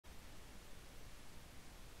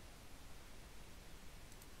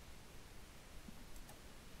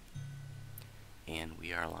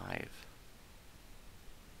We are live.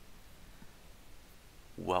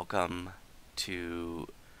 Welcome to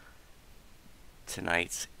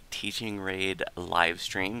tonight's Teaching Raid live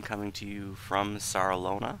stream coming to you from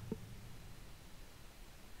Sarlona.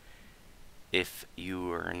 If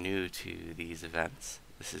you are new to these events,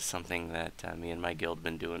 this is something that me and my guild have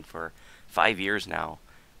been doing for 5 years now,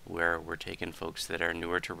 where we're taking folks that are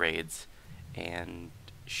newer to raids and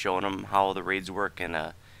showing them how the raids work in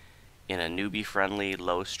a newbie-friendly,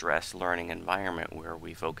 low-stress learning environment where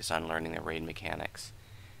we focus on learning the raid mechanics.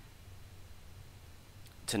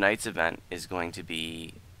 Tonight's event is going to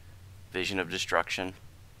be Vision of Destruction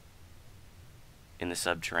in the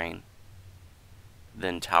Subterrane,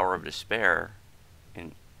 then Tower of Despair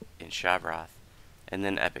in Shavroth, and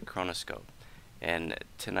then Epic Chronoscope. And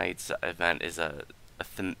tonight's event is a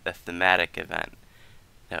thematic event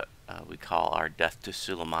that we call our Death to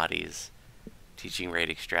Sulamatis Teaching Raid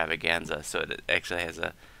Extravaganza. So it actually has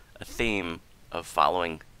a theme of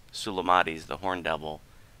following Sulamatis, the Horn Devil,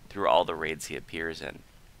 through all the raids he appears in.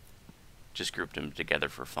 Just grouped them together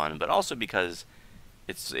for fun, but also because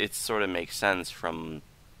it sort of makes sense from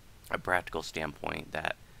a practical standpoint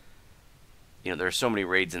that, you know, there are so many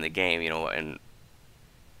raids in the game, you know, and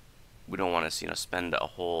we don't want to, you know, spend a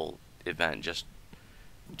whole event just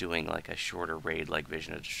doing like a shorter raid like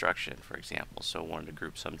Vision of Destruction, for example. So I wanted to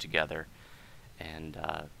group some together, and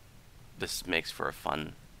this makes for a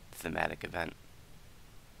fun thematic event.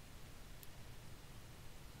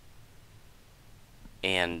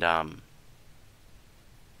 And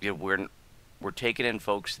you know, we're taking in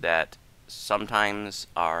folks that sometimes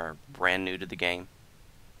are brand new to the game,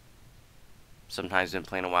 sometimes been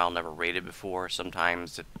playing a while, never raided before,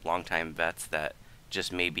 sometimes long-time vets that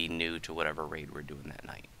just may be new to whatever raid we're doing that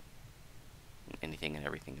night. Anything and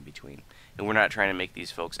everything in between. And we're not trying to make these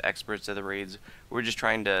folks experts of the raids. We're just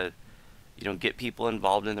trying to, you know, get people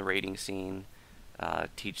involved in the raiding scene,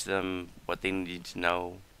 teach them what they need to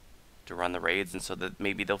know to run the raids, and so that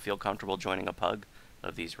maybe they'll feel comfortable joining a pug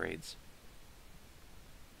of these raids.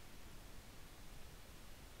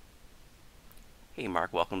 Hey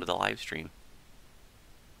Mark, welcome to the live stream.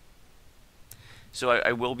 So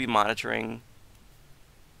I will be monitoring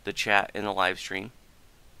the chat in the live stream.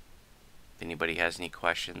 If anybody has any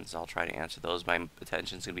questions, I'll try to answer those. My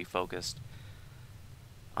attention's going to be focused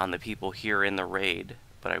on the people here in the raid,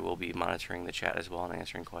 but I will be monitoring the chat as well and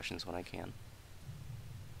answering questions when I can.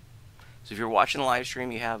 So if you're watching the live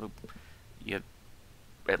stream, you have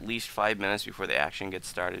at least 5 minutes before the action gets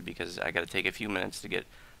started, because I got to take a few minutes to get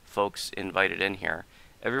folks invited in here.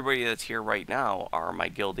 Everybody that's here right now are my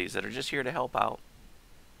guildies that are just here to help out.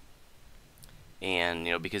 And,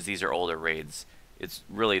 you know, because these are older raids, it's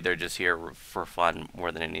really, they're just here for fun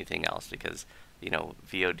more than anything else, because, you know,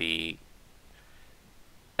 VOD,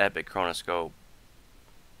 Epic Chronoscope,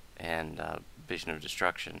 and Vision of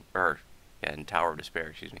Destruction, and Tower of Despair,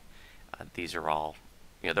 excuse me. These are all,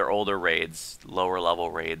 you know, they're older raids, lower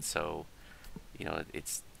level raids, so, you know,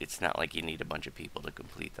 it's not like you need a bunch of people to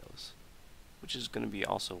complete those, which is going to be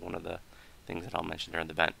also one of the things that I'll mention during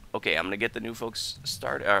the event. Okay, I'm going to get the new folks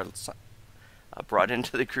started, brought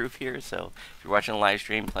into the group here, so if you're watching a live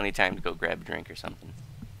stream, plenty of time to go grab a drink or something.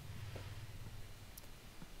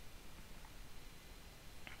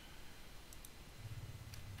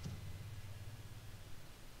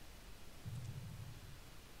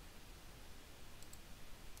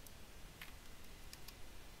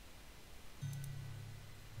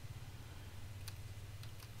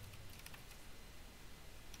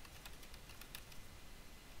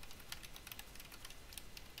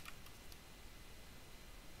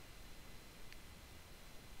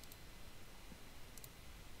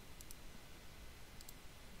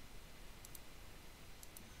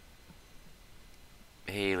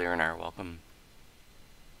 Hey, Leonard, welcome.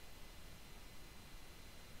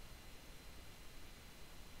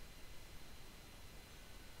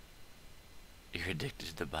 You're addicted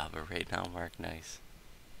to the Baba right now, Mark. Nice.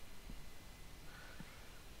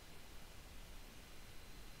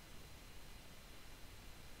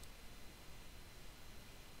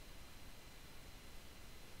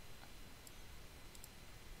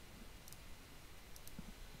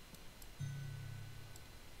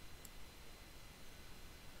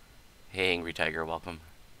 Hey, Angry Tiger, welcome.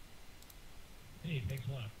 Hey, thanks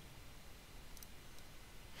a lot.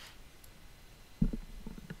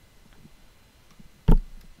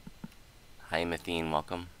 Hi, Mathine,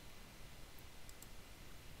 welcome.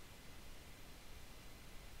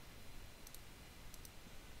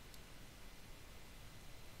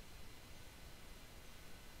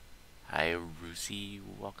 Hi, Rusi,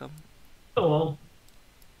 welcome. Hello.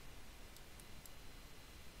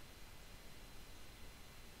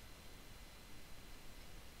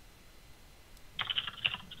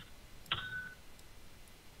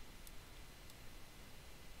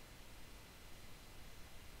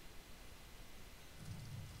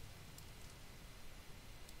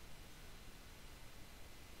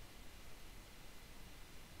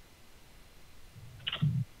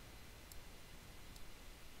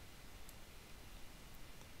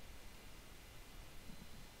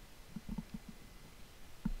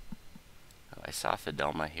 I saw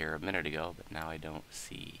Fidelma here a minute ago, but now I don't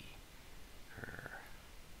see her.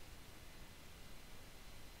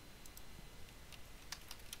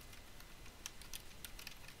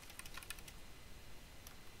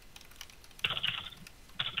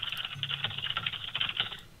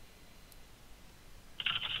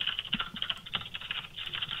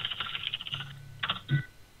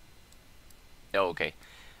 Oh, okay.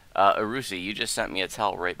 Arusi, you just sent me a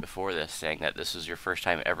tell right before this saying that this was your first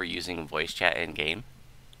time ever using voice chat in game.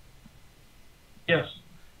 Yes.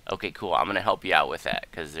 Okay, cool. I'm gonna help you out with that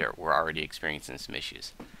because we're already experiencing some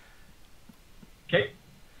issues. Okay.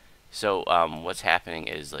 So, what's happening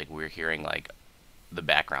is like we're hearing like the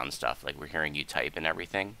background stuff, like we're hearing you type and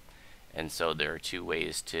everything, and so there are two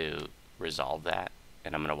ways to resolve that,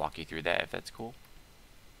 and I'm gonna walk you through that if that's cool.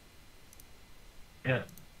 Yeah.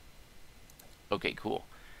 Okay, cool.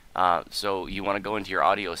 So you want to go into your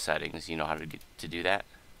audio settings. You know how to do that?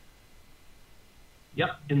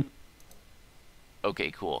 Yep.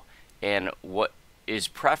 Okay, cool. And what is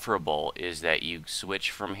preferable is that you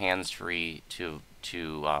switch from hands-free to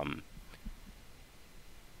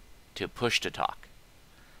push to talk.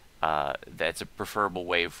 That's a preferable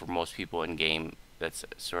way for most people in game. That's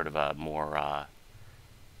sort of a more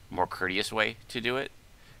courteous way to do it,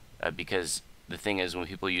 because the thing is when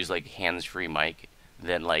people use like hands-free mic,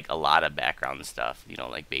 then like a lot of background stuff, you know,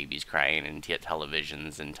 like babies crying and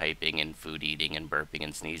televisions and typing and food eating and burping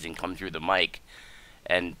and sneezing come through the mic,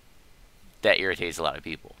 and that irritates a lot of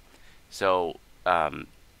people. So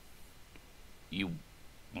you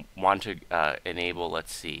want to enable,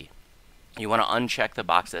 let's see, you want to uncheck the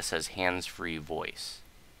box that says hands-free voice.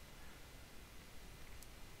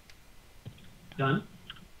 Done.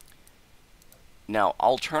 Now,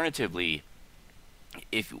 alternatively,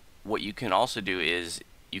 if what you can also do is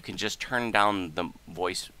you can just turn down the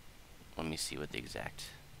voice. Let me see what the exact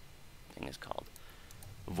thing is called.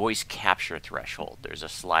 Voice capture threshold. There's a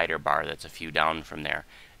slider bar that's a few down from there,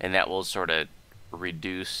 and that will sort of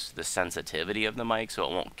reduce the sensitivity of the mic so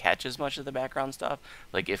it won't catch as much of the background stuff.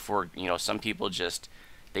 Like if we're, you know, some people just,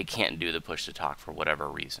 they can't do the push to talk for whatever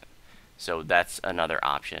reason. So that's another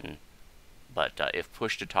option. But if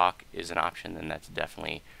push to talk is an option, then that's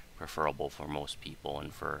definitely preferable for most people,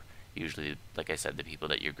 and for usually, like I said, the people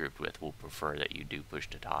that you're grouped with will prefer that you do push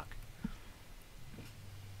to talk.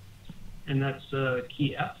 And that's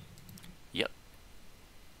key F. Yep.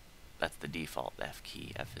 That's the default F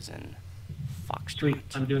key. F is in Foxtrot. Sweet.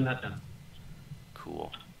 I'm doing that then.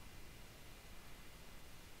 Cool.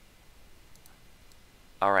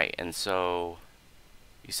 Alright, and so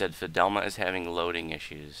you said Fidelma is having loading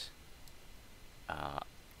issues.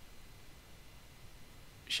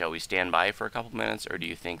 Shall we stand by for a couple minutes, or do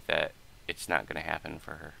you think that it's not going to happen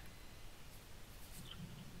for her?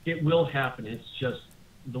 It will happen. It's just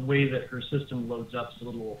the way that her system loads up is a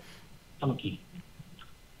little funky.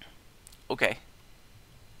 Okay.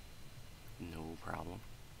 No problem.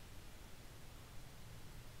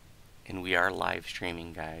 And we are live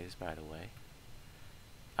streaming, guys, by the way.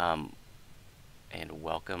 And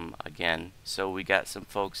welcome again. So we got some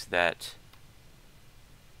folks that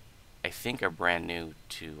I think are brand new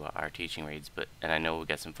to our teaching raids, and I know we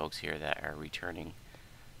got some folks here that are returning.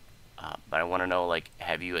 But I want to know, like,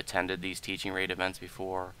 have you attended these teaching raid events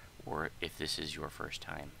before, or if this is your first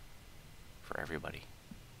time for everybody?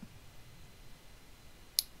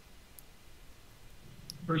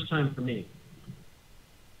 First time for me.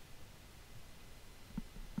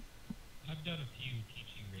 I've done a few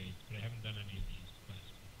teaching raids, but I haven't done any of these quests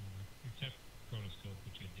before, except Chronoscope,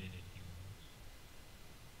 which I did in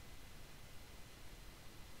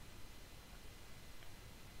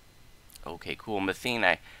Heroes. Okay, cool.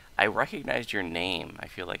 Mathene, I recognized your name. I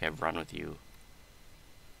feel like I've run with you,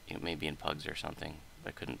 you know, maybe in Pugs or something, but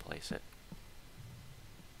I couldn't place it.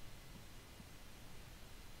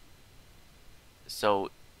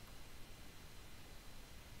 So,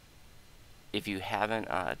 if you haven't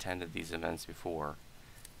attended these events before,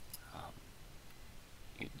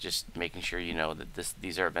 just making sure you know that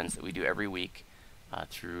these are events that we do every week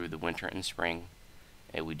through the winter and spring.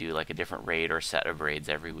 And we do like a different raid or set of raids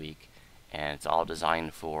every week, and it's all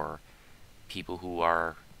designed for people who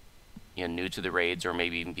are, you know, new to the raids, or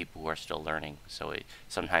maybe even people who are still learning. So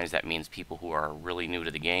sometimes that means people who are really new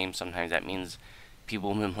to the game. Sometimes that means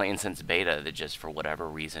people who've been playing since beta that just for whatever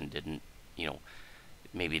reason didn't, you know,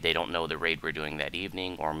 maybe they don't know the raid we're doing that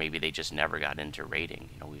evening, or maybe they just never got into raiding.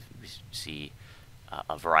 You know, we see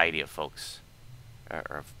a variety of folks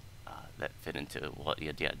that fit into, well,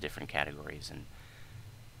 yeah, different categories, and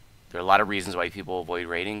there are a lot of reasons why people avoid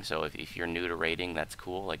raiding. So if you're new to raiding, that's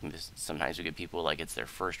cool. Like sometimes we get people like it's their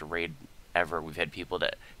first raid ever. We've had people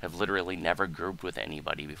that have literally never grouped with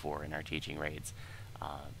anybody before in our teaching raids.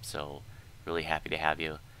 So really happy to have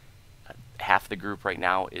you. Half the group right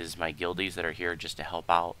now is my guildies that are here just to help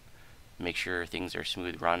out, make sure things are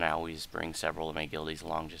smooth run. I always bring several of my guildies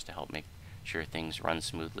along just to help make sure things run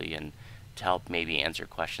smoothly and to help maybe answer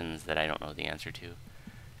questions that I don't know the answer to.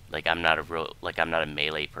 Like I'm not a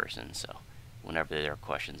melee person, so whenever there are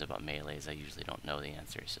questions about melees, I usually don't know the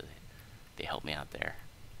answer, so they help me out there.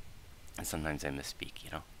 And sometimes I misspeak,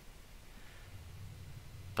 you know.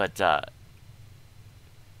 But at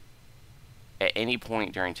any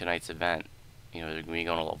point during tonight's event, you know, we're going to be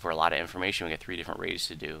going over a lot of information. We got 3 different raids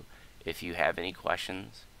to do. If you have any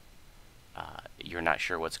questions, you're not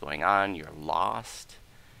sure what's going on, you're lost,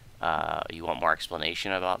 you want more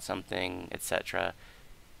explanation about something, etc.,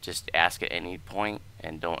 just ask at any point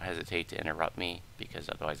and don't hesitate to interrupt me, because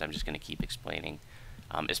otherwise I'm just going to keep explaining.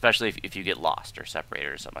 Especially if you get lost or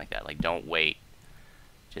separated or something like that. Like, don't wait.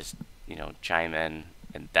 Just, you know, chime in,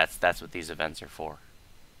 and that's what these events are for.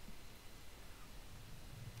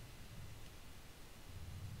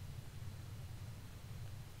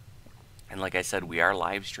 And like I said, we are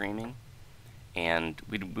live streaming, and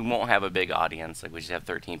we won't have a big audience. Like, we just have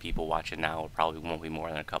 13 people watching now. It probably won't be more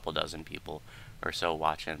than a couple dozen people or so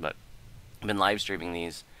watching, but I've been live streaming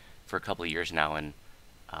these for a couple of years now, and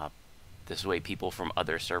this way people from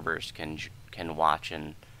other servers can watch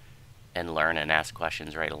and learn and ask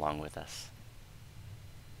questions right along with us.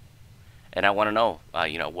 And I want to know,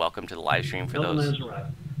 you know, welcome to the live stream for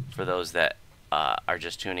those that are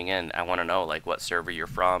just tuning in. I want to know, like, what server you're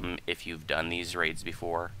from, if you've done these raids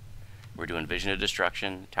before. We're doing Vision of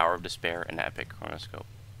Destruction, Tower of Despair, and Epic Chronoscope.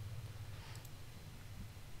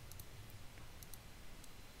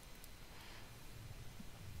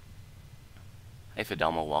 Hey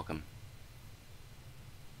Fidelmo, welcome.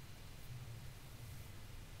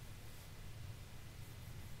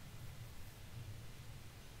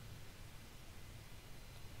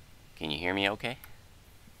 Can you hear me okay?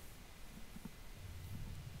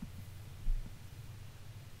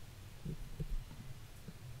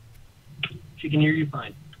 She can hear you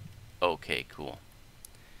fine. Okay, cool.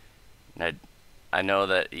 Now, I know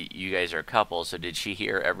that you guys are a couple, so did she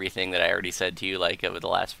hear everything that I already said to you, like, over the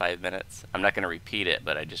last 5 minutes? I'm not going to repeat it,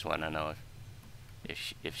 but I just want to know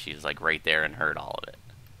if she's, like, right there and heard all of it.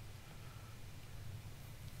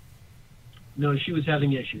 No, she was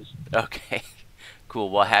having issues. Okay,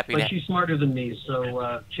 cool. Well, happy but to... she's smarter than me,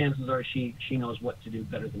 so chances are she knows what to do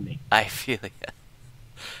better than me. I feel ya.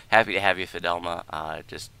 Happy to have you, Fidelma.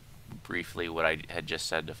 Just briefly what I had just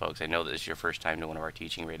said to folks. I know this is your first time to one of our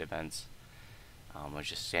teaching raid events. I was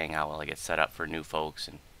just saying how well I get set up for new folks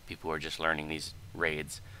and people who are just learning these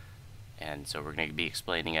raids. And so we're going to be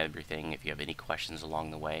explaining everything. If you have any questions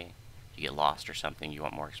along the way, you get lost or something, you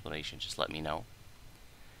want more explanation, just let me know.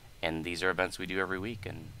 And these are events we do every week,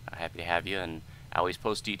 and I'm happy to have you. And I always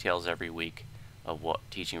post details every week of what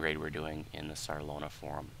teaching raid we're doing in the Sarlona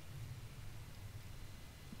forum.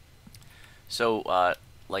 So,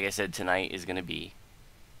 like I said, tonight is going to be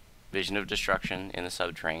Vision of Destruction in the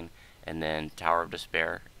Subterrane, and then Tower of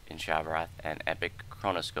Despair in Shavarath, and Epic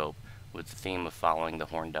Chronoscope, with the theme of following the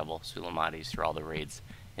Horned Devil, Sulamades, through all the raids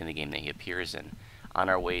in the game that he appears in. On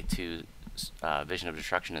our way to Vision of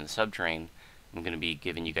Destruction in the Subterrane, I'm going to be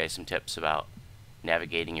giving you guys some tips about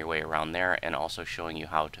navigating your way around there, and also showing you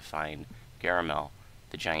how to find Garamel,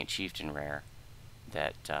 the giant chieftain rare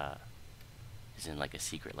that is in like a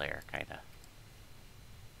secret lair, kinda.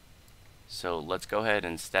 So let's go ahead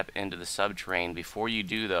and step into the subterrane. Before you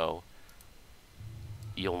do, though,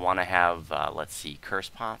 you'll want to have, let's see, curse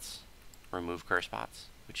pots. Remove curse pots,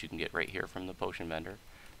 which you can get right here from the potion vendor.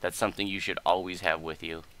 That's something you should always have with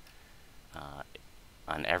you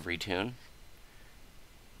on every tune.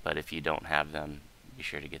 But if you don't have them, be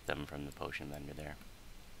sure to get them from the potion vendor there.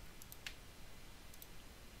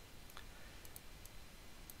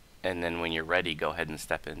 And then when you're ready, go ahead and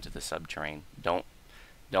step into the subterrane. Don't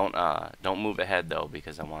move ahead though,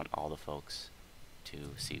 because I want all the folks to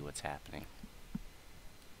see what's happening.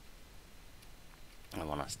 I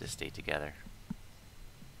want us to stay together.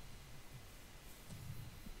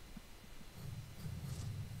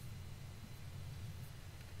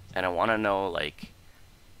 And I want to know, like,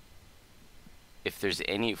 if there's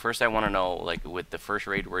any... First I want to know, like, with the first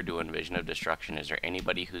raid we're doing, Vision of Destruction, is there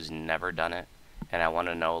anybody who's never done it? And I want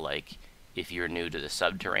to know, like, if you're new to the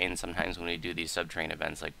subterrane. Sometimes when we do these subterrane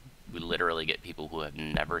events, like, we literally get people who have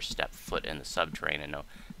never stepped foot in the subterrane and know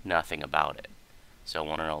nothing about it. So I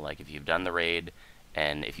want to know, like, if you've done the raid,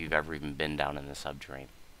 and if you've ever even been down in the subterrane.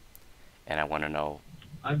 And I want to know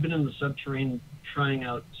I've been in the subterranean trying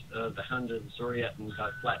out the Hound of Zoriat and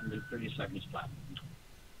got flattened in 30 seconds flat.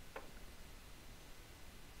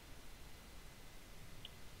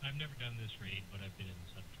 I've never done this raid, but I've been in the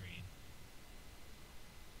subterranean.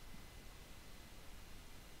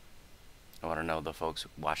 I want to know, the folks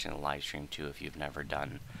watching the live stream too, if you've never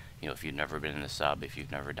done, if you've never been in the sub, if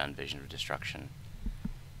you've never done Vision of Destruction.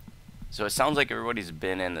 So it sounds like everybody's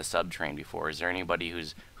been in the subterranean before. Is there anybody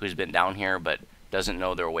who's been down here but doesn't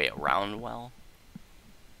know their way around well?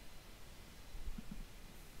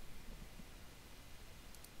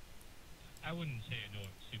 I wouldn't say I know it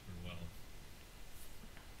super well.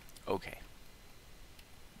 Okay.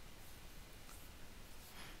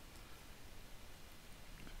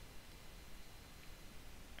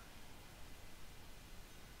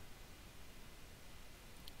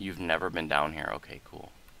 You've never been down here? Okay,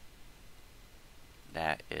 cool.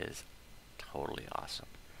 That is totally awesome.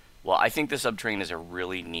 Well, I think the subterranean is a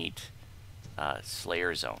really neat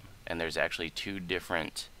Slayer zone. And there's actually two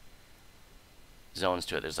different zones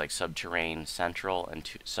to it. There's like Subterranean Central and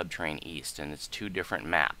Subterranean East. And it's two different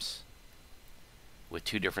maps with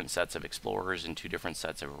two different sets of explorers and two different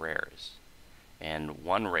sets of rares. And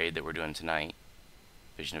one raid that we're doing tonight,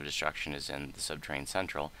 Vision of Destruction, is in the Subterranean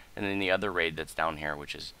Central. And then the other raid that's down here,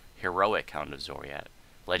 which is Heroic Hound of Zoriat,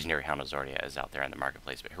 Legendary Hound of Zoriat, is out there in the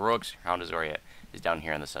marketplace. But Heroic Hound of Zoriat is down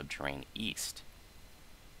here in the Subterranean East.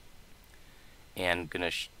 And going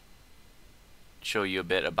to show you a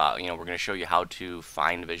bit about, we're going to show you how to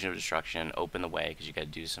find Vision of Destruction, open the way, because you got to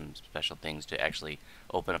do some special things to actually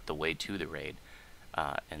open up the way to the raid.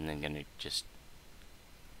 And then going to just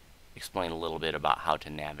explain a little bit about how to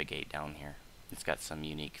navigate down here. It's got some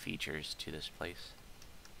unique features to this place.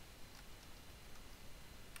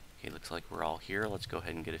 Okay, looks like we're all here. Let's go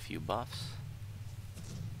ahead and get a few buffs.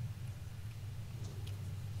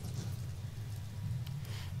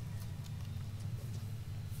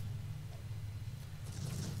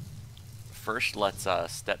 First, let's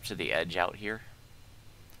step to the edge out here,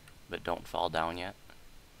 but don't fall down yet.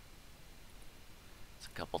 There's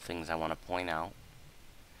a couple things I want to point out.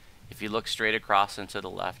 If you look straight across and to the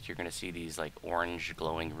left, you're going to see these like orange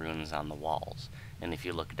glowing runes on the walls. And if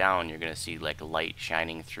you look down, you're going to see like light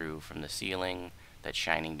shining through from the ceiling that's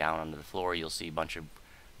shining down onto the floor. You'll see a bunch of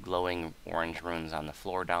glowing orange runes on the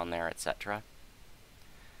floor down there, etc.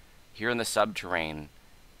 Here in the subterranean,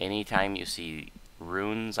 anytime you see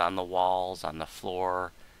runes on the walls, on the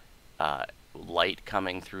floor, light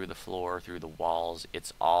coming through the floor, through the walls,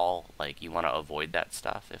 it's all like, you want to avoid that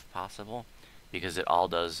stuff if possible, because it all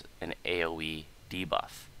does an AoE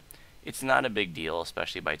debuff. It's not a big deal,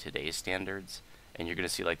 especially by today's standards, and you're going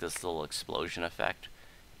to see like this little explosion effect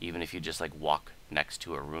even if you just like walk next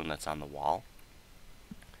to a rune that's on the wall.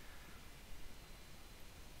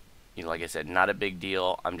 Like I said, not a big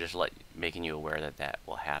deal. I'm just making you aware that that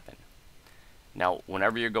will happen. Now,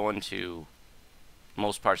 whenever you're going to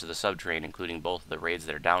most parts of the subterranean, including both of the raids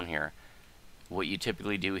that are down here, what you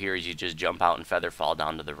typically do here is you just jump out and feather fall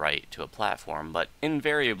down to the right to a platform. But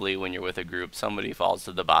invariably, when you're with a group, somebody falls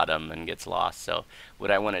to the bottom and gets lost. So what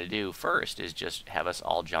I want to do first is just have us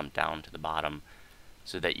all jump down to the bottom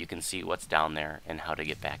so that you can see what's down there and how to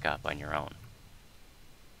get back up on your own.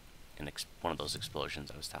 And one of those explosions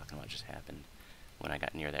I was talking about just happened when I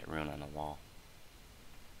got near that rune on the wall.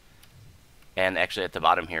 And actually at the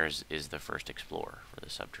bottom here is the first explorer for the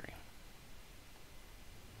subterranean.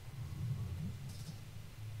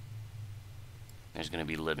 There's going to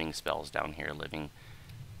be living spells down here, living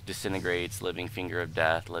disintegrates, living finger of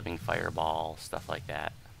death, living fireball, stuff like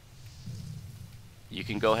that. You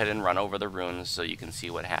can go ahead and run over the runes so you can see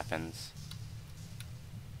what happens.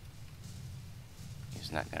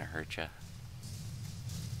 He's not going to hurt you.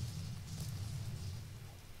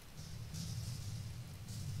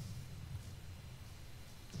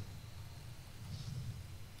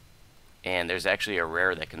 And there's actually a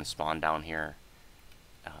rare that can spawn down here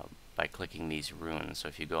by clicking these runes. So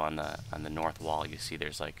if you go on the north wall, you see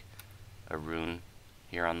there's like a rune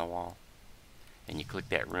here on the wall, and you click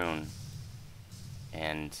that rune,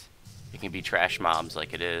 and it can be trash mobs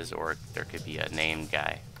like it is, or there could be a named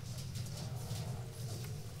guy.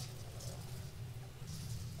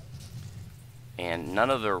 And none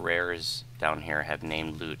of the rares down here have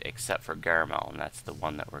named loot except for Garmel, and that's the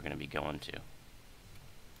one that we're going to be going to.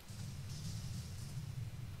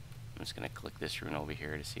 I'm just going to click this rune over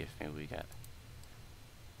here to see if maybe we got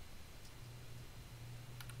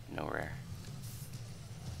no rare.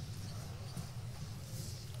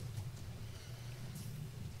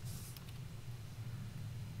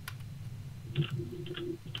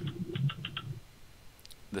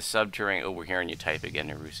 The subterranean over here, and you type again,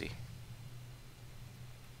 Narusi.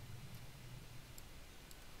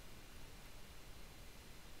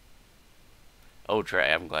 Oh,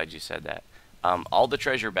 Trey, I'm glad you said that. All the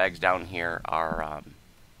treasure bags down here are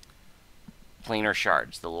planar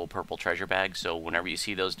shards, the little purple treasure bags. So whenever you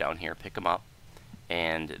see those down here, pick them up,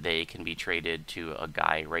 and they can be traded to a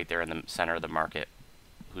guy right there in the center of the market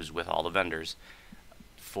who's with all the vendors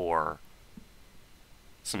for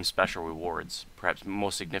some special rewards. Perhaps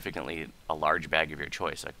most significantly, a large bag of your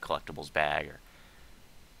choice, a collectibles bag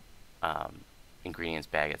or ingredients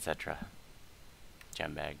bag, etc.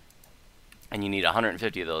 Gem bag. And you need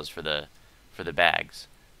 150 of those for the bags,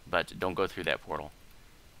 but don't go through that portal.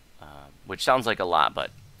 Which sounds like a lot,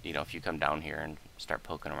 but you know, if you come down here and start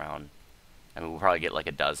poking around, I mean, we'll probably get like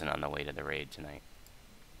a dozen on the way to the raid tonight.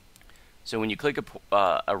 So when you click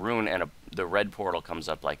a rune and the red portal comes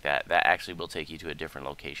up like that, that actually will take you to a different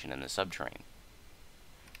location in the subterranean.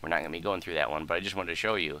 We're not going to be going through that one, but I just wanted to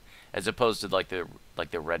show you, as opposed to like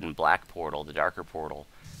the red and black portal, the darker portal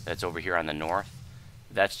that's over here on the north.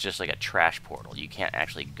 That's just like a trash portal. You can't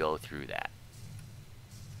actually go through that.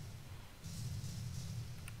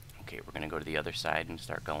 Okay, we're going to go to the other side and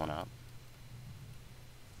start going up.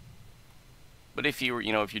 But if you were,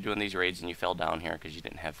 you know, if you're doing these raids and you fell down here because you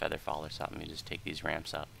didn't have Featherfall or something, you just take these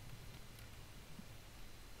ramps up.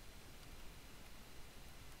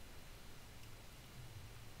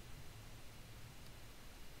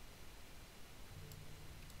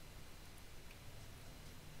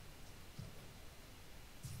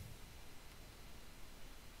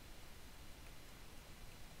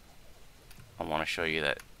 I want to show you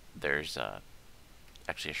that there's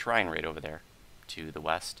actually a shrine right over there to the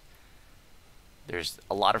west. There's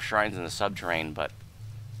a lot of shrines in the subterranean, but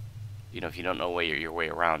you know, if you don't know your way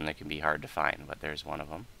around, they can be hard to find. But there's one of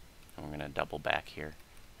them, and we're going to double back here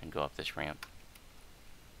and go up this ramp.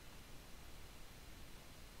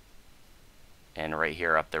 And right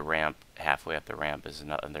here up the ramp, halfway up the ramp, is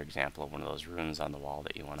another example of one of those runes on the wall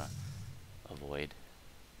that you want to avoid.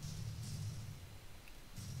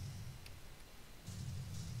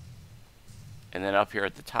 And then up here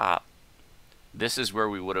at the top, this is where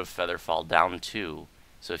we would have Featherfall down to.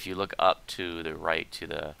 So if you look up to the right, to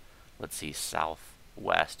the, let's see,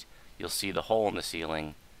 southwest, you'll see the hole in the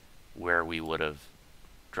ceiling where we would have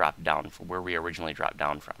dropped down, from where we originally dropped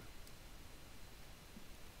down from.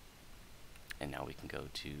 And now we can go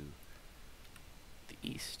to the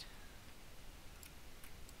east.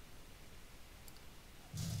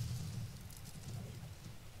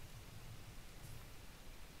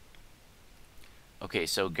 Okay,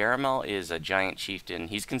 so Garamel is a giant chieftain.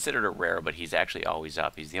 He's considered a rare, but he's actually always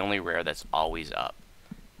up. He's the only rare that's always up.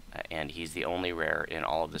 And he's the only rare in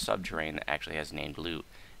all of the subterranean that actually has named loot.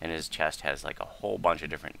 And his chest has like a whole bunch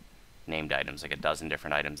of different named items, like a dozen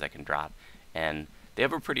different items that can drop. And they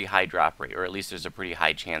have a pretty high drop rate, or at least there's a pretty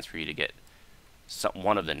high chance for you to get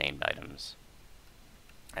one of the named items.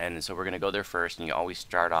 And so we're going to go there first, and you always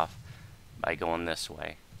start off by going this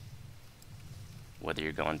way. Whether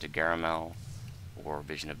you're going to Garamel, or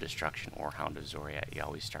Vision of Destruction, or Hound of Zoriat, you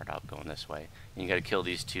always start out going this way. And you gotta kill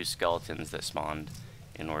these two skeletons that spawned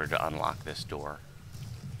in order to unlock this door.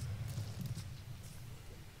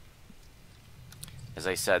 As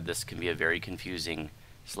I said, this can be a very confusing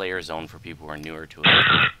Slayer zone for people who are newer to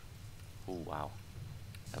it. Oh wow,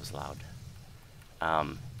 that was loud.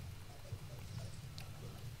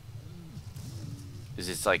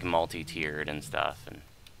 It's like multi-tiered and stuff, and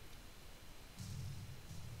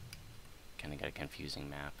kind of got a confusing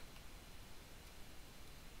map.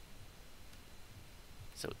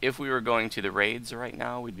 So if we were going to the raids right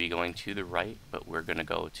now, we'd be going to the right, but we're going to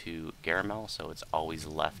go to Garamel, so it's always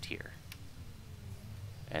left here.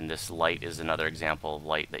 And this light is another example of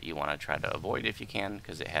light that you want to try to avoid if you can,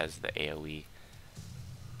 because it has the AoE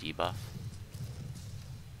debuff.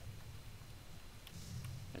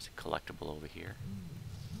 There's a collectible over here.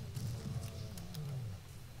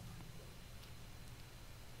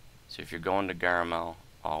 So if you're going to Garamel,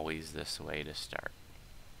 always this way to start.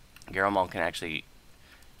 Garamel can actually,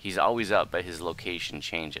 he's always up, but his location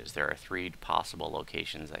changes. There are 3 possible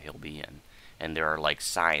locations that he'll be in. And there are like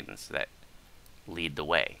signs that lead the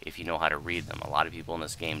way, if you know how to read them. A lot of people in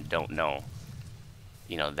this game don't know,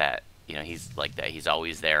 you know, that, you know, he's like that. He's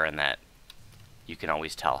always there, and that you can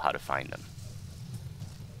always tell how to find him.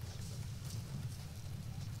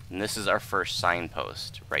 And this is our first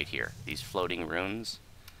signpost right here. These floating runes.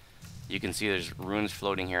 You can see there's runes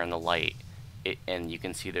floating here in the light, and you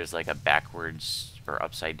can see there's like a backwards or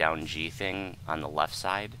upside down G thing on the left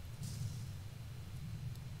side.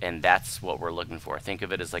 And that's what we're looking for. Think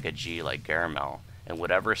of it as like a G, like Garamel, and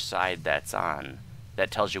whatever side that's on,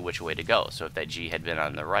 that tells you which way to go. So if that G had been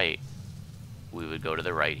on the right, we would go to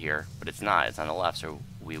the right here, but it's not, it's on the left, so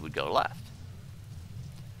we would go left.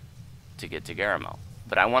 to get to Garamel.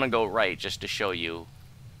 But I want to go right just to show you,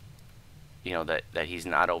 you know, that he's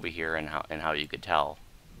not over here and how you could tell.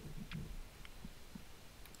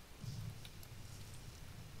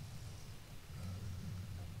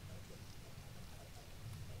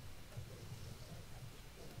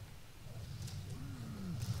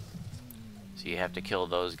 So you have to kill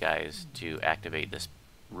those guys to activate this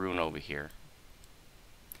rune over here.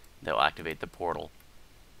 They'll activate the portal.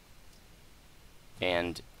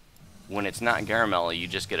 And when it's not Garamel, you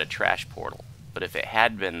just get a trash portal. But if it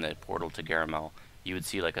had been the portal to Garamel, you would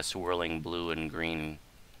see like a swirling blue and green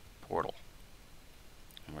portal.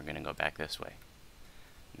 And we're going to go back this way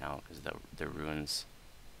now because the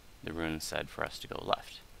runes said for us to go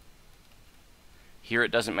left. Here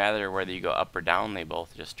it doesn't matter whether you go up or down, they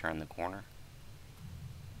both just turn the corner.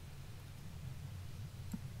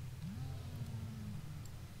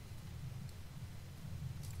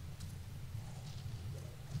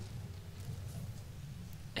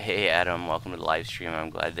 Hey Adam, welcome to the live stream. I'm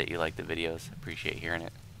glad that you like the videos. Appreciate hearing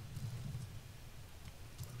it.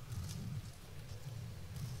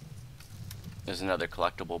 There's another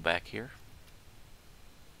collectible back here.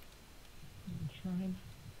 Shrine.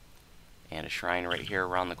 And a shrine right here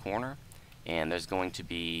around the corner. And there's going to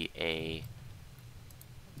be a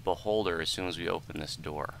beholder as soon as we open this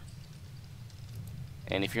door.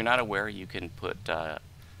 And if you're not aware, you can put a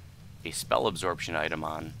spell absorption item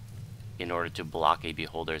on in order to block a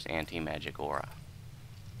beholder's anti-magic aura.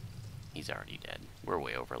 He's already dead. We're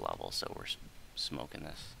way over level, so we're smoking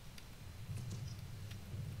this.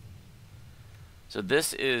 So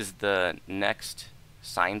this is the next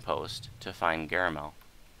signpost to find Garamel.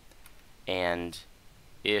 And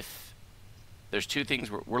if there's two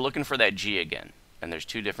things, we're looking for that G again. And there's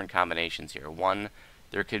two different combinations here. One,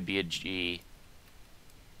 there could be a G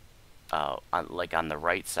like on the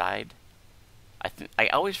right side. I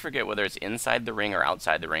always forget whether it's inside the ring or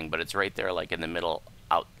outside the ring, but it's right there, like in the middle,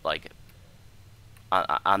 out, like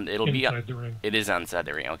it'll be inside the ring. It is inside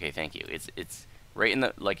the ring. Okay, thank you. It's right in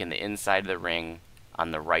the in the inside of the ring on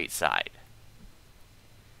the right side.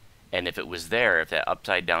 And if it was there, if that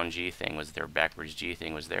upside down G thing was there, backwards G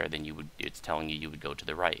thing was there, then it's telling you would go to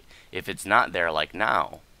the right. If it's not there, like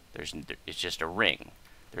now, it's just a ring.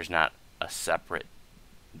 There's not a separate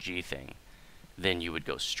G thing. Then you would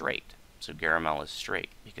go straight. So Garamel is straight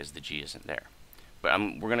because the G isn't there. But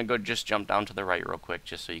we're going to go just jump down to the right real quick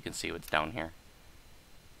just so you can see what's down here.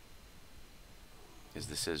 Because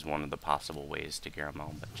this is one of the possible ways to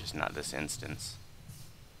Garamel, but just not this instance.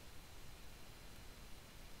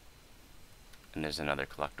 And there's another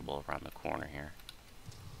collectible around the corner here.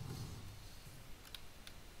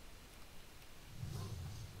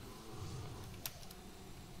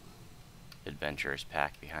 Adventurer's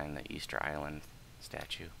Pack behind the Easter Island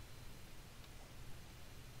statue.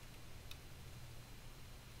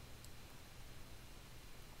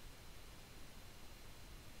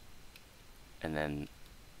 And then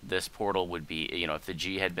this portal would be, you know, if the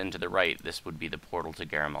G had been to the right, this would be the portal to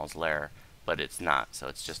Garamel's lair, but it's not, so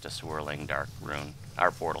it's just a swirling dark rune,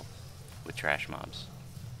 our portal, with trash mobs.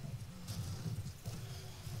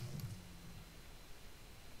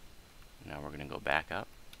 Now we're going to go back up.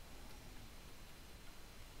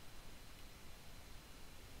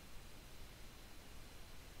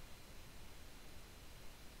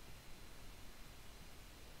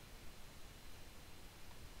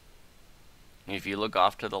 If you look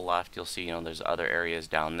off to the left, you'll see, you know, there's other areas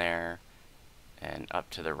down there, and up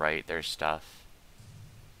to the right, there's stuff.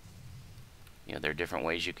 You know, there are different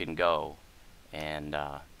ways you can go, and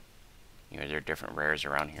you know, there are different rares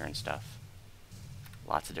around here and stuff.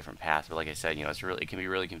 Lots of different paths, but like I said, you know, it can be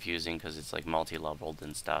really confusing because it's like multi-leveled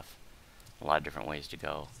and stuff. A lot of different ways to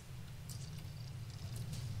go.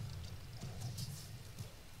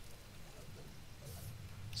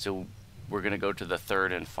 So we're going to go to the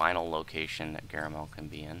third and final location that Garamel can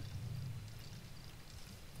be in.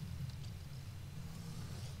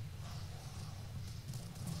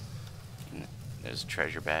 And there's a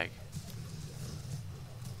treasure bag.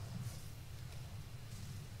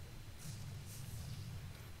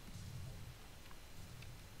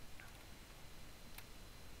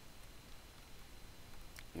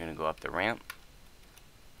 You're going to go up the ramp.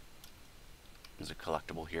 There's a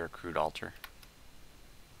collectible here, a crude altar.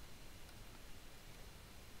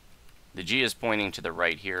 The G is pointing to the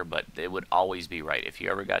right here, but it would always be right. If you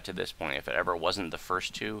ever got to this point, if it ever wasn't the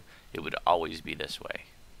first two, it would always be this way.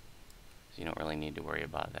 So you don't really need to worry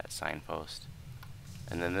about that signpost.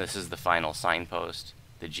 And then this is the final signpost.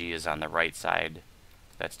 The G is on the right side.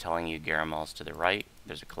 That's telling you Garamel's to the right.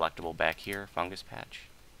 There's a collectible back here, fungus patch.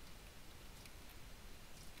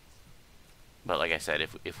 But like I said,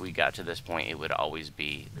 if we got to this point, it would always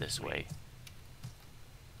be this way.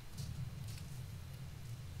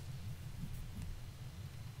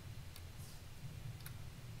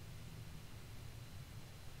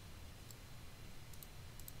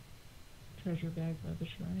 Treasure bag by the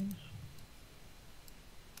shrine.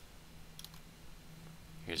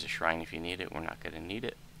 Here's a shrine if you need it. We're not going to need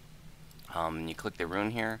it. You click the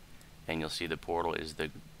rune here, and you'll see the portal is the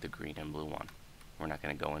green and blue one. We're not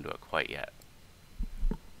going to go into it quite yet.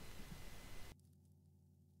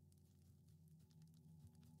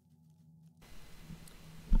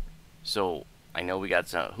 So, I know we got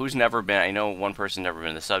some... Who's never been... I know one person's never been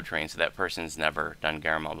in the subterranean, so that person's never done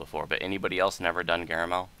Garamel before. But anybody else never done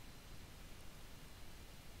Garamel?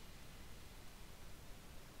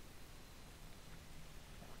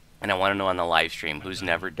 And I want to know on the live stream, who's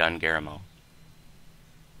never done Garamel?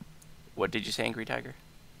 What did you say, Angry Tiger?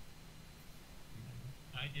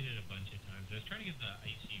 I did it a bunch of times. I was trying to get the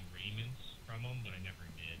icy raiments from them, but I never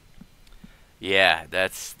did. Yeah,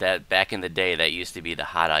 that. Back in the day, that used to be the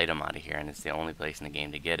hot item out of here, and it's the only place in the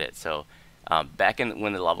game to get it. So, back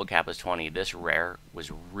when the level cap was 20, this rare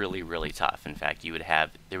was really, really tough. In fact,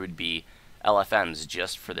 there would be LFMs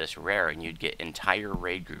just for this rare, and you'd get entire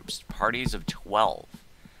raid groups, parties of 12,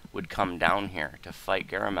 would come down here to fight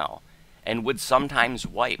Garamel, and would sometimes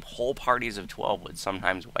wipe. Whole parties of 12 would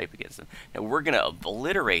sometimes wipe against them. Now we're gonna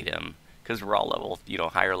obliterate him because we're all level,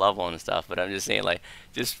 higher level and stuff. But I'm just saying, like,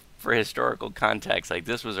 just for historical context, like,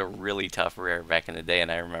 this was a really tough rare back in the day,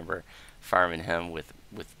 and I remember farming him with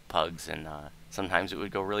pugs, and sometimes it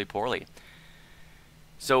would go really poorly.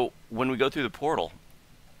 So when we go through the portal,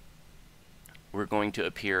 we're going to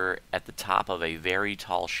appear at the top of a very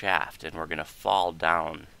tall shaft, and we're going to fall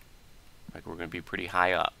down. Like, we're going to be pretty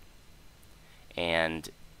high up. And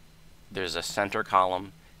there's a center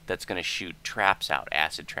column that's going to shoot traps out,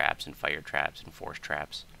 acid traps and fire traps and force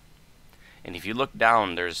traps. And if you look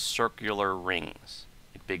down, there's circular rings,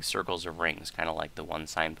 like big circles of rings, kind of like the one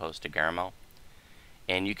signpost to Garamel.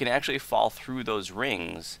 And you can actually fall through those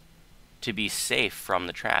rings to be safe from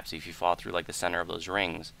the traps. If you fall through like the center of those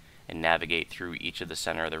rings and navigate through each of the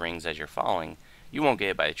center of the rings as you're falling, you won't get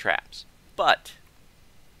hit by the traps. But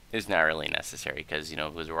it's not really necessary because,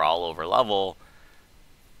 because we're all over level,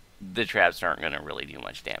 the traps aren't going to really do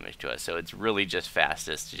much damage to us. So it's really just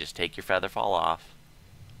fastest to just take your feather fall off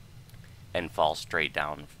and fall straight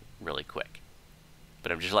down really quick.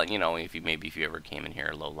 But I'm just letting you know, if you ever came in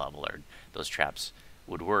here low level or those traps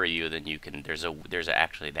would worry you, then you can, there's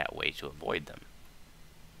actually that way to avoid them.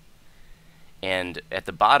 And at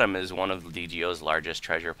the bottom is one of DGO's largest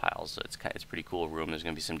treasure piles. So it's a pretty cool room. There's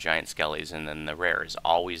going to be some giant skellies, and then the rare is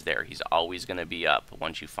always there. He's always going to be up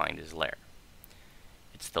once you find his lair.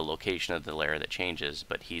 It's the location of the lair that changes,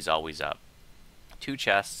 but he's always up. 2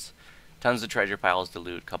 chests, tons of treasure piles to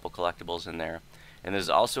loot, couple collectibles in there. And there's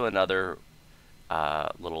also another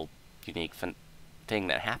little unique thing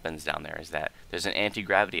that happens down there, is that there's an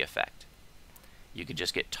anti-gravity effect. You could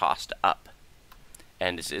just get tossed up.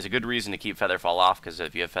 And it's a good reason to keep Featherfall off, because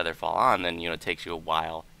if you have Featherfall on, then it takes you a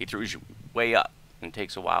while. He throws you way up, and it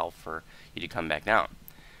takes a while for you to come back down.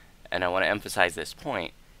 And I want to emphasize this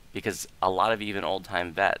point, because a lot of even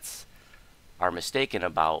old-time vets are mistaken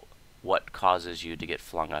about what causes you to get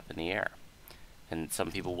flung up in the air. And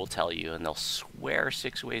some people will tell you, and they'll swear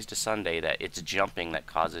 6 ways to Sunday, that it's jumping that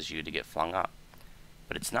causes you to get flung up.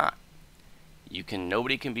 But it's not.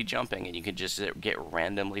 Nobody can be jumping, and you can just get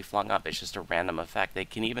randomly flung up. It's just a random effect. They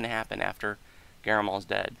can even happen after Garamel's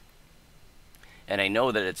dead. And I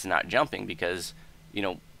know that it's not jumping because,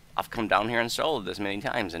 I've come down here and soloed this many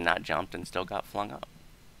times and not jumped and still got flung up.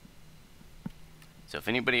 So if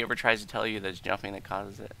anybody ever tries to tell you that it's jumping that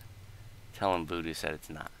causes it, tell them Voodoo said it's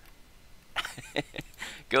not.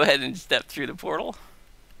 Go ahead and step through the portal.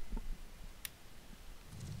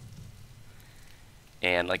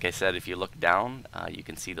 And like I said, if you look down, you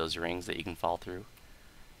can see those rings that you can fall through.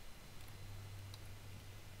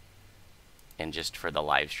 And just for the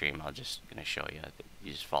live stream, I'm just going to show you that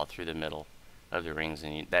you just fall through the middle of the rings,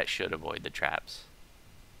 and that should avoid the traps.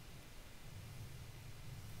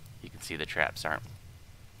 You can see the traps aren't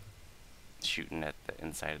shooting at the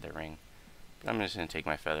inside of the ring. But I'm just going to take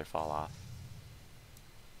my feather fall off.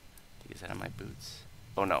 Is that on my boots?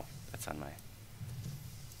 Oh no, that's on my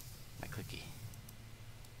clicky.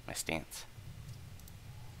 My stance.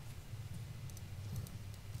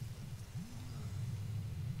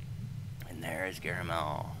 And there's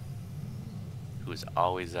Garamel, who is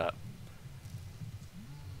always up.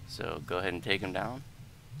 So go ahead and take him down.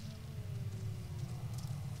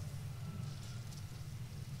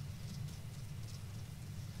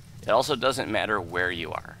 It also doesn't matter where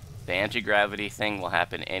you are. The anti-gravity thing will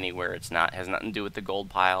happen anywhere. It's not has nothing to do with the gold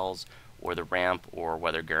piles or the ramp or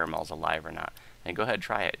whether Garamel's alive or not. And go ahead,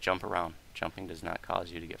 try it. Jump around. Jumping does not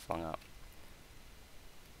cause you to get flung up.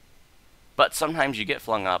 But sometimes you get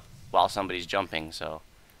flung up while somebody's jumping, so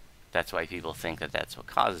that's why people think that that's what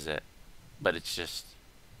causes it. But it's just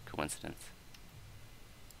coincidence.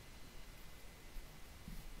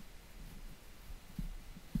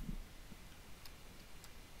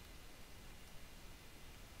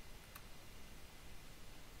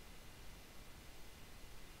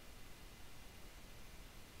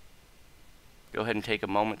 Go ahead and take a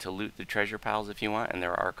moment to loot the treasure piles if you want, and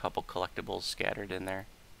there are a couple collectibles scattered in there.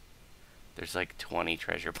 There's like 20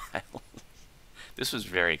 treasure piles. This was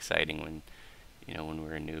very exciting when, you know, when we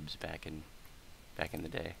were noobs back in the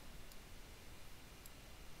day.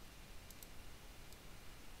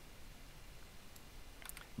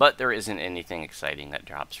 But there isn't anything exciting that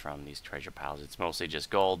drops from these treasure piles. It's mostly just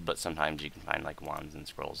gold, but sometimes you can find like wands and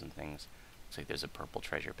scrolls and things. Looks like there's a purple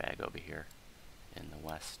treasure bag over here in the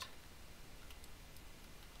west.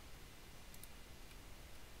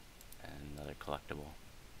 And another collectible.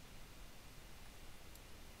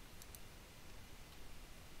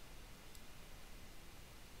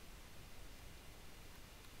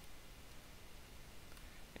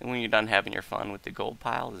 And when you're done having your fun with the gold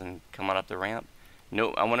piles and coming up the ramp,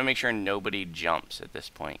 I want to make sure nobody jumps at this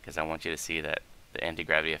point, because I want you to see that the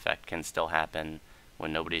anti-gravity effect can still happen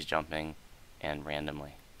when nobody's jumping and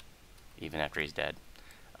randomly, even after he's dead.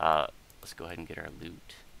 Let's go ahead and get our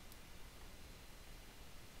loot.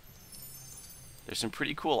 There's some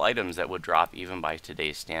pretty cool items that would drop even by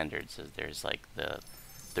today's standards. So there's like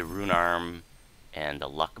the rune arm and the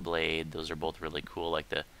luck blade. Those are both really cool. Like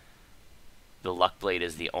the luck blade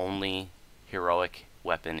is the only heroic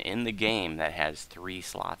weapon in the game that has 3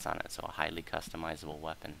 slots on it, so a highly customizable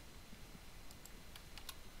weapon.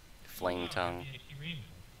 Flame tongue.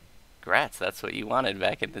 Grats, that's what you wanted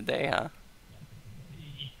back in the day, huh? Yeah,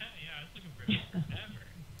 I was looking for it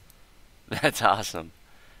forever. That's awesome.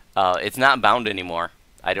 It's not bound anymore.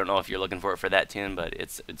 I don't know if you're looking for it for that tune, but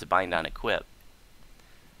it's a bind on equip.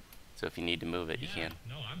 So if you need to move it, you can.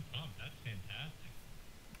 No, I'm pumped. That's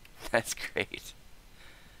fantastic. That's great.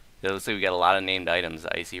 It looks like we got a lot of named items.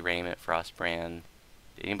 Icy Raiment, Frostbrand.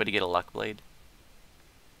 Did anybody get a Luck Blade?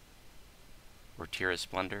 Or Tira's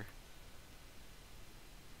Splendor?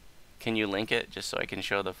 Can you link it just so I can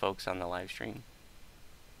show the folks on the live stream?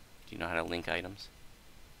 Do you know how to link items?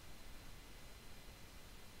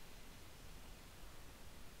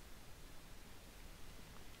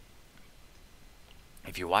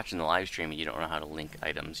 If you're watching the live stream and you don't know how to link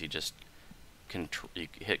items, you just you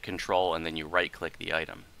hit control and then you right click the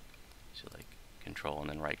item. So like control and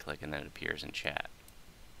then right click and then it appears in chat.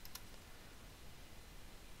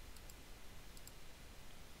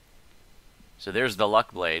 So there's the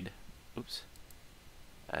Luck Blade. Oops.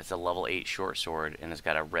 It's a level 8 short sword and it's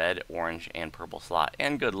got a red, orange, and purple slot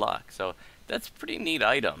and good luck. So that's a pretty neat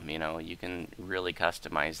item, you know. You can really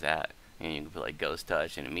customize that. And you can put like Ghost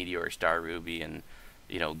Touch and a Meteor Star Ruby and,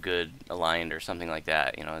 you know, good aligned or something like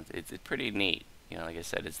that. You know, it's pretty neat. You know, like I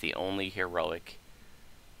said, it's the only heroic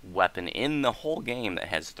weapon in the whole game that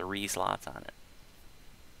has 3 slots on it.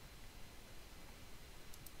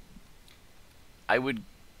 I would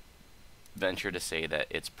venture to say that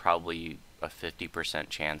it's probably a 50%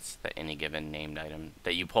 chance that any given named item,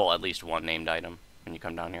 that you pull at least one named item when you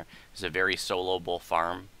come down here. It's a very soloable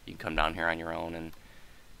farm. You can come down here on your own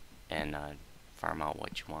and farm out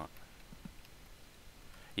what you want.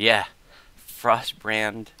 Yeah,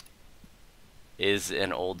 Frostbrand is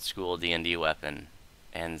an old school D&D weapon,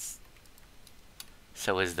 and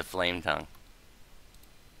so is the Flame Tongue.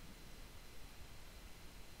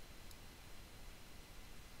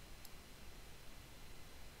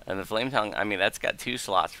 And the Flame Tongue, I mean, that's got 2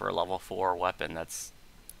 slots for a level 4 weapon. That's,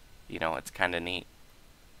 you know, it's kind of neat.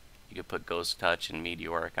 You could put Ghost Touch and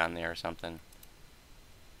Meteoric on there or something.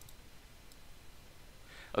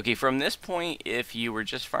 Okay, from this point, if you were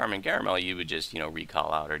just farming Garamel, you would just, you know,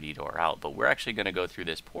 recall out or detour out. But we're actually going to go through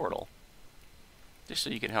this portal, just so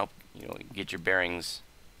you can help, you know, get your bearings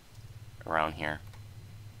around here.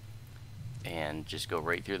 And just go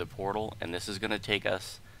right through the portal, and this is going to take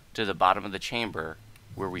us to the bottom of the chamber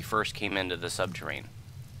where we first came into the subterrane.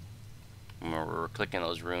 Remember, we were clicking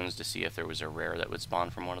those runes to see if there was a rare that would spawn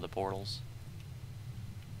from one of the portals.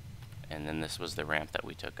 And then this was the ramp that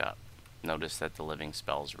we took up. Notice that the living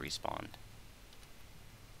spells respawned.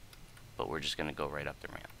 But we're just going to go right up the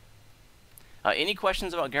ramp. Any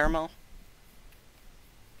questions about Garamel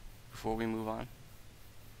before we move on?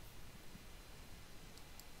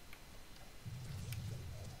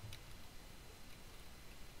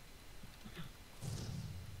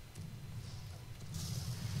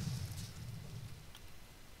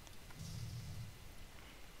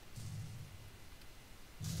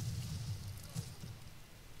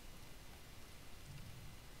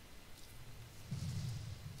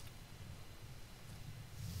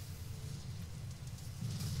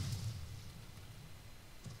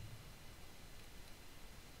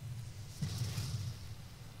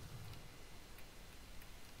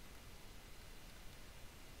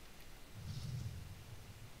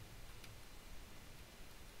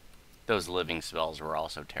 Those living spells were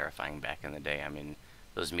also terrifying back in the day. I mean,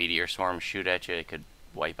 those meteor swarms shoot at you, it could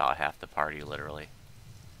wipe out half the party, literally.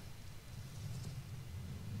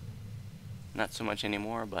 Not so much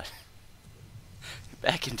anymore, but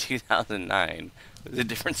back in 2009, it was a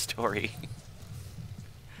different story.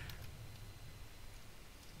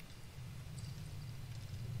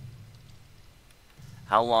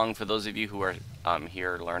 How long, for those of you who are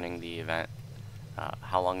here learning the event,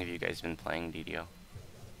 how long have you guys been playing DDO?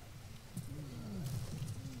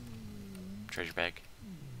 Treasure bag?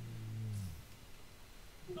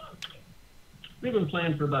 We've been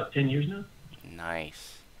playing for about 10 years now.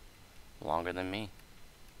 Nice. Longer than me.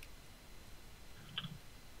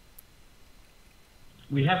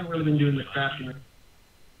 We haven't really been doing the crafting.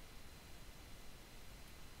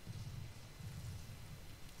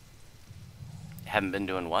 Haven't been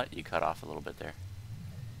doing what? You cut off a little bit there.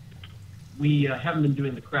 We haven't been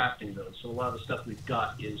doing the crafting, though, so a lot of the stuff we've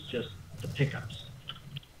got is just the pickups.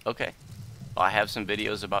 Okay. Well, I have some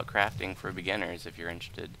videos about crafting for beginners if you're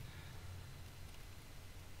interested.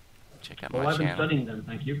 Check out my Well, I've been channel. studying them,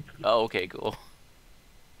 thank you. Oh, okay, cool.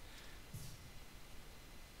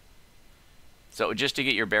 So just to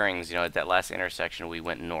get your bearings, you know, at that last intersection we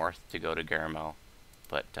went north to go to Garamel,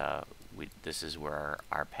 but this is where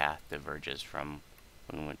our path diverges from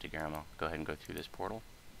when we went to Garamel. Go ahead and go through this portal.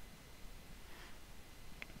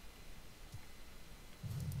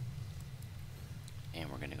 And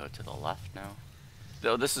we're going to go to the left now.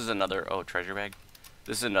 Though this is another, oh, treasure bag.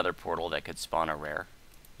 This is another portal that could spawn a rare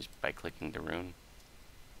just by clicking the rune.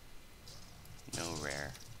 No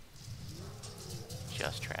rare.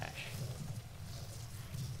 Just trash.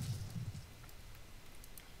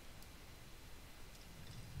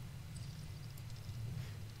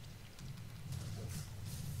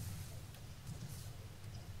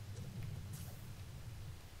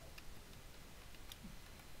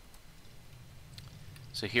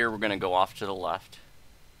 So here we're going to go off to the left.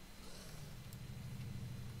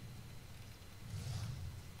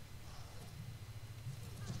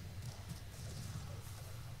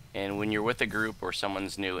 And when you're with a group or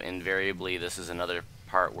someone's new, invariably this is another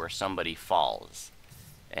part where somebody falls.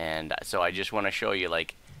 And so I just want to show you,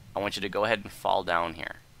 like, I want you to go ahead and fall down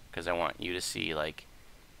here, because I want you to see, like,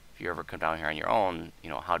 if you ever come down here on your own, you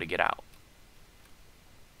know, how to get out.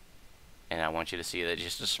 And I want you to see that it's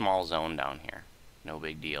just a small zone down here. No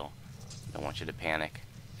big deal. I don't want you to panic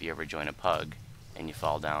if you ever join a pug and you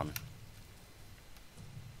fall down.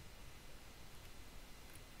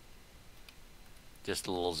 Just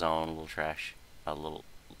a little zone, a little trash, a little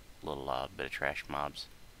bit of trash mobs.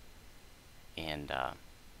 And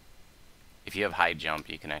if you have high jump,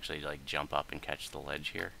 you can actually like jump up and catch the ledge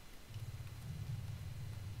here.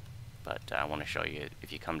 But I want to show you,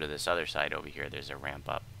 if you come to this other side over here, there's a ramp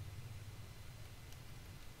up.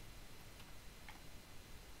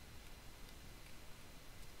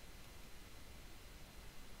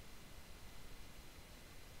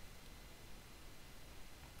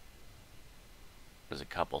 There's a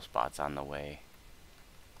couple spots on the way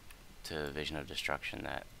to Vision of Destruction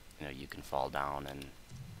that, you know, you can fall down, and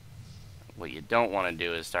what you don't want to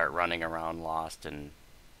do is start running around lost and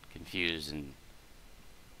confused, and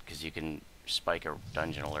because you can spike a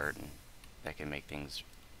dungeon alert and that can make things,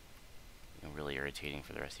 you know, really irritating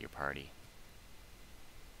for the rest of your party.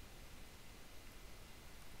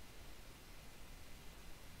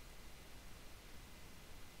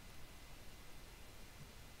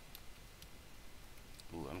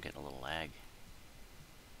 Ooh, I'm getting a little lag.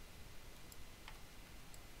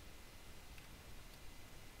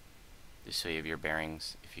 Just so you have your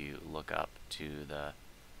bearings, if you look up to the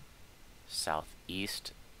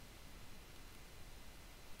southeast,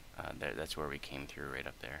 that's where we came through, right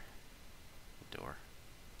up there, the door.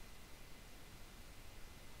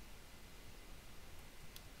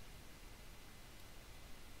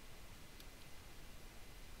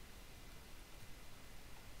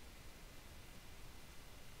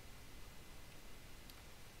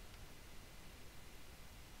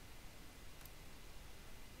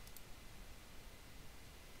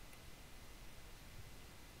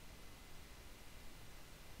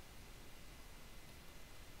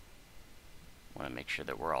 Want to make sure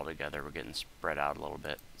that we're all together. We're getting spread out a little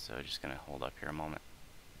bit, so just going to hold up here a moment.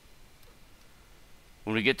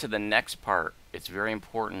 When we get to the next part, it's very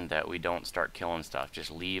important that we don't start killing stuff. Just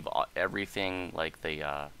leave everything, like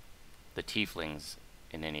the tieflings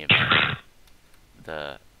in any event.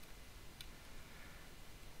 The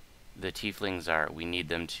tieflings we need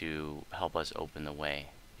them to help us open the way,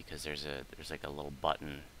 because there's like a little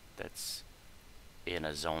button that's in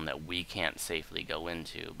a zone that we can't safely go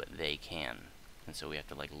into, but they can. And so we have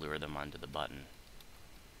to like lure them onto the button.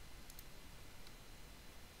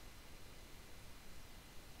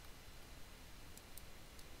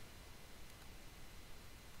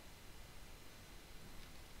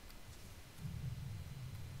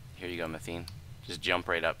 go, Mathene. Just jump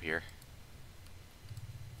right up here.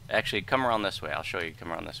 Actually, come around this way. I'll show you.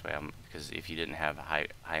 Come around this way. Because if you didn't have a high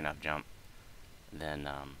enough jump, then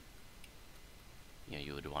you know,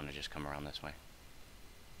 you would want to just come around this way.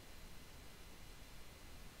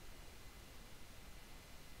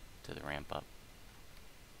 To the ramp up.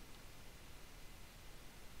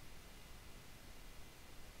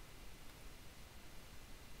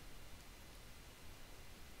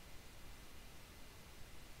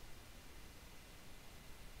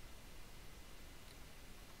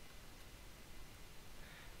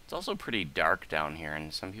 It's also pretty dark down here,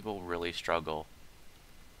 and some people really struggle.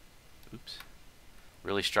 Oops.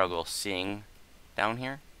 Really struggle seeing down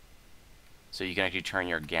here. So you can actually turn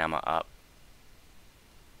your gamma up,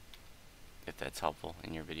 if that's helpful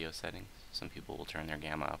in your video settings. Some people will turn their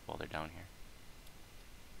gamma up while they're down here.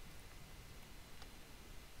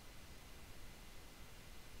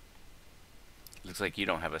 Looks like you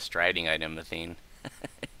don't have a striding item, Mathene.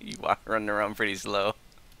 You running around pretty slow.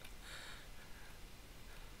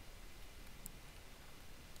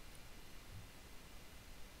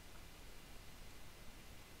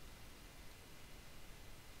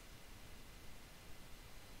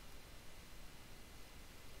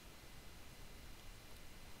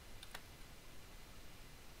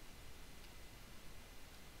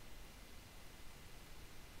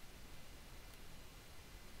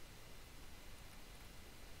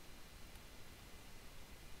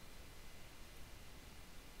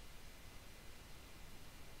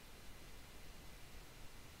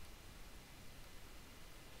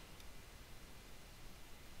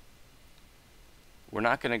 We're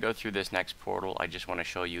not going to go through this next portal. I just want to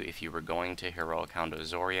show you, if you were going to Heroic Hound of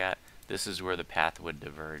Zoriat, this is where the path would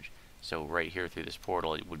diverge. So right here through this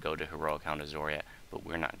portal, it would go to Heroic Hound of Zoriat, but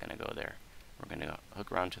we're not going to go there. We're going to hook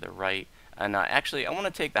around to the right. And actually, I want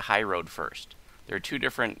to take the high road first. There are two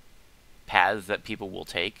different paths that people will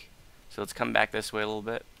take. So let's come back this way a little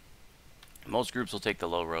bit. Most groups will take the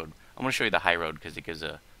low road. I'm going to show you the high road because it gives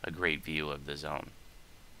a great view of the zone.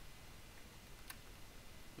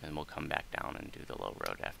 And we'll come back down and do the low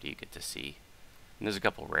road after you get to see. And there's a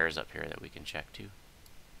couple rares up here that we can check too.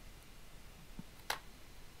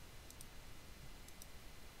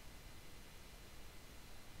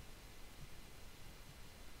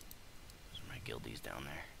 There's my guildies down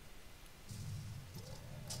there.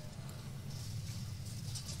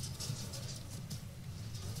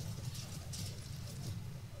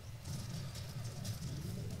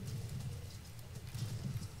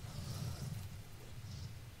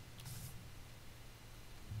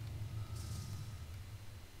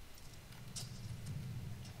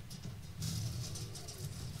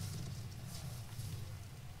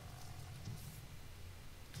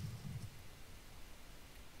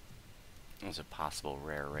 There's a possible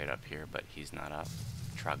rare right up here, but he's not up.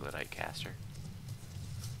 Troglodyte caster.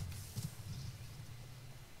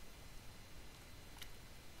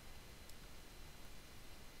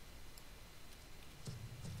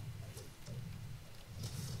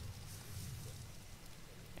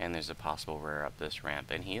 And there's a possible rare up this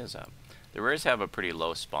ramp, and he is up. The rares have a pretty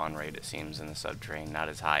low spawn rate, it seems, in the subterranean. Not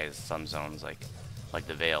as high as some zones, like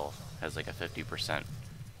the Vale has like a 50%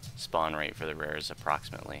 spawn rate for the rares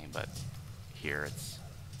approximately, but here it's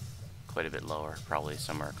quite a bit lower, probably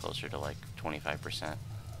somewhere closer to like 25%.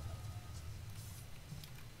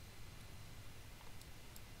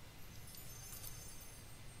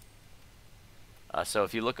 So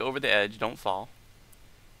if you look over the edge, don't fall.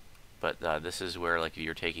 But this is where, like, if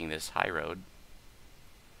you're taking this high road,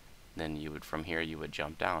 then you would, from here, you would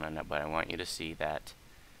jump down. But I want you to see that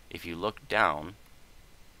if you look down,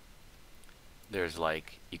 there's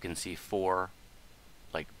like, you can see 4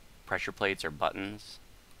 like pressure plates or buttons,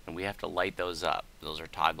 and we have to light those up. Those are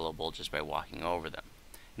toggleable just by walking over them.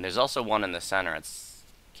 And there's also one in the center. It's,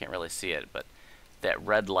 can't really see it, but that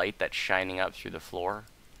red light that's shining up through the floor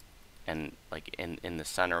and like in the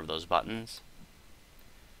center of those buttons,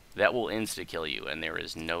 that will insta-kill you, and there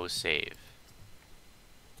is no save.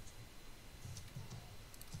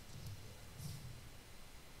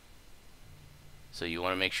 So you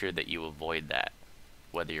want to make sure that you avoid that,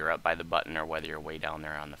 whether you're up by the button or whether you're way down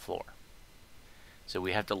there on the floor. So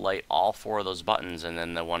we have to light all 4 of those buttons, and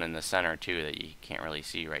then the one in the center too that you can't really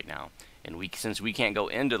see right now. And since we can't go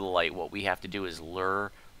into the light, what we have to do is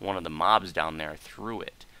lure one of the mobs down there through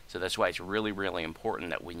it. So that's why it's really, really important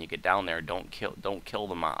that when you get down there, don't kill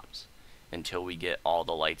the mobs until we get all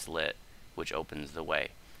the lights lit, which opens the way.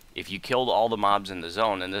 If you killed all the mobs in the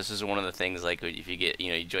zone, and this is one of the things, like if you get,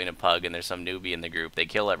 you join a pug and there's some newbie in the group, they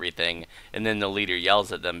kill everything, and then the leader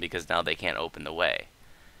yells at them because now they can't open the way.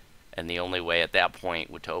 And the only way at that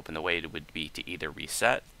point to open the way would be to either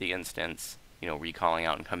reset the instance, you know, recalling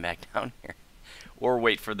out and come back down here, or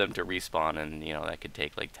wait for them to respawn, and you know that could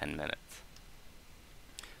take like 10 minutes.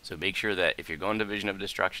 So make sure that if you're going to Vision of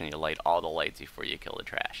Destruction, you light all the lights before you kill the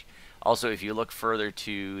trash. Also, if you look further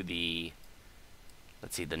to the,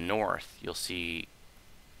 let's see, the north, you'll see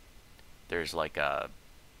there's like a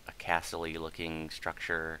castle-y looking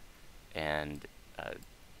structure, and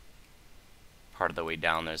part of the way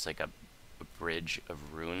down there's like a bridge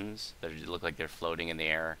of runes that look like they're floating in the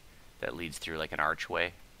air that leads through like an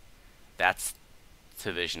archway. That's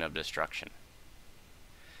to Vision of Destruction.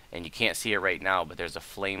 And you can't see it right now, but there's a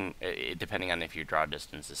flame, depending on if your draw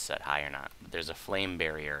distance is set high or not. But there's a flame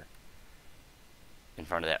barrier in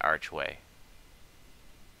front of that archway.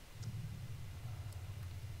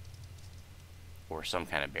 Or some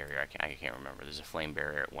kind of barrier, I can't remember. There's a flame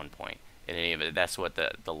barrier at one point. In any event, that's what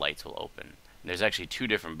the lights will open. And there's actually 2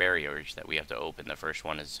 different barriers that we have to open. The first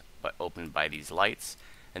one is opened by these lights,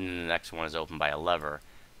 and then the next one is opened by a lever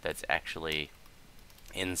that's actually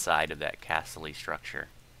inside of that castle-y structure.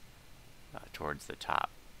 Towards the top.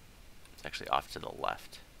 It's actually off to the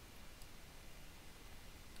left.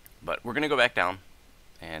 But we're going to go back down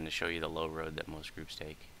and show you the low road that most groups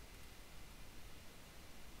take.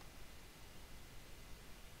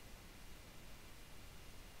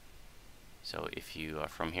 So if you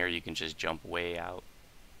from here you can just jump way out.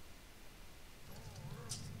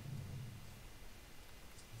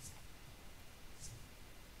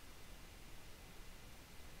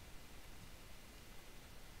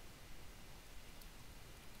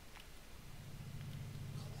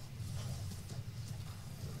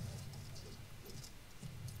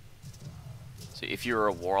 So if you're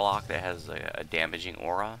a warlock that has a damaging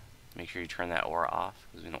aura, make sure you turn that aura off,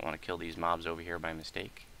 because we don't want to kill these mobs over here by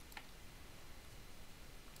mistake.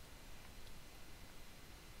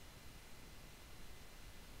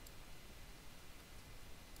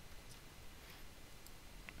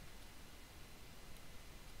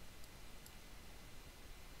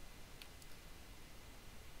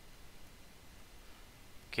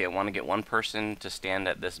 Okay, I want to get one person to stand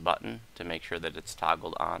at this button to make sure that it's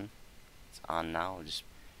toggled on. It's on now. Just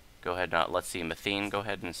go ahead and let's see, Mathene, go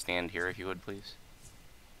ahead and stand here if you would, please.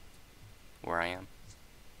 Where I am.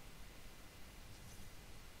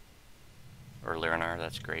 Or Lyranar,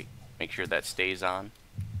 that's great. Make sure that stays on.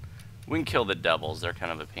 We can kill the devils. They're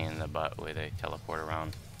kind of a pain in the butt the way they teleport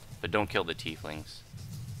around. But don't kill the tieflings.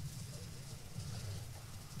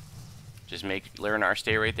 Just make Lyranar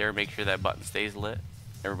stay right there. Make sure that button stays lit.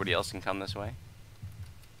 Everybody else can come this way.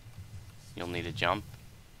 You'll need to jump.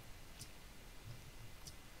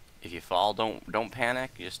 If you fall, don't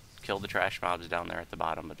panic. Just kill the trash mobs down there at the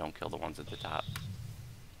bottom, but don't kill the ones at the top.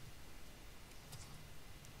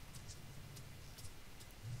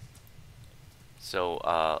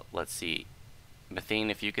 So let's see,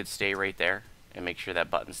 Mathene, if you could stay right there and make sure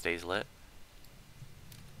that button stays lit,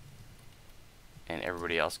 and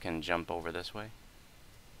everybody else can jump over this way.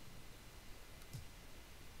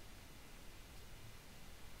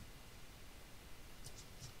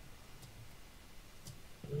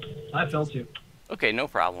 I fell too. Okay, no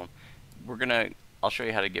problem. I'll show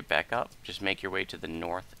you how to get back up. Just make your way to the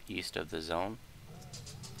northeast of the zone.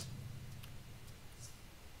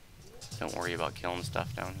 Don't worry about killing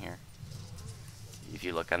stuff down here. If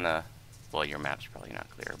you look on the, well, your map's probably not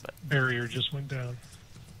clear, but Barrier just went down.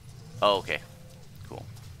 oh, okay, cool.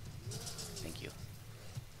 Thank you.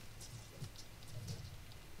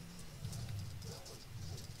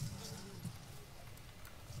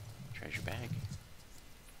 Treasure bag.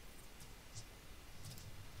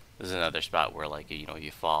 This is another spot where, like, you know,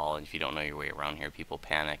 you fall, and if you don't know your way around here, people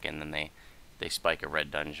panic, and then they spike a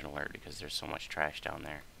red dungeon alert because there's so much trash down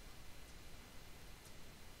there.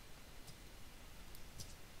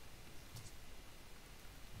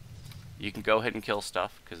 You can go ahead and kill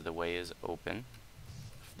stuff because the way is open.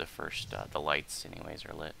 The first, the lights, anyways,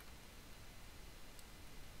 are lit.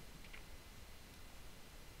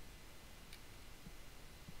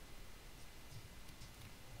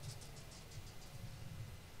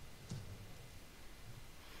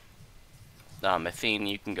 Mathene,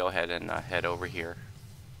 you can go ahead and head over here.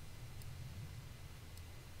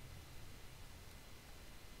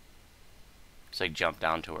 Just like jump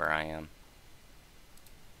down to where I am.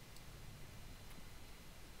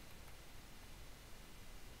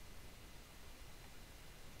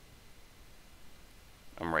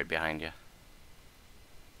 I'm right behind you.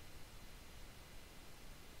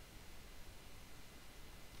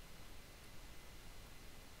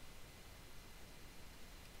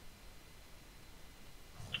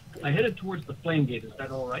 I headed towards the flame gate. Is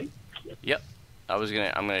that all right? Yep.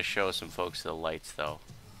 I'm gonna show some folks the lights though.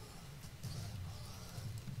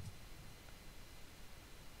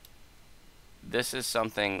 This is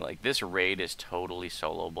something like this raid is totally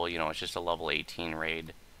soloable. You know, it's just a level 18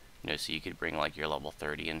 raid. You know, so you could bring like your level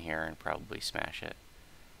 30 in here and probably smash it.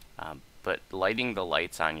 But lighting the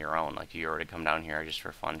lights on your own, like if you were to come down here just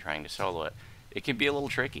for fun trying to solo it, it can be a little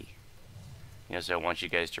tricky. You know, so I want you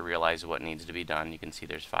guys to realize what needs to be done. You can see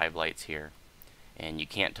there's 5 lights here, and you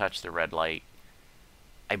can't touch the red light.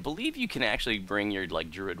 I believe you can actually bring your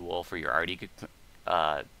like Druid Wolf or your Arctic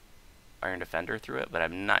Iron Defender through it, but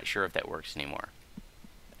I'm not sure if that works anymore.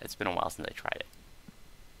 It's been a while since I tried it.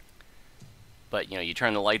 But, you know, you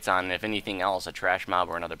turn the lights on, and if anything else, a trash mob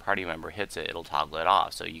or another party member hits it, it'll toggle it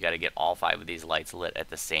off. So you got to get all 5 of these lights lit at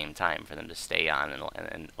the same time for them to stay on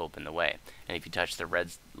and open the way. And if you touch the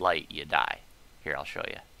red light, you die. Here, I'll show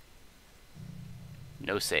you.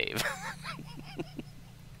 No save.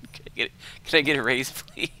 Can I get a raise,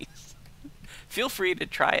 please? Feel free to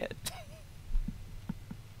try it.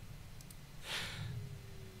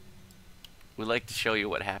 We like to show you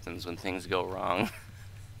what happens when things go wrong.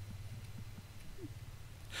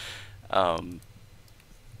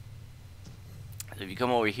 If you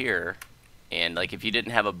come over here, and like if you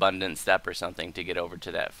didn't have abundant step or something to get over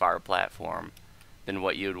to that far platform, then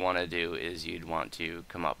what you'd want to do is you'd want to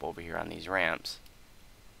come up over here on these ramps.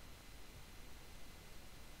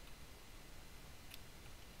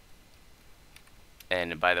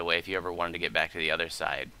 And by the way, if you ever wanted to get back to the other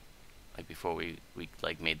side, like before we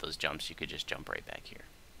like made those jumps, you could just jump right back here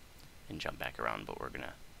and jump back around, but we're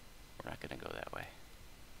not gonna go that way.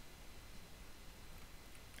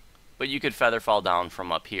 But you could feather fall down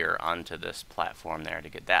from up here onto this platform there to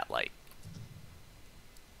get that light.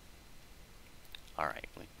 Alright,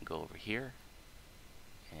 we can go over here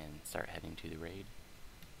and start heading to the raid.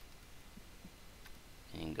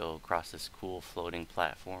 And you can go across this cool floating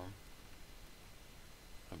platform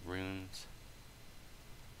of runes.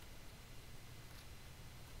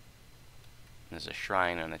 There's a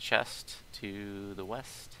shrine on the chest to the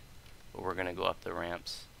west, but we're going to go up the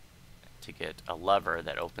ramps to get a lever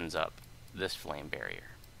that opens up this flame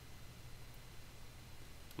barrier.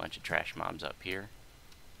 Bunch of trash mobs up here.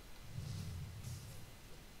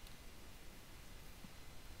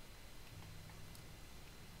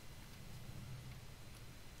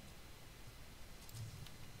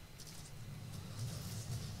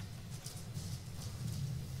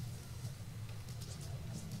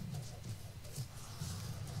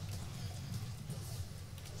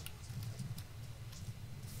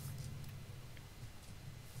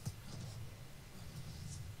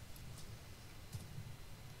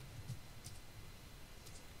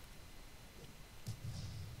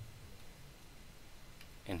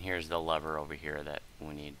 And here's the lever over here that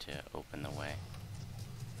we need to open the way.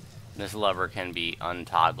 And this lever can be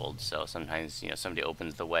untoggled, so sometimes, you know, somebody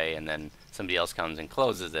opens the way and then somebody else comes and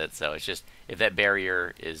closes it. So it's just, if that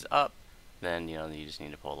barrier is up, then, you know, you just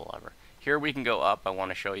need to pull the lever. Here we can go up. I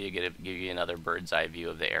want to show you, give you another bird's eye view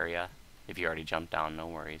of the area. If you already jumped down, no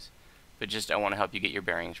worries. But just, I want to help you get your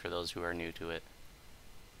bearings for those who are new to it.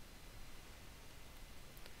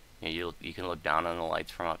 You know, you can look down on the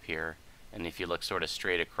lights from up here. And if you look sort of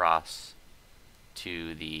straight across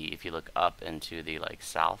to the, if you look up into the like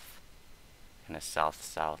south, kind of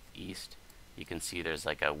southeast, you can see there's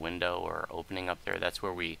like a window or opening up there. That's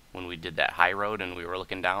where when we did that high road and we were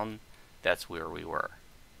looking down, that's where we were.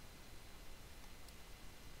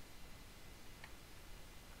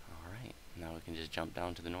 Alright, now we can just jump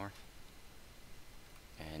down to the north.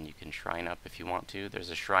 And you can shrine up if you want to. There's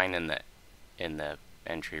a shrine in the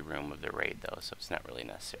entry room of the raid though, so it's not really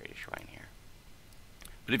necessary to shrine here.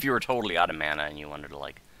 But if you were totally out of mana and you wanted to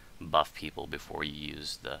like buff people before you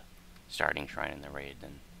use the starting shrine in the raid,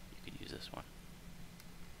 then you could use this one.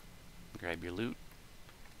 Grab your loot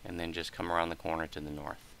and then just come around the corner to the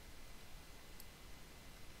north.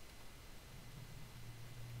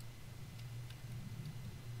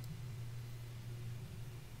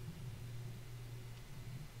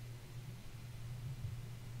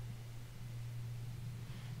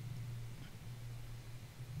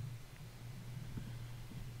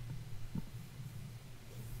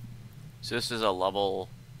 So this is a level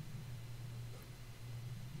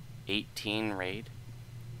 18 raid.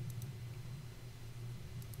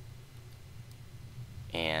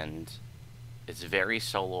 And it's very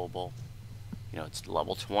soloable. You know, it's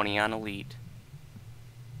level 20 on Elite.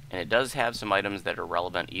 And it does have some items that are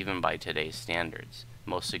relevant even by today's standards.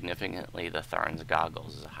 Most significantly, the Tharn's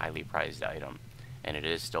Goggles is a highly prized item. And it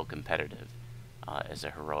is still competitive as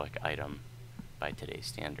a heroic item by today's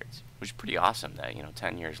standards. Which is pretty awesome that, you know,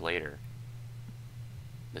 10 years later,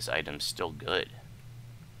 this item's still good.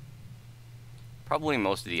 Probably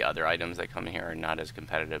most of the other items that come in here are not as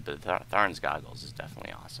competitive, but Tharn's Goggles is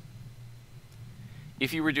definitely awesome.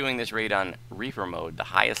 If you were doing this raid on Reaper mode, the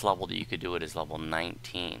highest level that you could do it is level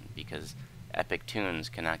 19, because Epic Tunes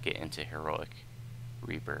cannot get into Heroic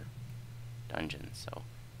Reaper dungeons, so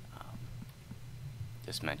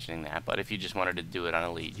just mentioning that. But if you just wanted to do it on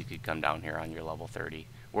Elite, you could come down here on your level 30.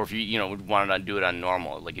 Or if you wanted to do it on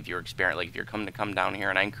normal, like if you're experienced, like if you're coming to come down here,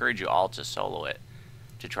 and I encourage you all to solo it,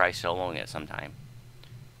 to try soloing it sometime.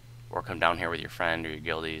 Or come down here with your friend or your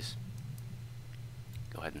guildies.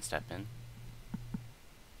 Go ahead and step in.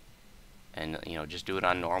 And, just do it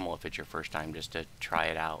on normal if it's your first time, just to try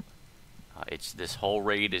it out. This whole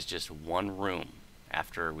raid is just one room.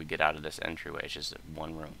 After we get out of this entryway, it's just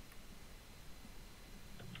one room.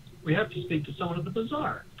 We have to speak to someone at the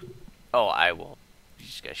bazaar. Oh, I will. You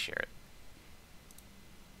just gotta share it.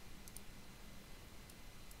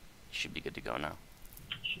 Should be good to go now.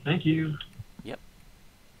 Thank you. Yep.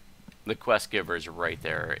 The quest giver is right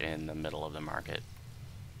there in the middle of the market.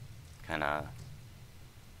 Kind of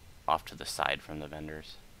off to the side from the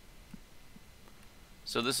vendors.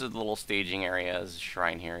 So this is the little staging area, is a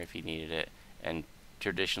shrine here if you needed it. And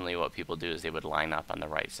traditionally what people do is they would line up on the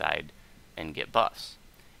right side and get buffs.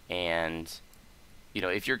 And,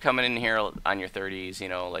 if you're coming in here on your 30s,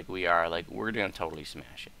 like we are, like we're going to totally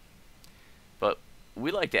smash it. But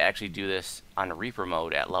we like to actually do this on Reaper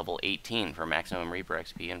mode at level 18 for maximum Reaper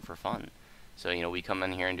XP and for fun. So, we come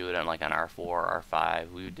in here and do it on on R4,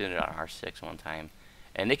 R5. We did it on R6 one time.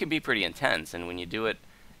 And they can be pretty intense. And when you do it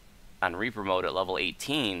on Reaper mode at level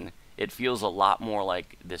 18, it feels a lot more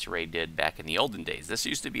like this raid did back in the olden days. This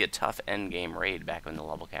used to be a tough endgame raid back when the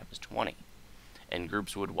level cap was 20. And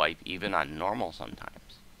groups would wipe even on normal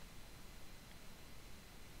sometimes.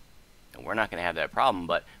 And we're not going to have that problem,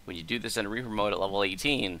 but when you do this in Reaper mode at level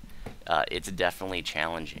 18, it's definitely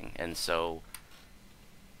challenging. And so,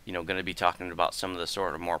 going to be talking about some of the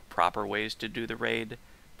sort of more proper ways to do the raid.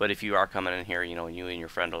 But if you are coming in here, and you and your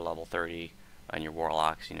friend are level 30 on your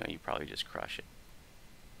Warlocks, you probably just crush it.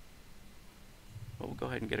 But we'll go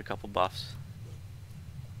ahead and get a couple buffs.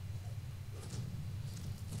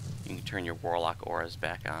 You can turn your Warlock auras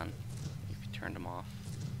back on if you turned them off.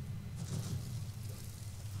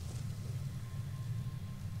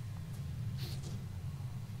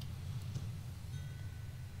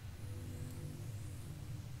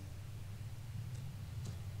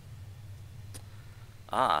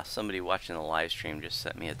 Somebody watching the live stream just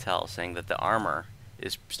sent me a tell saying that the armor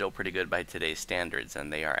is still pretty good by today's standards,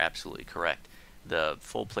 and they are absolutely correct. The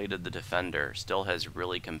full plate of the Defender still has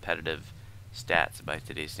really competitive stats by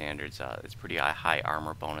today's standards. It's pretty high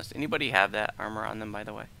armor bonus. Anybody have that armor on them, by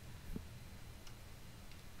the way?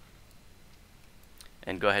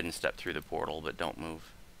 And go ahead and step through the portal, but don't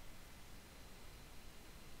move.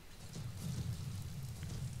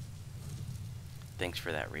 Thanks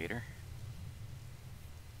for that, Raider.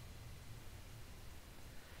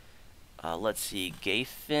 Let's see,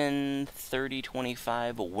 Gayfin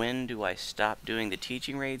 3025, when do I stop doing the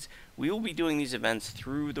teaching raids? We will be doing these events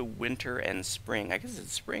through the winter and spring. I guess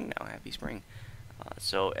it's spring now, happy spring.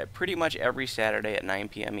 So pretty much every Saturday at 9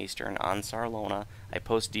 p.m. Eastern on Sarlona. I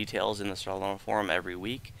post details in the Sarlona forum every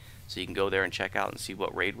week, so you can go there and check out and see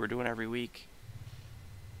what raid we're doing every week.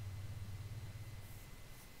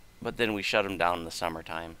 But then we shut them down in the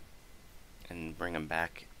summertime and bring them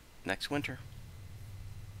back next winter.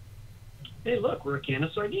 Hey, look, we're a can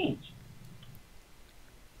of sardines.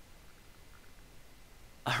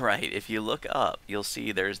 Alright, if you look up, you'll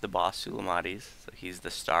see there's the boss Sulamades. So he's the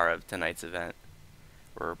star of tonight's event.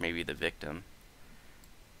 Or maybe the victim.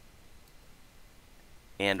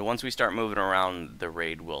 And once we start moving around, the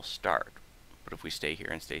raid will start. But if we stay here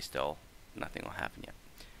and stay still, nothing will happen yet.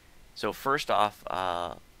 So first off,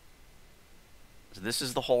 this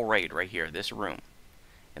is the whole raid right here, this room.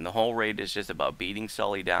 And the whole raid is just about beating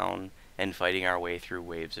Sully down and fighting our way through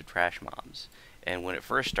waves of trash mobs. And when it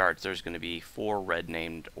first starts, there's going to be 4 red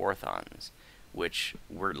named Orthons, which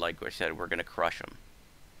we're, like I said, we're going to crush them.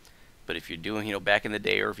 But if you're doing, back in the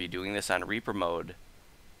day, or if you're doing this on Reaper mode,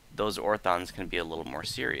 those Orthons can be a little more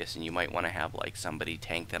serious, and you might want to have like somebody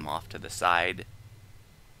tank them off to the side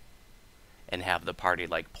and have the party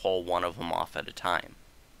like pull one of them off at a time.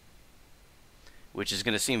 Which is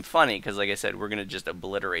going to seem funny because, like I said, we're going to just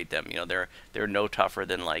obliterate them. They're no tougher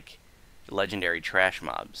than like legendary trash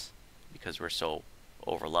mobs because we're so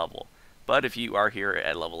over level. But if you are here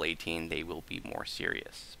at level 18, they will be more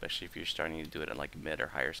serious, especially if you're starting to do it at like mid or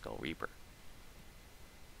higher skull Reaper.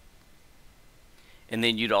 And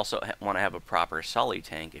then you'd also want to have a proper Sully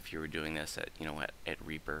tank if you were doing this at at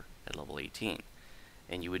Reaper at level 18.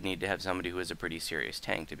 And you would need to have somebody who is a pretty serious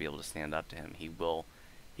tank to be able to stand up to him. He will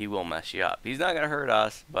mess you up. He's not going to hurt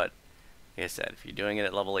us, but like I said, if you're doing it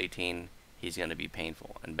at level 18, he's going to be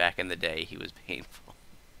painful. And back in the day, he was painful.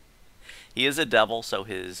 He is a devil, so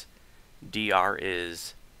his DR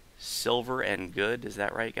is silver and good. Is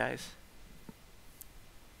that right, guys?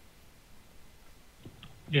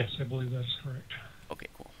 Yes, I believe that's correct. Okay,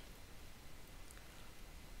 cool.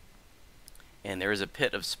 And there is a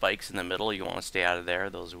pit of spikes in the middle. You want to stay out of there.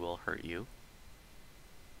 Those will hurt you.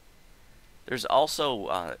 There's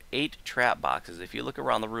also 8 trap boxes. If you look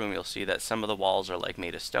around the room, you'll see that some of the walls are like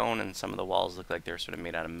made of stone, and some of the walls look like they're sort of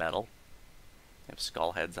made out of metal. They have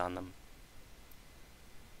skull heads on them.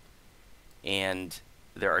 And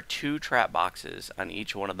there are 2 trap boxes on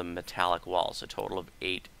each one of the metallic walls, a total of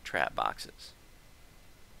 8 trap boxes.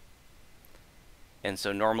 And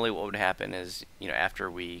so normally what would happen is, you know,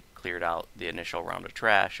 after we cleared out the initial round of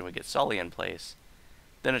trash and we get Sully in place,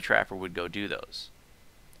 then a trapper would go do those.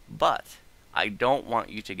 But I don't want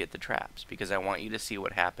you to get the traps, because I want you to see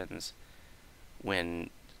what happens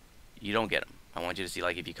when you don't get them. I want you to see,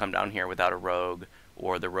 like, if you come down here without a rogue,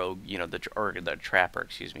 or the rogue, you know, the trapper,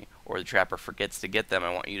 excuse me, or the trapper forgets to get them,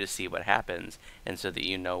 I want you to see what happens, and so that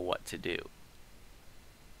you know what to do.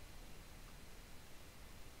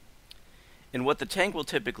 And what the tank will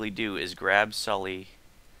typically do is grab Sully,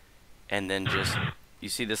 and then just, you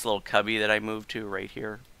see this little cubby that I moved to right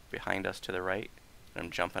here, behind us to the right, that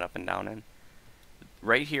I'm jumping up and down in?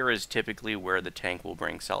 Right here is typically where the tank will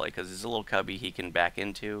bring Sully, because there's a little cubby he can back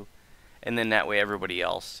into, and then that way everybody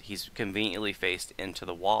else, he's conveniently faced into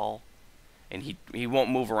the wall, and he won't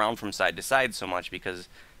move around from side to side so much because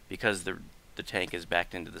the tank is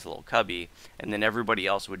backed into this little cubby, and then everybody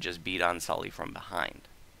else would just beat on Sully from behind.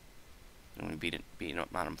 And when you beat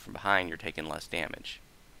on him from behind, you're taking less damage.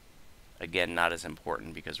 Again, not as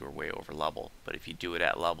important because we're way over level, but if you do it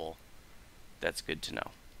at level, that's good to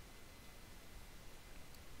know.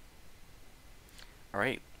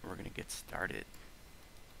 Alright, we're going to get started.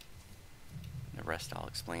 The rest I'll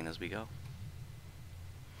explain as we go.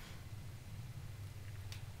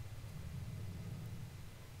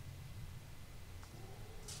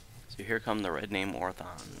 So here come the red name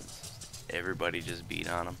Orthons. Everybody just beat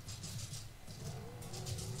on them.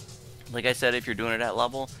 Like I said, if you're doing it at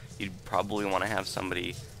level, you'd probably want to have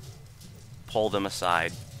somebody pull them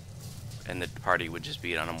aside, and the party would just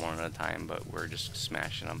beat on them one at a time, but we're just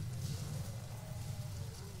smashing them.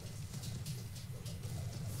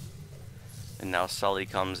 And now Sully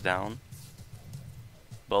comes down.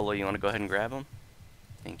 Bolo, you want to go ahead and grab him?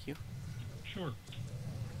 Thank you. Sure.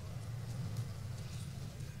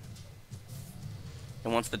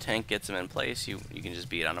 And once the tank gets him in place, you can just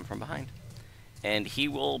beat on him from behind. And he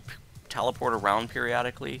will teleport around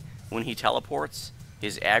periodically. When he teleports,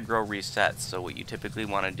 his aggro resets. So what you typically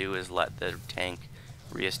want to do is let the tank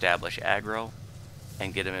reestablish aggro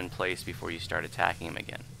and get him in place before you start attacking him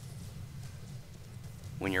again.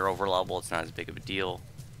 When you're over level, it's not as big of a deal,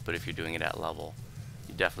 but if you're doing it at level,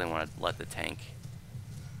 you definitely want to let the tank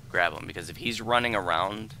grab him, because if he's running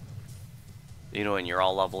around, you know, and you're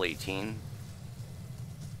all level 18,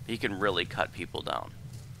 he can really cut people down.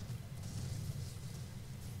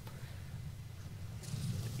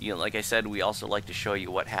 You know, like I said, we also like to show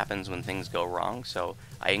you what happens when things go wrong, so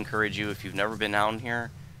I encourage you, if you've never been down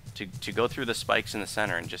here, to go through the spikes in the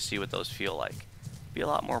center and just see what those feel like. It'd be a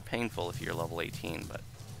lot more painful if you're level 18, but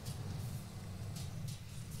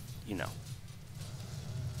you know.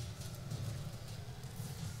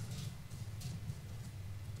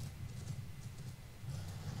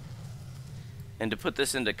 And to put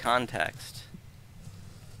this into context,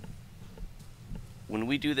 when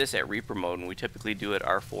we do this at Reaper mode, and we typically do it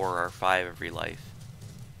R4 or R5 every life,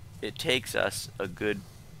 it takes us a good,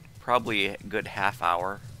 probably a good half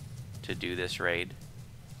hour to do this raid.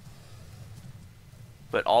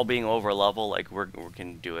 But all being over level, like we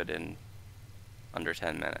can do it in under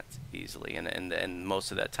 10 minutes easily, and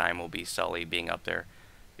most of that time will be Sully being up there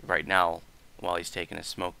right now while he's taking a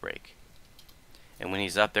smoke break. And when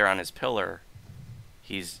he's up there on his pillar,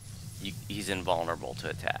 he's invulnerable to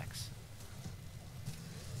attacks.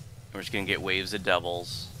 We're just gonna get waves of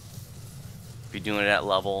devils. If you're doing it at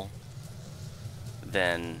level,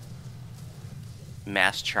 then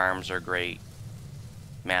mass charms are great.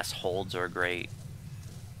 Mass holds are great.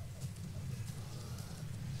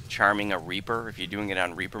 Charming a Reaper, if you're doing it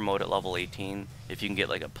on Reaper mode at level 18, if you can get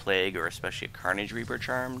like a Plague or especially a Carnage Reaper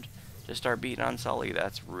charmed to start beating on Sully,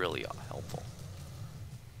 that's really helpful.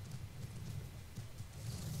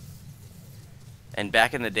 And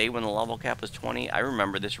back in the day when the level cap was 20, I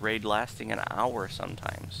remember this raid lasting an hour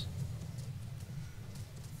sometimes.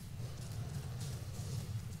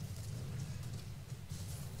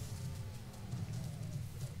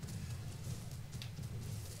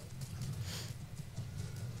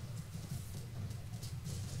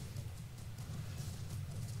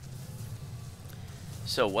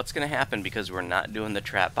 So what's going to happen, because we're not doing the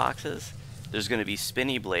trap boxes, there's going to be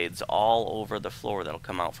spinny blades all over the floor that'll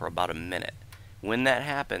come out for about a minute. When that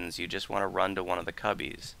happens, you just want to run to one of the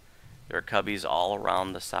cubbies. There are cubbies all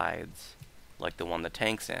around the sides, like the one the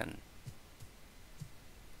tank's in.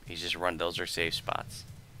 You just run, those are safe spots.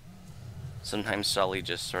 Sometimes Sully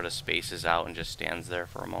just sort of spaces out and just stands there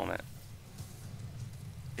for a moment.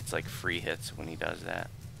 It's like free hits when he does that.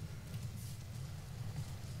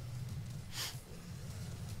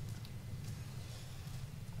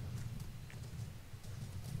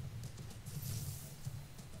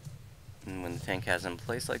 And when the tank has him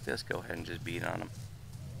placed like this, go ahead and just beat on him.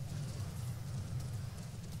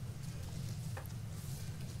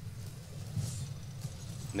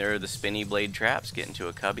 And there are the spinny blade traps. Get into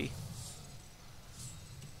a cubby.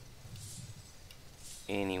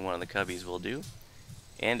 Any one of the cubbies will do.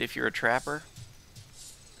 And if you're a trapper,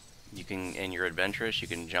 you can, and you're adventurous, you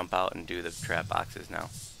can jump out and do the trap boxes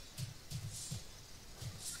now.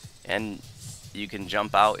 And you can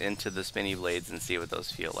jump out into the spinny blades and see what those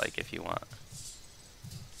feel like if you want.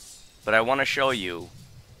 But I want to show you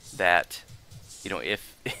that, you know,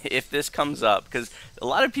 if this comes up, because a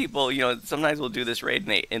lot of people, you know, sometimes will do this raid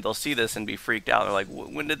and they'll see this and be freaked out. They're like,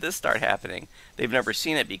 when did this start happening? They've never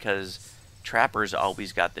seen it because trappers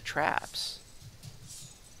always got the traps.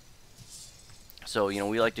 So, you know,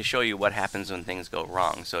 we like to show you what happens when things go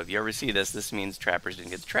wrong. So if you ever see this, this means trappers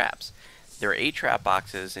didn't get the traps. There are 8 trap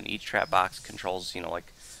boxes, and each trap box controls, you know,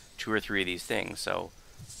 like 2 or 3 of these things. So,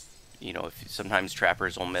 you know, if sometimes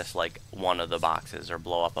trappers will miss like one of the boxes or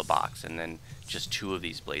blow up a box, and then just 2 of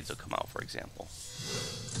these blades will come out, for example.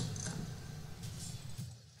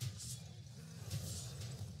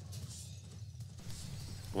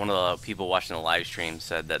 One of the people watching the live stream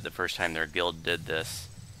said that the first time their guild did this,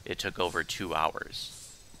 it took over 2 hours.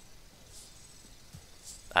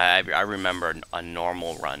 I remember a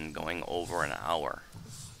normal run going over an hour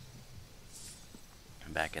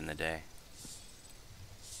back in the day.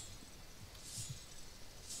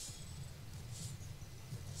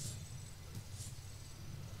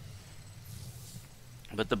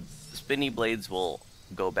 But the spinny blades will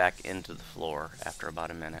go back into the floor after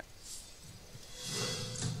about a minute.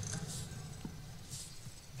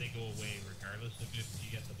 They go away regardless of if you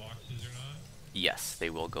get the boxes or not? Yes, they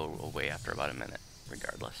will go away after about a minute,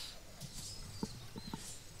 regardless.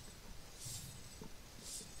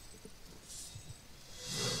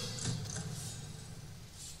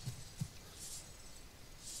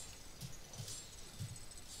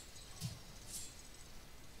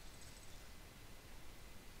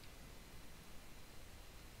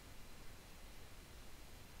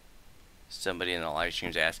 Somebody in the live stream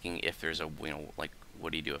is asking if there's a, you know, like,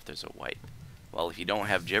 what do you do if there's a wipe? Well, if you don't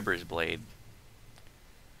have Jibber's Blade,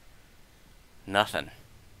 nothing.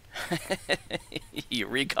 You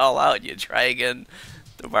recall out, you try again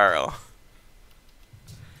tomorrow.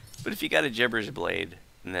 But if you got a Jibber's Blade,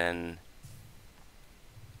 then,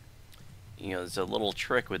 you know, there's a little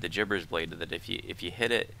trick with the Jibber's Blade that if you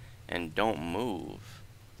hit it and don't move,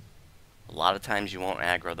 a lot of times you won't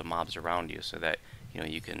aggro the mobs around you, so that, you know,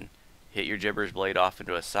 you can hit your Jibber's Blade off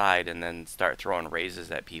into a side and then start throwing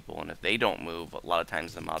raises at people, and if they don't move, a lot of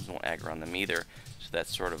times the mobs won't aggro on them either, so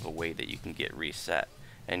that's sort of a way that you can get reset.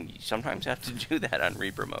 And you sometimes have to do that on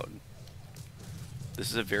Reaper mode.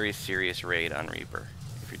 This is a very serious raid on Reaper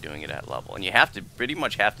if you're doing it at level, and you have to, pretty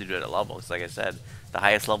much have to do it at level, because like I said, the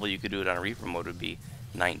highest level you could do it on Reaper mode would be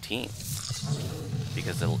 19,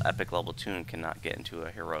 because the epic level tune cannot get into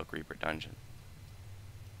a heroic Reaper dungeon.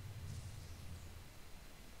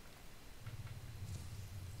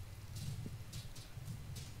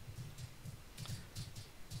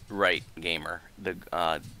 Right, gamer.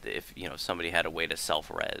 If, you know, somebody had a way to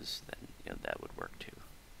self-res, then, you know, that would work too.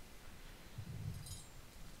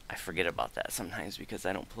 I forget about that sometimes because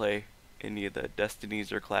I don't play any of the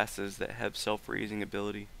destinies or classes that have self-raising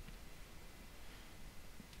ability.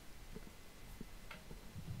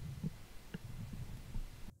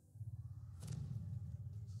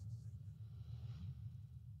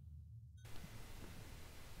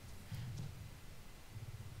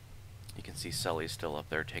 You can see Sully's still up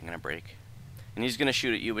there taking a break. And he's going to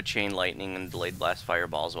shoot at you with chain lightning and delayed blast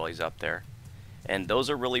fireballs while he's up there. And those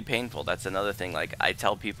are really painful. That's another thing. Like, I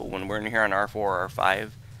tell people when we're in here on R4 or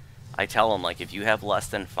R5, I tell them, like, if you have less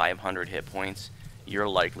than 500 hit points, you're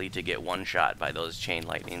likely to get one shot by those chain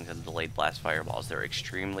lightnings and delayed blast fireballs. They're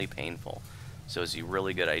extremely painful. So it's a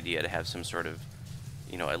really good idea to have some sort of,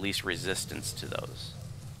 you know, at least resistance to those.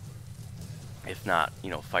 If not,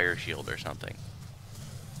 you know, fire shield or something.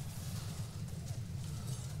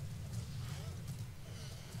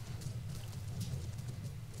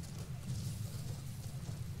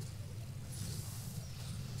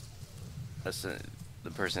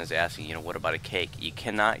 the person is asking, you know, what about a cake? You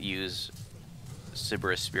cannot use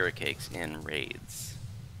Sybaris spirit cakes in raids,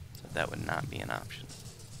 so that would not be an option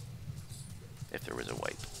if there was a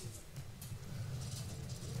wipe.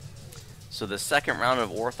 So the second round of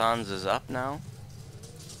Orthons is up now.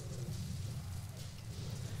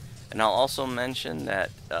 And I'll also mention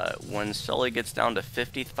that when Sully gets down to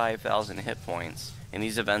 55,000 hit points, and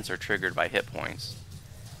these events are triggered by hit points,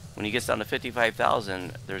 when he gets down to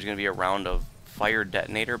 55,000, there's going to be a round of fire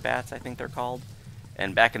detonator bats, I think they're called.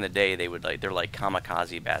 And back in the day, they're like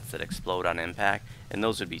kamikaze bats that explode on impact, and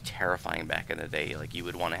those would be terrifying back in the day. Like, you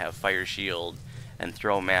would want to have fire shield and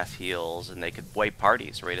throw mass heals, and they could wipe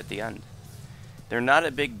parties right at the end. They're not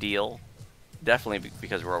a big deal, definitely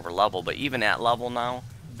because we're over level, but even at level now,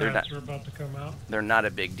 Bats are about to come out. they're not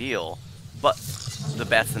a big deal. But the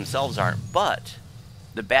bats themselves aren't. But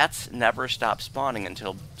the bats never stop spawning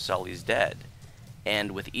until Sully's dead.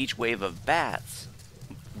 And with each wave of bats,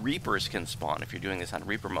 Reapers can spawn if you're doing this on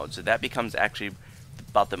Reaper mode. So that becomes actually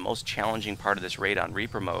about the most challenging part of this raid on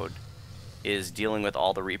Reaper mode, is dealing with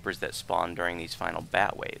all the Reapers that spawn during these final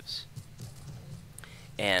bat waves.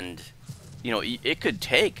 And, you know, it could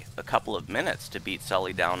take a couple of minutes to beat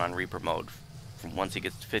Sully down on Reaper mode from once he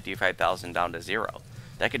gets to 55,000 down to 0.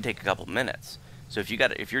 That could take a couple minutes. So if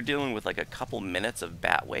you're dealing with like a couple minutes of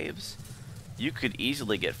bat waves, you could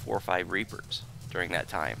easily get 4 or 5 Reapers during that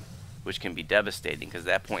time, which can be devastating because at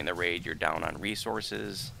that point in the raid you're down on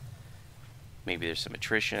resources, maybe there's some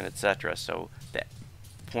attrition, etc. So the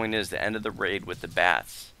point is, the end of the raid with the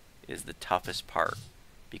bats is the toughest part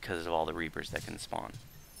because of all the Reapers that can spawn.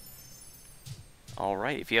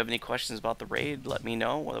 Alright, if you have any questions about the raid, let me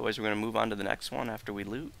know. Otherwise, we're going to move on to the next one after we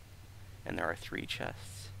loot. And there are 3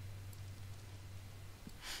 chests.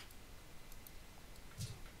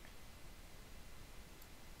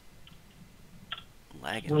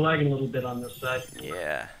 Lagging. We're lagging a little bit on this side.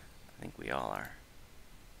 Yeah, I think we all are.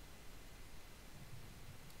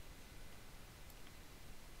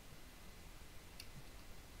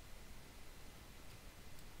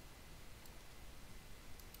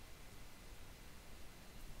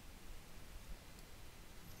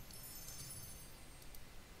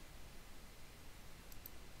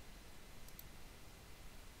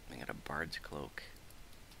 Bard's Cloak.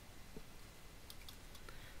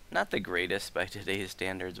 Not the greatest by today's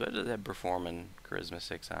standards, but it does have Perform and Charisma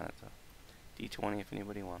 6 on it, so D20 if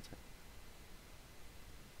anybody wants it.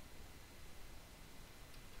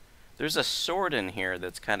 There's a sword in here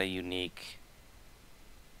that's kind of unique.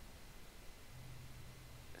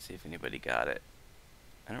 Let's see if anybody got it.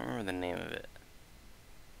 I don't remember the name of it.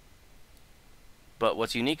 But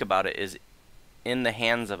what's unique about it is, in the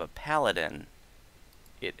hands of a paladin,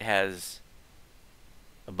 it has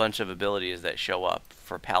a bunch of abilities that show up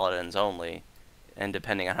for paladins only, and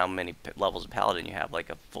depending on how many levels of paladin you have,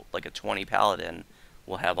 like a 20 paladin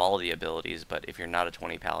will have all of the abilities, but if you're not a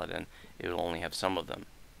 20 paladin, it will only have some of them.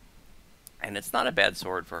 And it's not a bad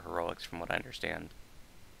sword for heroics, from what I understand.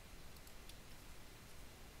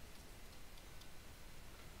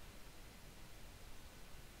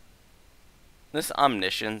 This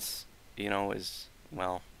omniscience, you know, is,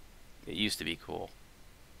 well, it used to be cool.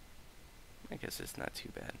 I guess it's not too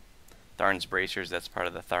bad. Tharn's Bracers, that's part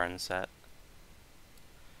of the Tharn set.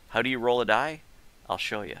 How do you roll a die? I'll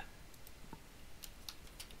show you.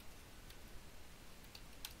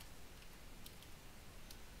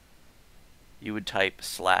 You would type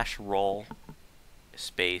 /roll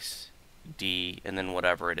space D and then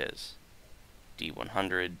whatever it is.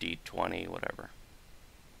 D100, D20, whatever.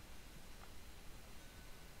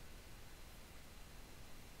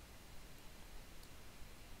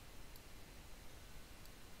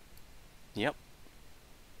 Yep.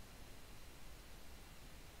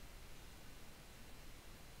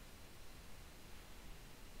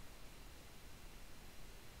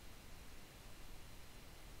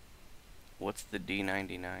 What's the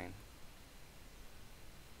D99?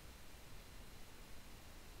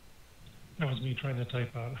 That was me trying to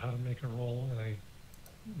type out how to make a roll, and I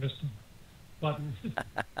missed a button.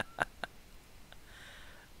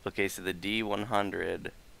 Okay, so the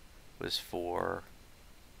D100 was for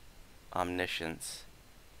omniscience,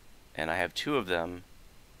 and I have 2 of them,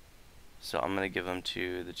 so I'm going to give them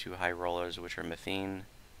to the 2 high rollers, which are Mathene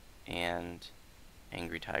and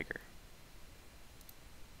Angry Tiger.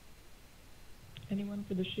 Anyone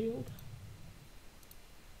for the shield?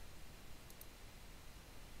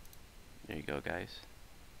 There you go, guys.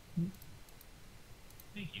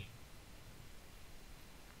 Thank you.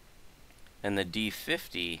 And the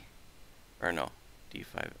D50, or no,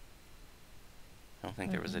 D5. I don't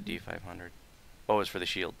think there was a D500. Oh, it was for the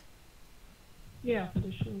shield. Yeah, for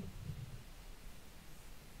the shield.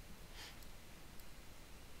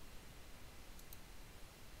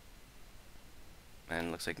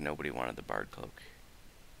 And looks like nobody wanted the Bard Cloak.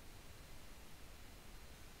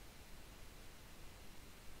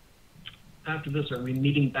 After this, are we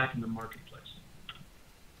meeting back in the marketplace?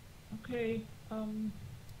 Okay,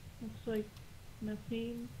 looks like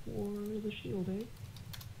methane for the shield, eh?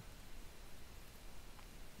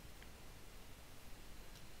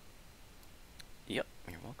 Yep,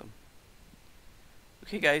 you're welcome.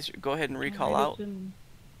 Okay, guys, go ahead and recall Alright, out.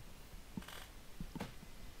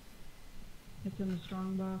 It's in the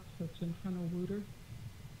strong box that's in front of Wooter.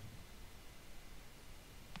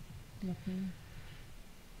 Nothing.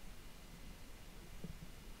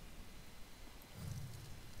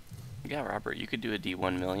 Yeah, Robert, you could do a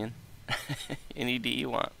D1 million. Any D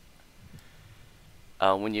you want.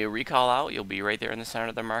 When you recall out, you'll be right there in the center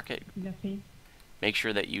of the market. Nothing. Make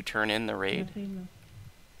sure that you turn in the raid. Nothing.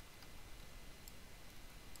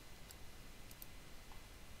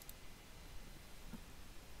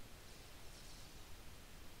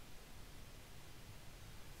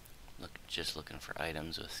 Just looking for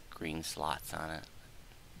items with green slots on it.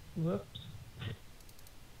 Whoops.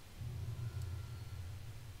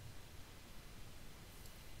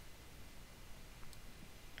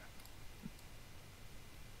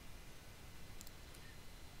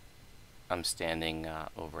 I'm standing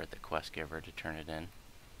over at the quest giver to turn it in.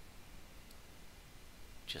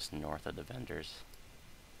 Just north of the vendors.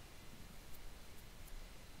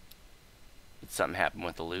 Did something happen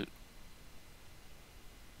with the loot?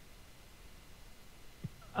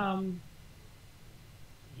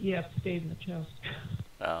 Yeah, it stayed in the chest.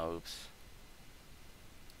 Oh, oops.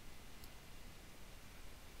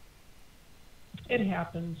 It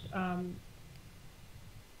happens.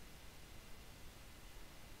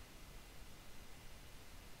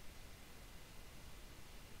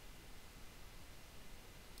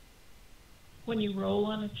 When you roll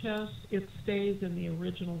on a chest, it stays in the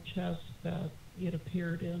original chest that it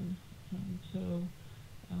appeared in. So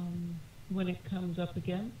when it comes up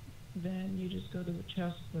again, then you just go to the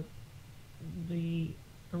chest that the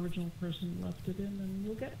original person left it in, and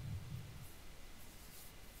you'll get it.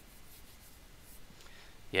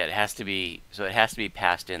 Yeah, it has to be, so it has to be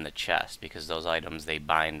passed in the chest, because those items, they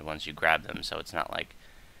bind once you grab them, so it's not like,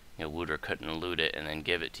 you know, Wooter couldn't loot it and then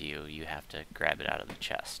give it to you. You have to grab it out of the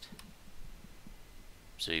chest.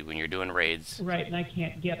 So when you're doing raids... Right, and I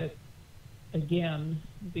can't get it again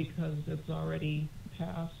because it's already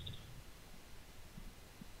passed.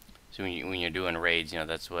 So when you're doing raids, you know,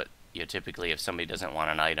 that's what, you know, typically if somebody doesn't want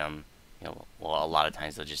an item, you know, well, a lot of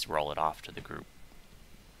times they'll just roll it off to the group.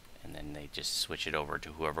 And then they just switch it over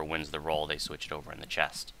to whoever wins the roll, they switch it over in the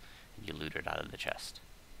chest. And you loot it out of the chest.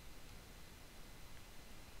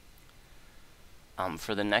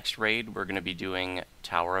 For the next raid, we're going to be doing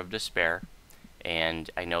Tower of Despair. And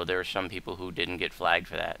I know there are some people who didn't get flagged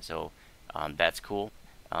for that, so that's cool.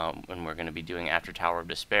 And we're going to be doing after Tower of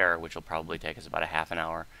Despair, which will probably take us about a half an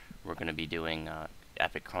hour, we're going to be doing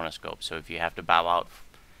Epic Chronoscope. So if you have to bow out,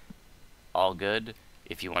 all good.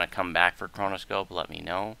 If you want to come back for Chronoscope, let me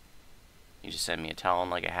know. You just send me a tell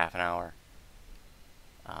in like a half an hour.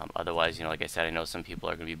 Otherwise, you know, like I said, I know some people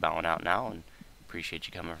are going to be bowing out now, and appreciate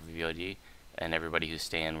you coming for VOD. And everybody who's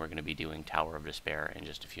staying, we're going to be doing Tower of Despair in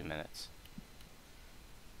just a few minutes.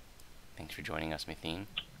 Thanks for joining us, Mathene.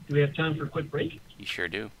 Do we have time for a quick break? You sure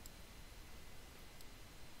do.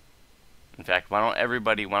 In fact, why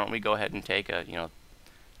don't we go ahead and take a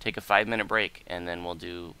 5-minute break, and then we'll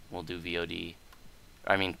do VOD,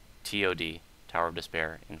 I mean TOD, Tower of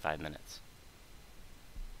Despair, in 5 minutes.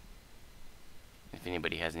 If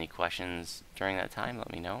anybody has any questions during that time,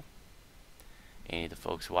 let me know. Any of the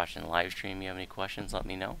folks watching the live stream, you have any questions, let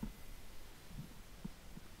me know.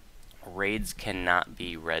 Raids cannot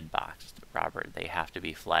be red boxed, Robert. They have to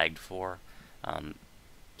be flagged for.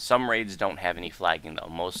 Some raids don't have any flagging, though.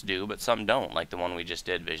 Most do, but some don't. Like the one we just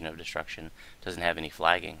did, Vision of Destruction, doesn't have any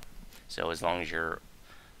flagging. So as long as you're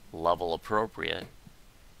level appropriate,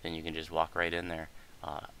 then you can just walk right in there.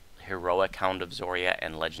 Heroic Hound of Zoria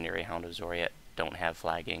and Legendary Hound of Zoria don't have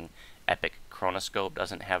flagging. Epic Chronoscope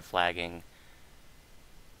doesn't have flagging.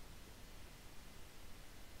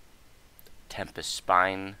 Tempest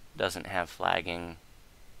Spine doesn't have flagging.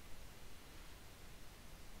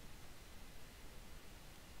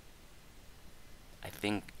 I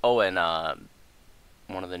think, and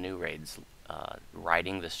one of the new raids,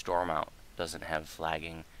 Riding the Storm Out, doesn't have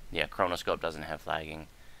flagging. Yeah, Chronoscope doesn't have flagging.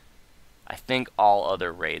 I think all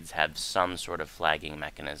other raids have some sort of flagging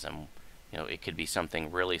mechanism. You know, it could be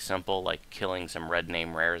something really simple, like killing some red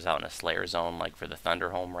name rares out in a Slayer zone, like for the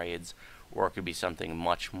Thunderhome raids, or it could be something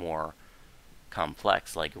much more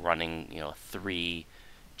complex, like running, you know, 3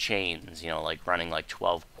 chains, you know, like running like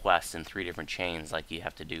 12 quests in 3 different chains like you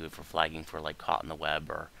have to do for flagging for like Caught in the Web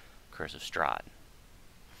or Curse of Strahd.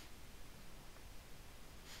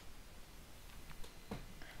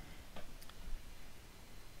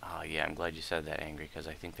 Oh yeah, I'm glad you said that, Angry, because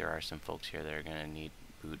I think there are some folks here that are going to need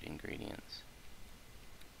boot ingredients.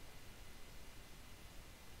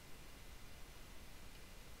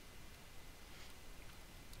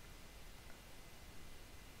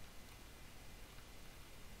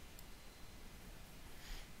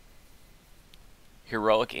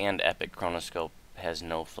 Heroic and Epic Chronoscope has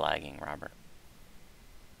no flagging, Robert.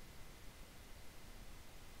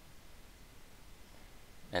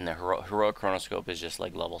 And the Heroic Chronoscope is just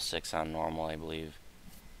like level 6 on normal, I believe.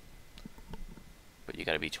 But you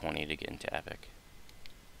gotta be 20 to get into Epic.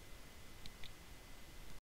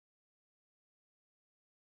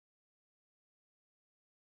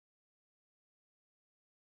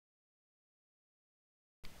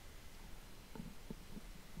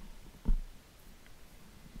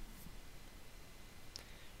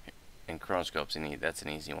 And Chronoscope's that's an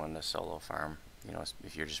easy one to solo farm. You know,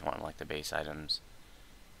 if you're just wanting like the base items,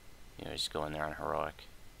 you know, just go in there on Heroic,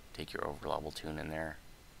 take your over level tune in there.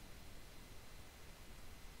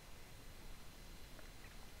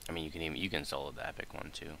 I mean, you can solo the Epic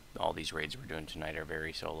one too. All these raids we're doing tonight are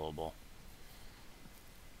very soloable.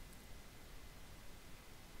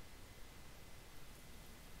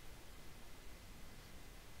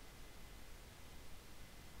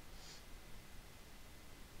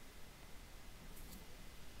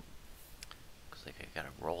 Looks like I got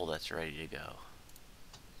a roll that's ready to go.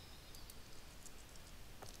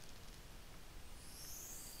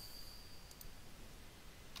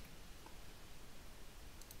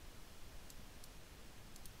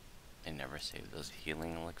 I never save those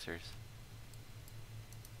healing elixirs.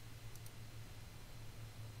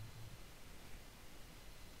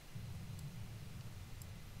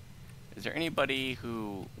 Is there anybody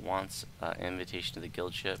who wants an invitation to the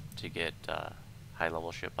guild ship to get high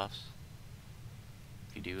level ship buffs?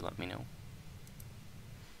 If you do, let me know.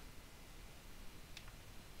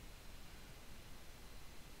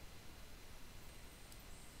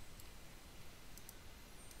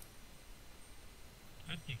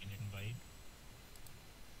 I'd take an invite.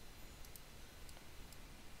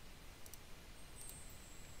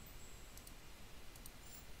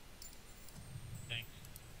 Thanks.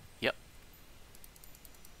 Yep.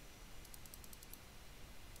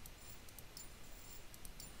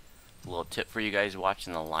 A little tip for you guys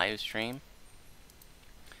watching the live stream,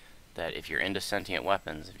 that if you're into sentient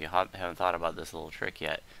weapons, if you haven't thought about this little trick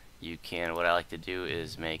yet, you can, what I like to do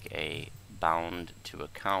is make a bound to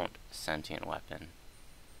account sentient weapon,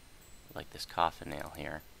 like this coffin nail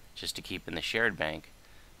here, just to keep in the shared bank,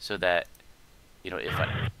 so that, you know,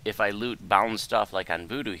 if I loot bound stuff like on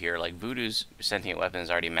Voodoo here, like Voodoo's sentient weapon is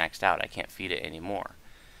already maxed out, I can't feed it anymore.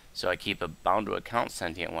 So I keep a bound to account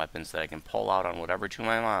sentient weapon so that I can pull out on whatever tomb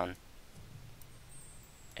I'm on,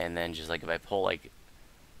 and then just like if I pull like,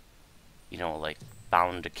 you know, like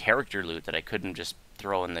bound to character loot that I couldn't just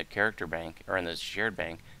throw in the character bank or in the shared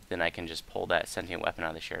bank, then I can just pull that sentient weapon out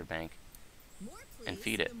of the shared bank and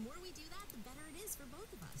feed it. The more we do that, the better it is for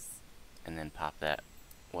both of us. And then pop that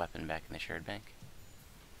weapon back in the shared bank.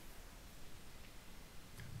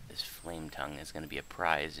 This flame tongue is going to be a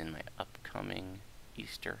prize in my upcoming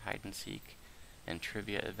Easter hide and seek and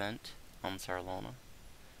trivia event on Sarlona.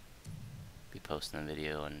 Be posting a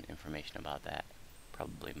video and information about that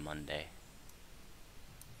probably Monday.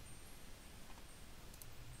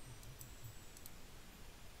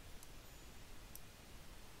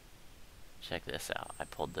 Check this out. I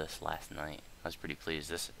pulled this last night. I was pretty pleased.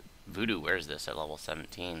 This Voodoo wears this at level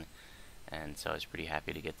 17, and so I was pretty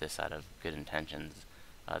happy to get this out of Good Intentions.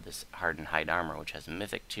 This Hardened Hide Armor, which has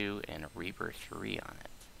Mythic 2 and Reaper 3 on it.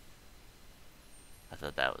 I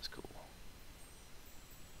thought that was cool.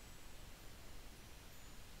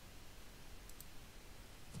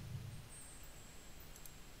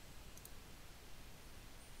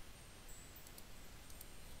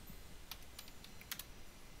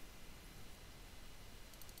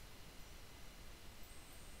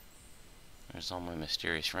 There's all my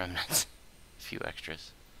mysterious remnants. A few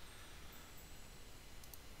extras.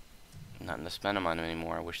 Nothing to spend them on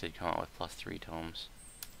anymore. I wish they'd come out with +3 tomes.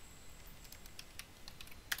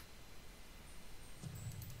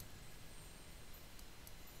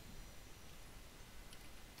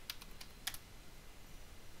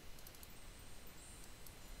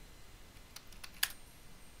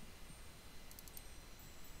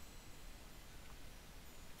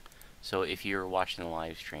 So if you're watching the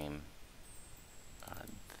live stream,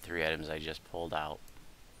 the 3 items I just pulled out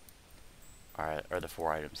are the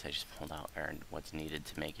 4 items I just pulled out are what's needed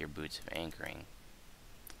to make your boots of anchoring,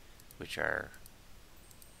 which are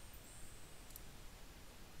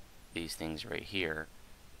these things right here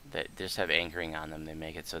that just have anchoring on them. They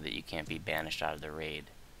make it so that you can't be banished out of the raid.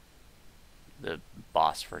 The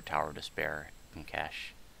boss for Tower of Despair and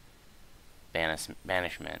Cash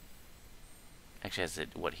banishment actually has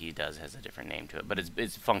what he does has a different name to it, but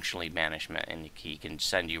it's functionally banishment, and he can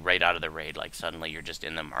send you right out of the raid. Like suddenly you're just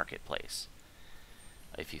in the marketplace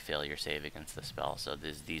if you fail your save against the spell. So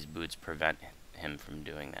these boots prevent him from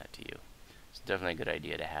doing that to you. It's definitely a good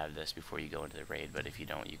idea to have this before you go into the raid, but if you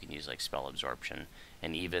don't, you can use like spell absorption.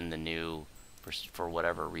 And even the new, for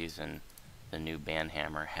whatever reason, the new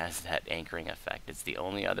banhammer has that anchoring effect. It's the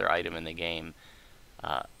only other item in the game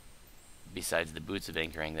besides the boots of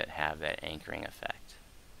anchoring that have that anchoring effect.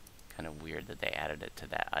 Kind of weird that they added it to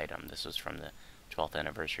that item. This was from the 12th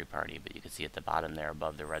anniversary party, but you can see at the bottom there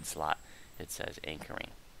above the red slot it says anchoring.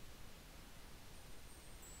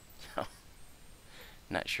 So,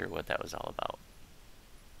 not sure what that was all about.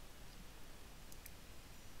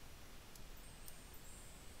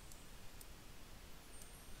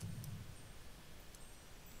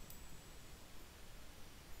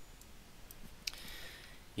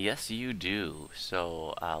 Yes, you do.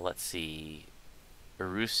 So, let's see.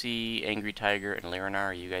 Urusi, Angry Tiger, and Lirinar,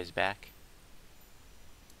 are you guys back?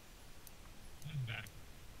 I'm back.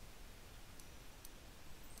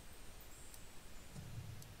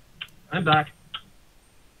 I'm back.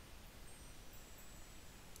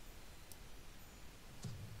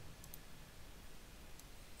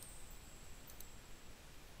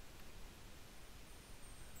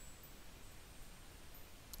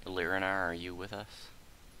 Lirinar, are you with us?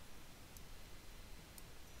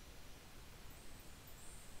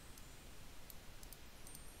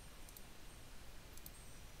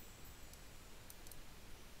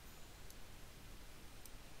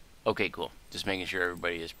 Okay, cool. Just making sure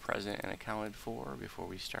everybody is present and accounted for before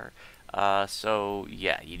we start. So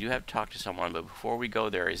yeah, you do have to talk to someone, but before we go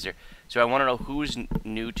there, so I want to know who's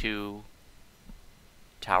new to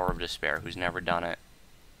Tower of Despair, who's never done it,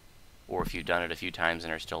 or if you've done it a few times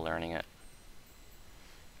and are still learning it.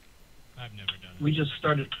 I've never done it. We just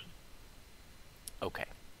started. Okay.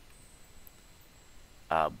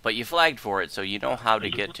 But you flagged for it, so you know how to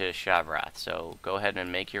get to Shavrath. So go ahead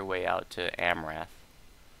and make your way out to Amrath,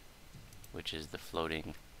 which is the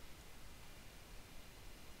floating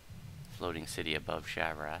city above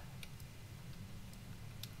Shavrath.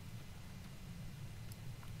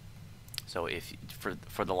 So if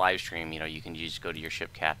for the live stream, you can just go to your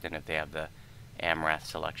ship captain if they have the Amrath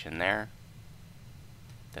selection there.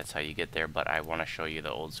 That's how you get there, but I want to show you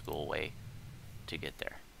the old school way to get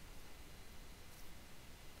there.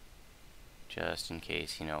 Just in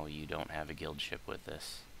case, you don't have a guild ship with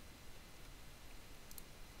this.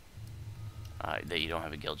 That you don't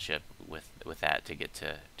have a guild ship with that to get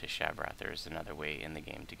to Shavrath. There's another way in the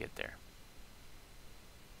game to get there.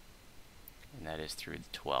 And that is through the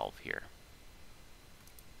 12 here.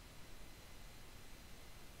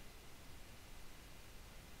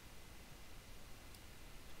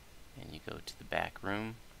 And you go to the back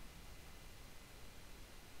room.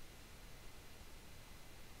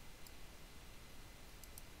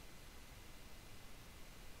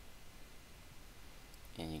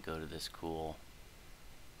 And you go to this cool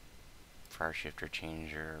far shifter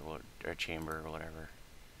changer or chamber or whatever,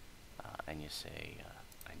 and you say,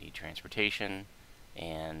 I need transportation,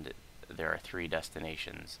 and there are 3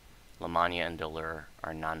 destinations. Lamania and Dolur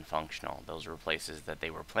are non-functional. Those were places that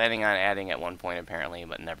they were planning on adding at one point apparently,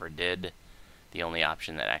 but never did. The only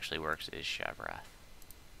option that actually works is Shavrath.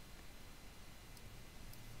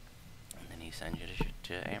 And then he sends you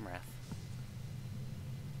to Amrath.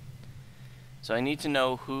 So I need to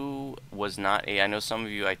know who was not I know some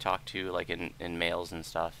of you I talked to, like in mails and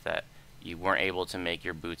stuff, that you weren't able to make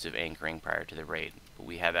your boots of anchoring prior to the raid. But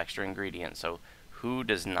we have extra ingredients, so who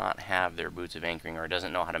does not have their boots of anchoring or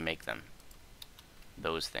doesn't know how to make them?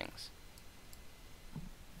 Those things.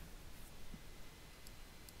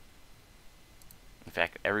 In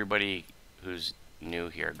fact, everybody who's new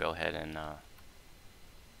here, go ahead and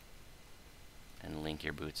link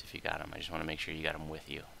your boots if you got them. I just want to make sure you got them with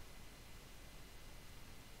you.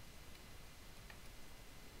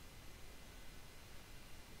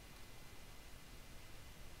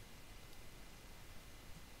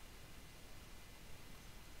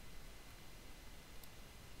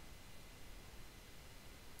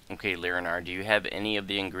 Okay, Lirinar, do you have any of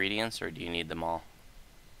the ingredients, or do you need them all?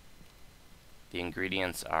 The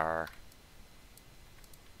ingredients are...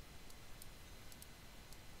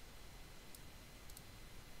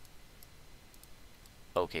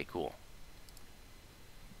 Okay, cool.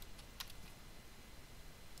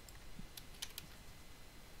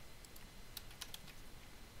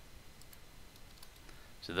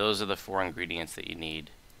 So those are the 4 ingredients that you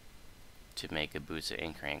need to make a boots of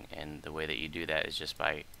anchoring, and the way that you do that is just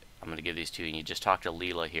by, I'm going to give these to you, and you just talk to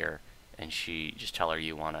Leela here, and just tell her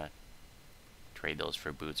you want to trade those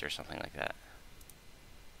for boots or something like that.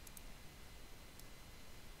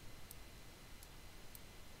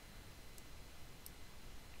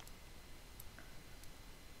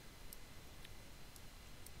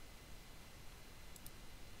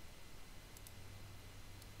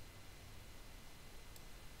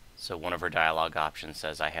 So one of her dialogue options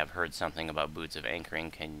says, I have heard something about boots of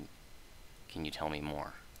anchoring, can you tell me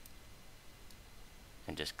more?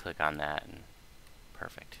 And just click on that, and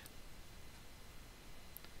perfect.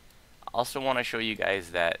 I also want to show you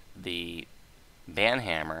guys that the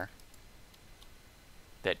banhammer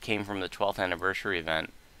that came from the 12th anniversary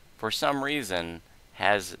event, for some reason,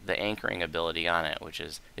 has the anchoring ability on it, which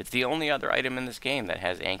is, it's the only other item in this game that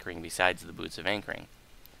has anchoring besides the boots of anchoring,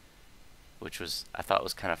 which was, I thought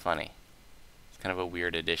was kind of funny. It's kind of a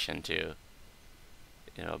weird addition to,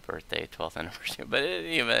 you know, birthday, 12th anniversary,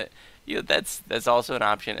 but that's also an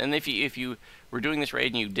option. And if you were doing this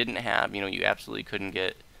raid and you didn't have, you absolutely couldn't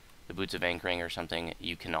get the boots of anchoring or something,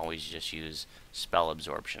 you can always just use spell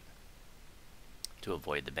absorption to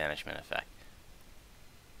avoid the banishment effect.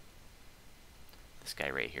 This guy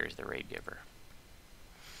right here is the raid giver.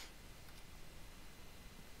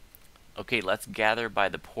 Okay, let's gather by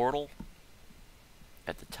the portal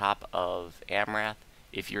at the top of Amrath.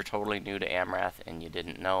 If you're totally new to Amrath and you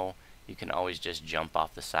didn't know, you can always just jump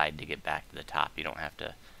off the side to get back to the top. You don't have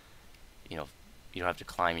to, you don't have to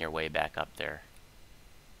climb your way back up there.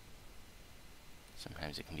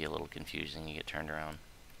 Sometimes it can be a little confusing. You get turned around.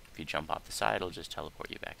 If you jump off the side, it'll just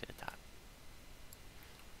teleport you back to the top.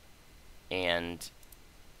 And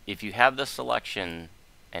if you have the selection,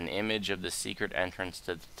 an image of the secret entrance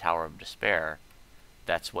to the Tower of Despair,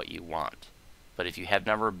 that's what you want. But if you have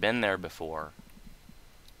never been there before,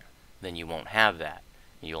 then you won't have that.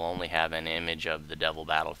 You'll only have an image of the Devil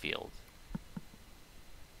Battlefield.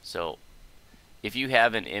 So, if you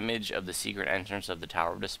have an image of the secret entrance of the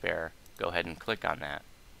Tower of Despair, go ahead and click on that.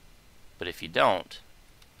 But if you don't,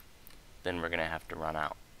 then we're going to have to run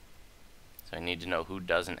out. So I need to know who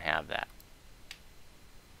doesn't have that.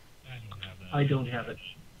 I don't have that. I don't have it.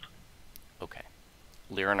 Okay.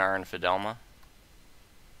 Lyranar and Fidelma?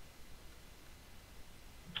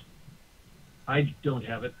 I don't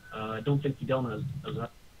have it. I don't think Fidelma has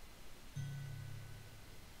that.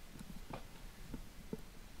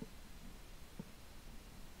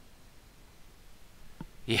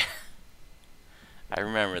 Yeah. I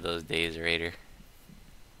remember those days, Raider.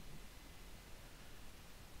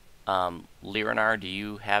 Lyranar, do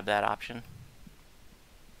you have that option?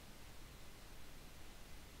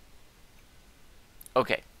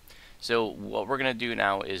 Okay. So what we're gonna do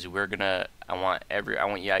now is I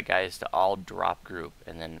want you guys to all drop group,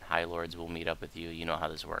 and then High Lords will meet up with you. You know how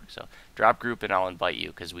this works. So drop group, and I'll invite you,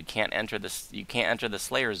 because we can't enter this. You can't enter the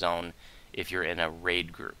Slayer Zone if you're in a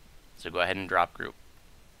raid group. So go ahead and drop group.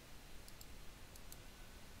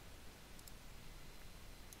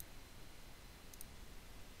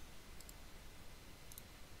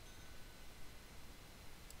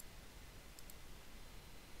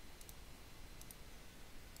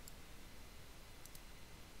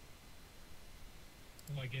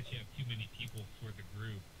 Well, I guess you have too many people for the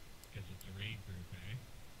group because it's a raid group, eh?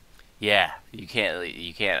 Yeah, you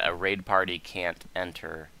can't. A raid party can't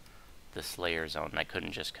enter the Slayer Zone. I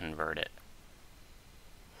couldn't just convert it.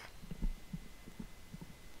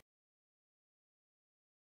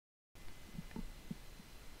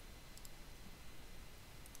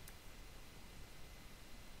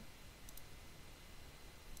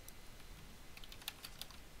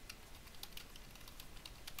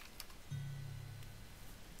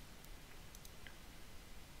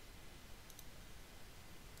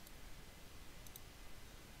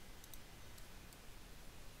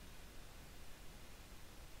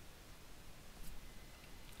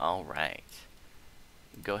 Alright.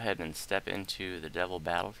 Go ahead and step into the Devil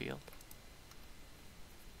Battlefield.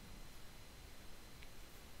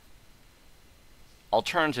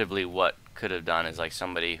 Alternatively, what could have done is, like,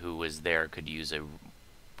 somebody who was there could use a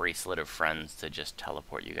bracelet of friends to just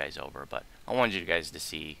teleport you guys over, but I wanted you guys to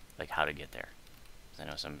see, like, how to get there, because I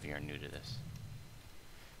know some of you are new to this.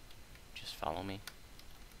 Just follow me.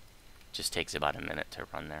 Just takes about a minute to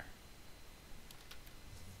run there.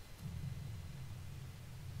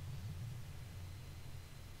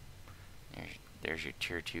 There's your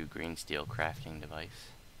tier 2 green steel crafting device.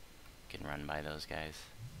 You can run by those guys.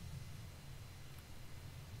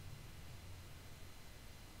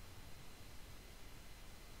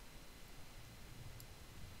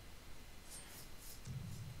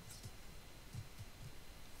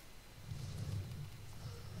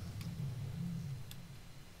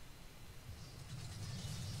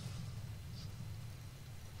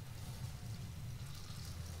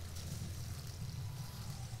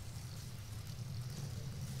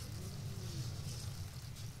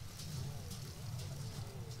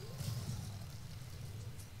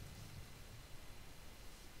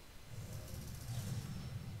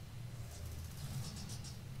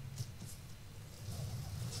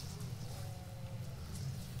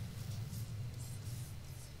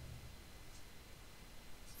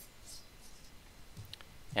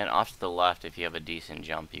 And off to the left, if you have a decent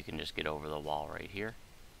jump, you can just get over the wall right here.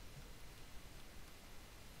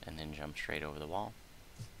 And then jump straight over the wall.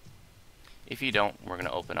 If you don't, we're going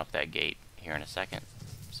to open up that gate here in a second.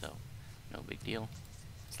 So, no big deal.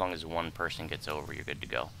 As long as one person gets over, you're good to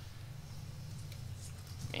go.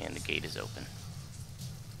 And the gate is open.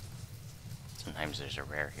 Sometimes there's a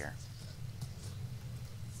rare here.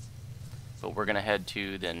 But we're going to head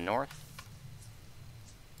to the north.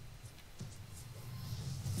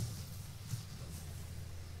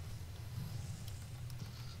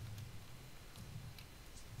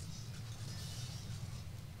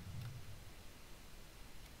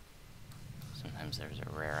 Sometimes there's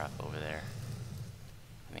a rare up over there.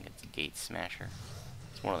 I think it's a gate smasher.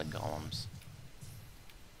 It's one of the golems.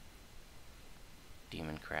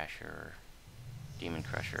 Demon crusher,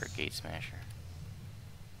 or gate smasher.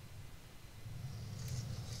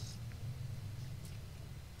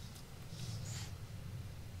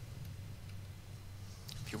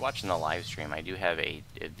 If you're watching the live stream, I do have a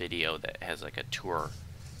video that has like a tour.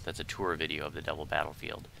 That's a tour video of the Devil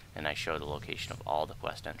Battlefield, and I show the location of all the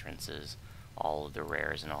quest entrances, all of the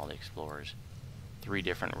rares, and all the explorers. 3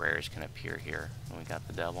 different rares can appear here when we got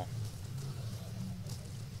the Devil.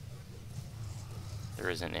 There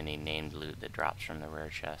isn't any named loot that drops from the rare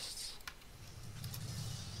chests.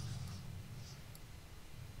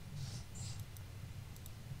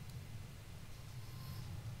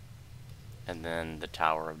 And then the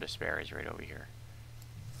Tower of Despair is right over here.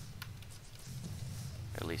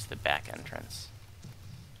 Or at least the back entrance.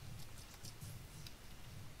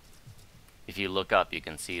 If you look up, you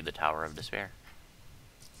can see the Tower of Despair.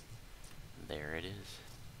 There it is.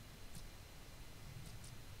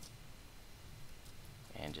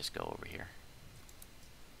 And just go over here.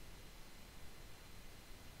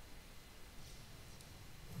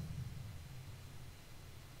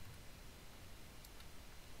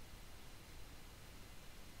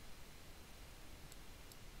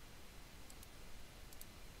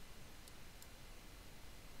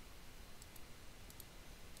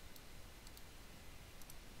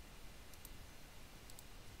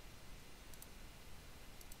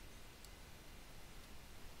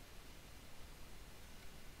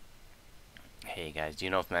 Hey guys, do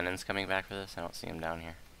you know if Menon's coming back for this? I don't see him down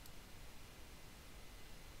here.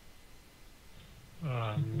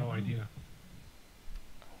 No idea.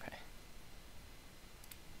 Okay.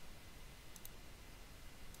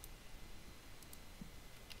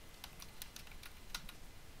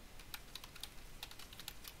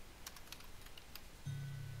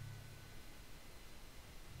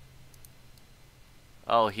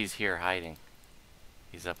 Oh, he's here hiding.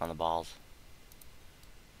 He's up on the balls.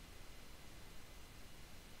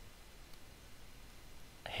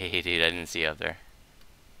 Hey dude, I didn't see you up there.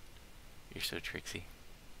 You're so tricksy.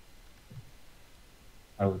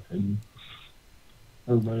 I was hidden.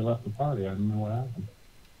 Everybody left the party. I don't know what happened.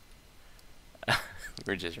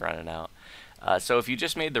 We're just running out. So if you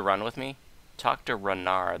just made the run with me, talk to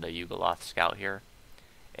Ranar, the Yugoloth scout here,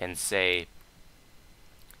 and say,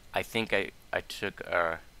 I think I took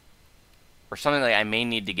or something like I may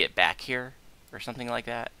need to get back here, or something like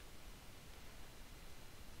that.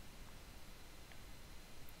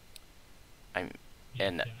 I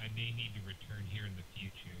may need to return here in the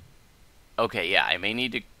future. Okay, yeah, I may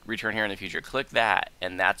need to return here in the future. Click that,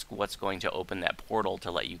 and that's what's going to open that portal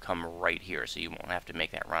to let you come right here, so you won't have to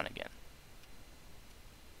make that run again.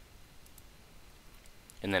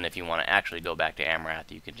 And then if you want to actually go back to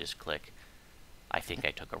Amrath, you can just click, I think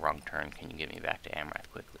I took a wrong turn, can you get me back to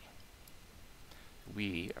Amrath quickly?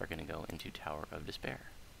 We are going to go into Tower of Despair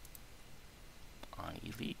on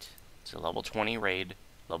Elite. It's a level 20 raid,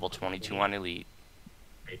 level 22 on Elite.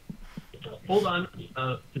 Hold on.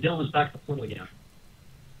 Fidelma's back to the portal again.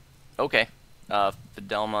 Okay.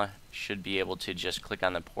 Fidelma should be able to just click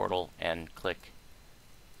on the portal and click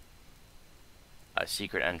a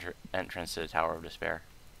secret entrance to the Tower of Despair.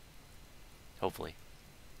 Hopefully.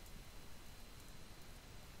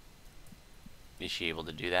 Is she able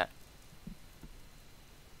to do that?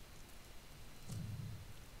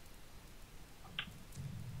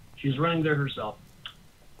 She's running there herself.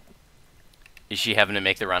 Is she having to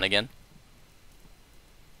make the run again?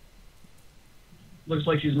 Looks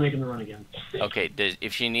like she's making the run again. Okay,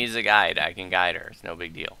 if she needs a guide, I can guide her. It's no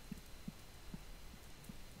big deal.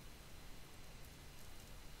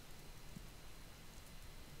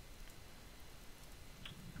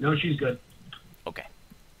 No, she's good. Okay.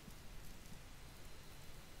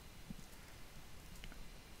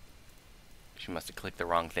 She must have clicked the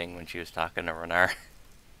wrong thing when she was talking to Renar.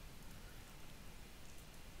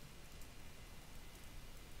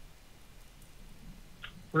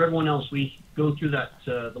 for everyone else, we go through that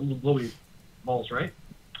the little glowy balls, right?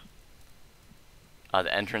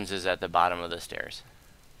 The entrance is at the bottom of the stairs.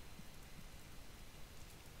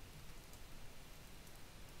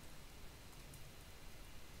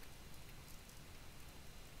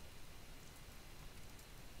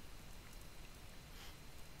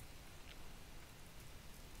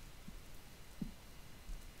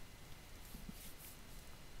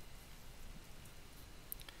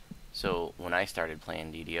 So when I started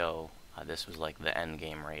playing DDO, this was like the end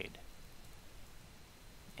game raid,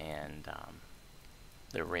 and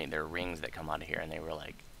there are rings that come out of here, and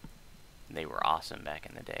they were awesome back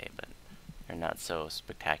in the day, but they're not so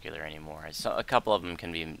spectacular anymore. So a couple of them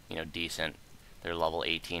can be decent. They're level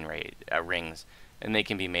 18 rings, and they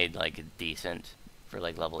can be made like decent for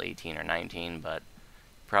like level 18 or 19, but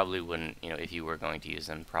probably wouldn't, if you were going to use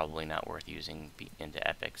them, probably not worth using into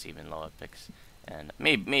epics, even low epics. And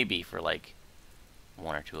maybe for like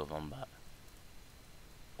one or two of them, but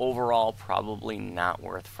overall probably not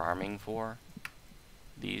worth farming for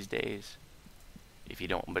these days. If you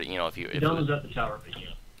don't, but if you It was at the tower, but yeah.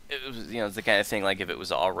 it was it's the kind of thing like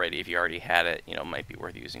if you already had it, might be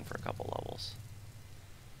worth using for a couple levels.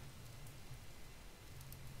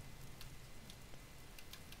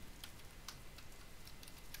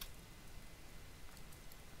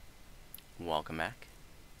 Welcome back.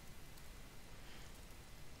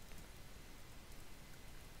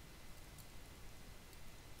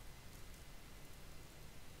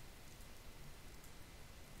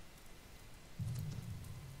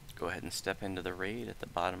 Go ahead and step into the raid at the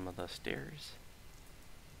bottom of the stairs.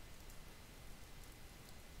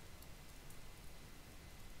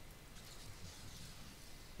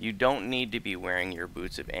 You don't need to be wearing your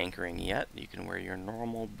boots of anchoring yet. You can wear your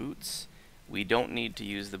normal boots. We don't need to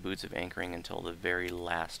use the boots of anchoring until the very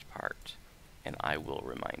last part, and I will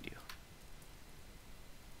remind you.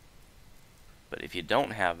 But if you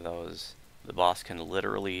don't have those, the boss can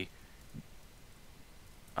literally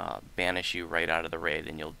banish you right out of the raid,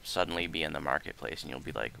 and you'll suddenly be in the marketplace, and you'll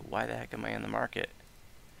be like, why the heck am I in the market?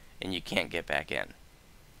 And you can't get back in.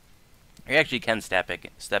 You actually can step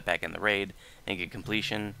back in the raid and get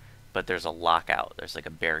completion, but there's a lockout. There's like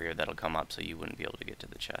a barrier that'll come up, so you wouldn't be able to get to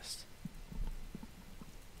the chest.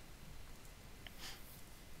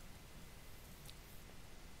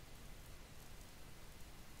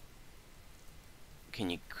 Can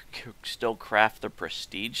you still craft the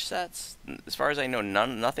prestige sets? As far as I know,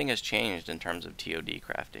 nothing has changed in terms of TOD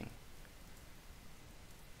crafting.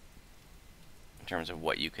 In terms of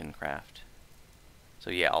what you can craft. So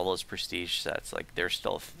yeah, all those prestige sets, like they're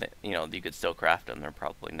still, you could still craft them. They're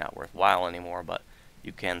probably not worthwhile anymore, but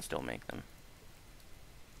you can still make them.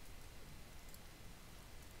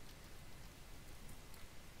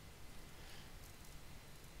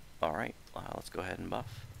 All right, let's go ahead and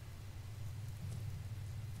buff.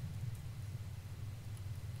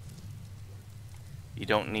 You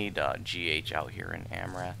don't need GH out here in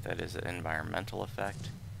Amrath. That is an environmental effect.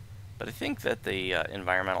 But I think that the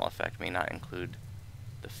environmental effect may not include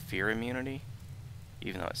the fear immunity,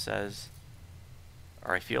 even though it says.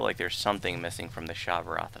 Or I feel like there's something missing from the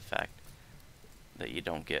Shavarath effect that you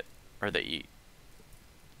don't get, or that you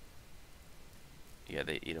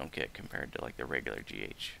don't get compared to like the regular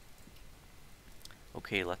GH.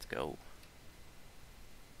 Okay, let's go.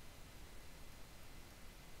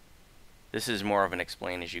 This is more of an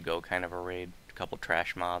explain as you go kind of a raid. A couple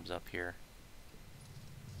trash mobs up here.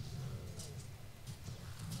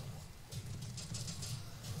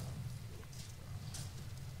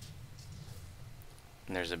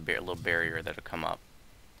 And there's a little barrier that'll come up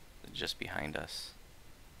just behind us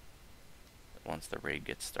once the raid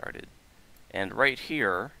gets started. And right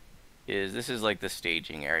here this is like the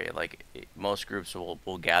staging area. Like most groups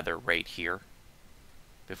will gather right here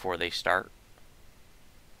before they start.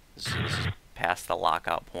 This is past the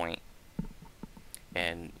lockout point,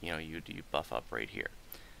 and you buff up right here.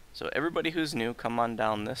 So everybody who's new, come on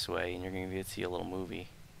down this way, and you're going to get to see a little movie.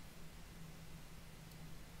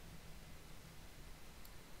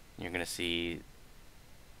 You're going to see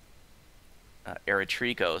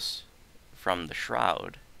Eretrikos from the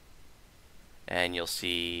Shroud, and you'll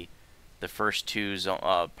see the first two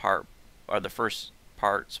the first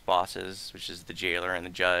parts bosses, which is the jailer and the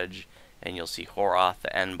judge. And you'll see Horoth,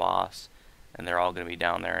 the end boss, and they're all going to be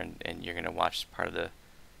down there, and you're going to watch part of the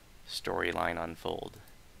storyline unfold.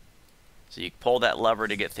 So you pull that lever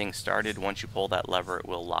to get things started. Once you pull that lever, it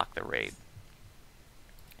will lock the raid,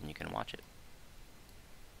 and you can watch it.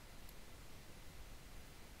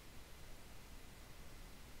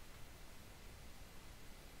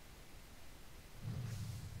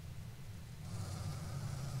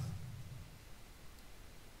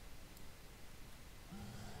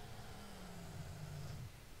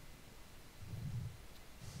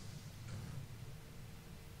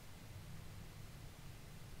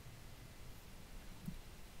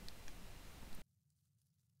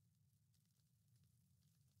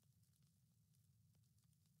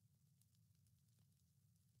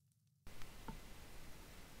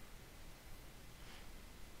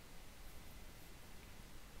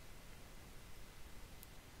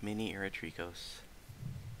 Eretricos.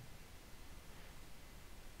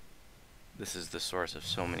 This is the source of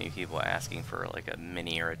so many people asking for like a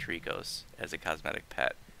mini Eretricos as a cosmetic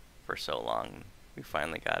pet for so long. We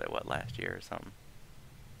finally got it, what, last year or something?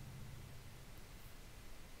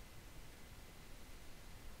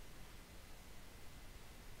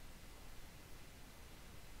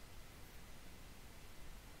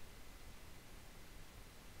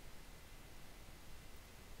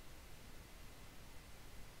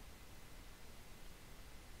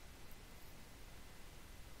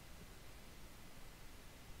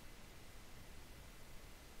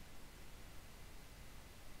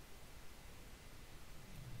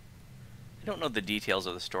 I don't know the details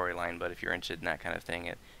of the storyline, but if you're interested in that kind of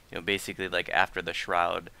thing, basically like after the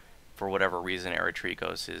Shroud, for whatever reason,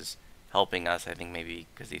 Eretricos is helping us. I think maybe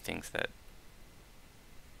because he thinks that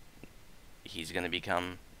he's going to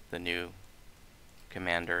become the new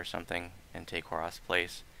commander or something and take Horath's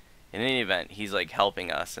place. In any event, he's like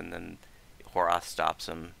helping us, and then Horath stops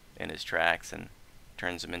him in his tracks and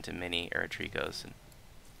turns him into mini Eretricos. And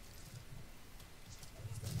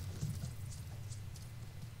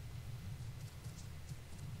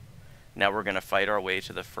now we're going to fight our way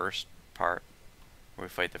to the first part, where we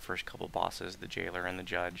fight the first couple bosses, the Jailer and the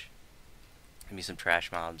Judge. Give me some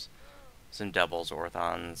trash mobs, some Devils,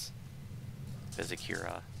 Orthons,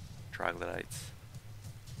 Vizikira, Troglodytes.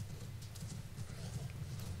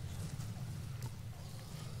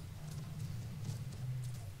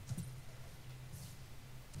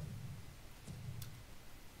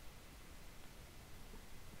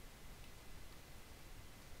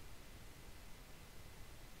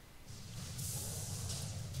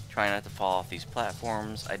 Try not to fall off these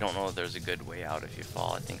platforms. I don't know if there's a good way out if you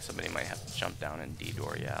fall. I think somebody might have to jump down and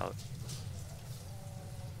de-door you out.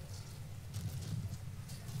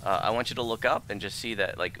 I want you to look up and just see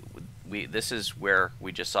that, like, this is where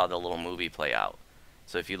we just saw the little movie play out.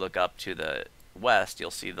 So if you look up to the west,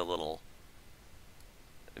 you'll see the little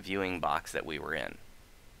viewing box that we were in.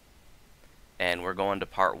 And we're going to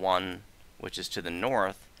part 1, which is to the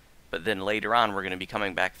north. But then later on, we're going to be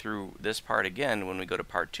coming back through this part again. When we go to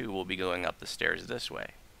part 2, we'll be going up the stairs this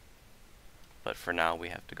way. But for now, we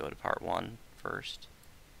have to go to part 1 first.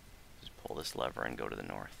 Just pull this lever and go to the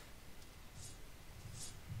north.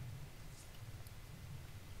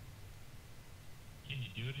 Can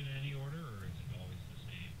you do it in any order, or is it always the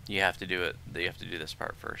same? You have to do it. You have to do this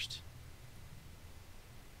part first.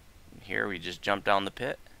 Here, we just jump down the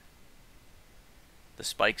pit. The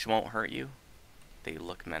spikes won't hurt you. They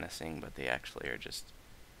look menacing, but they actually are just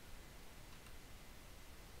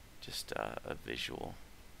a visual.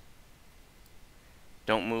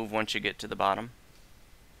 Don't move once you get to the bottom.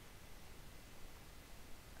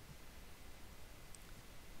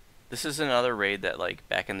 This is another raid that, like,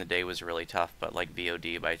 back in the day was really tough, but like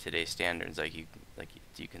VOD by today's standards,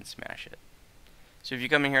 you can smash it. So if you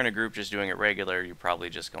come in here in a group just doing it regular, you're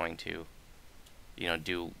probably just going to,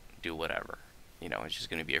 do whatever. It's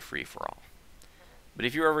just going to be a free for all. But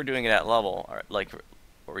if you're ever doing it at level,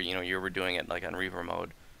 or you're ever doing it like on Reaper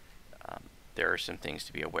mode, there are some things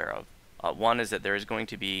to be aware of. One is that there is going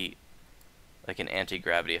to be like an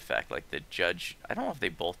anti-gravity effect, like the Judge. I don't know if they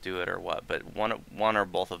both do it or what, but one or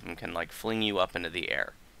both of them can like fling you up into the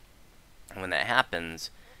air. And when that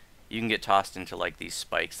happens, you can get tossed into like these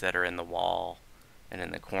spikes that are in the wall and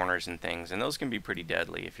in the corners and things, and those can be pretty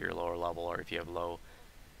deadly if you're lower level or if you have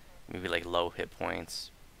maybe like low hit points,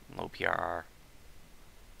 low PRR.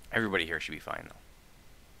 Everybody here should be fine, though.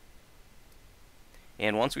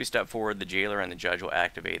 And once we step forward, the Jailer and the Judge will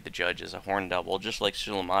activate. The Judge is a Horn Devil, just like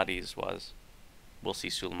Sulamati's was. We'll see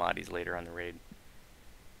Sulamati's later on the raid.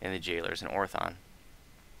 And the Jailer is an Orthon.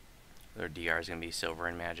 Their DR is going to be Silver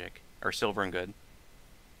and Magic. Or Silver and Good.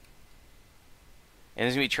 And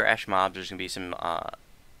there's going to be trash mobs. There's going to be some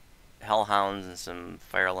Hellhounds and some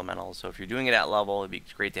Fire Elementals. So if you're doing it at level, it'd be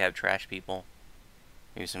great to have trash people.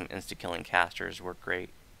 Maybe some insta-killing casters work great.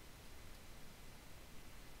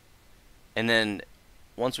 And then,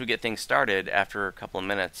 once we get things started, after a couple of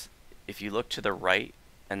minutes, if you look to the right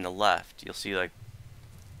and the left, you'll see, like,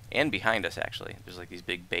 and behind us, actually, there's, like, these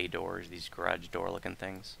big bay doors, these garage door-looking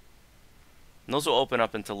things. And those will open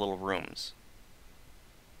up into little rooms.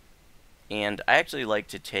 And I actually like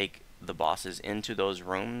to take the bosses into those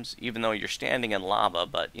rooms, even though you're standing in lava,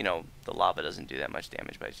 but, the lava doesn't do that much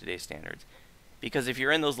damage by today's standards. Because if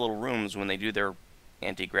you're in those little rooms, when they do their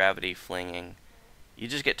anti-gravity flinging, you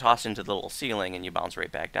just get tossed into the little ceiling and you bounce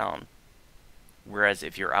right back down. Whereas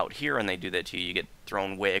if you're out here and they do that to you, you get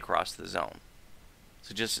thrown way across the zone.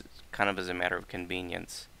 So just kind of as a matter of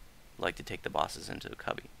convenience, I like to take the bosses into a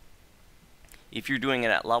cubby. If you're doing it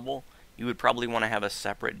at level, you would probably want to have a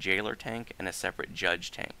separate jailer tank and a separate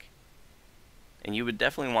judge tank. And you would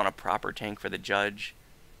definitely want a proper tank for the judge.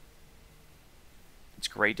 It's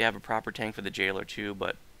great to have a proper tank for the jailer too,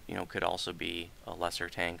 but you know, could also be a lesser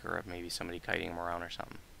tank or maybe somebody kiting him around or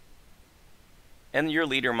something. And your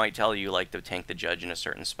leader might tell you like to tank the judge in a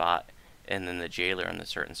certain spot and then the jailer in a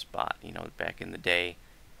certain spot. You know, back in the day,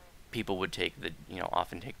 people would take the, you know,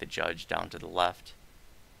 often take the judge down to the left.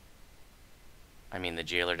 I mean the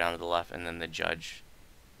jailer down to the left, and then the judge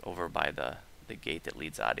over by the gate that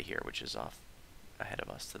leads out of here, which is off ahead of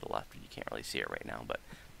us to the left. You can't really see it right now, but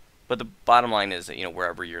the bottom line is that, you know,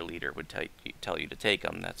 wherever your leader would tell you to take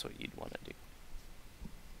them, that's what you'd want to do.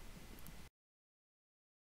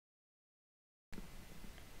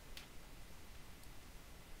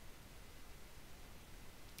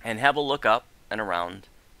 And have a look up and around.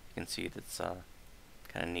 You can see that's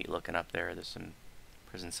kind of neat looking up there. There's some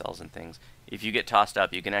prison cells and things. If you get tossed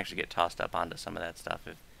up, you can actually get tossed up onto some of that stuff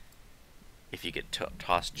if you get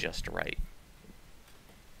tossed just right.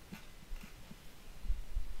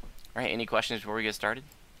 All right, any questions before we get started?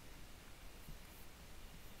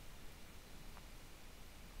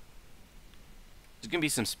 There's going to be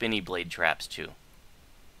some spinny blade traps too.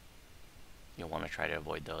 You'll want to try to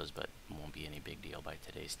avoid those, but it won't be any big deal by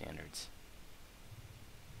today's standards.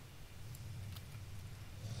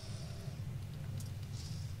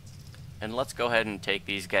 And let's go ahead and take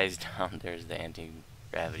these guys down. There's the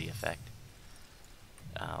anti-gravity effect.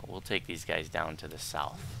 We'll take these guys down to the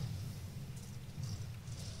south.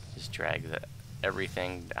 Just drag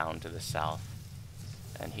everything down to the south.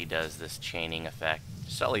 And he does this chaining effect.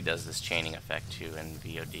 Sully does this chaining effect too in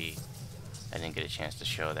VOD. I didn't get a chance to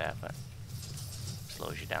show that, but it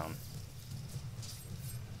slows you down.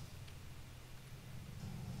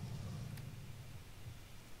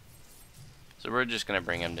 So we're just going to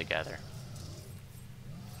bring them together.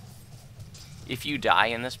 If you die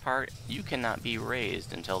in this part, you cannot be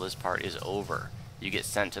raised until this part is over. You get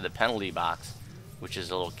sent to the penalty box, which is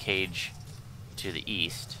a little cage to the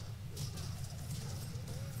east.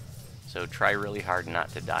 So try really hard not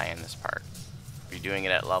to die in this part. If you're doing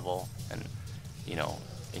it at level and, you know,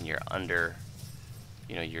 and you're under,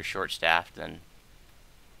 you know, you're short-staffed, then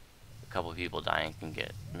a couple of people dying can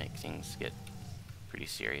make things get pretty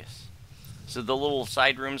serious. So the little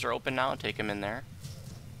side rooms are open now. Take them in there.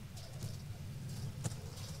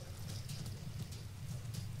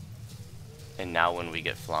 And now when we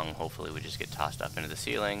get flung, hopefully we just get tossed up into the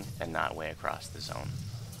ceiling and not way across the zone.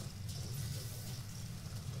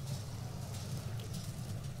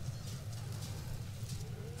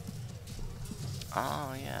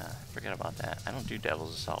 Oh yeah, forget about that. I don't do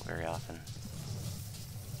Devil's Assault very often.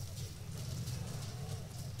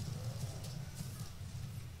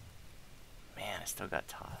 Man, I still got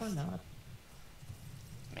tossed. Or not.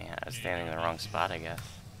 Man, I was standing in the wrong spot, I guess.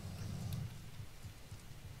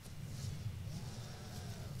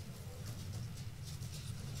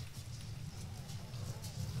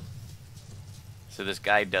 So this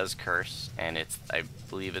guy does curse, and I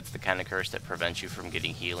believe it's the kind of curse that prevents you from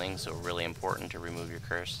getting healing, so really important to remove your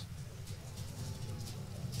curse.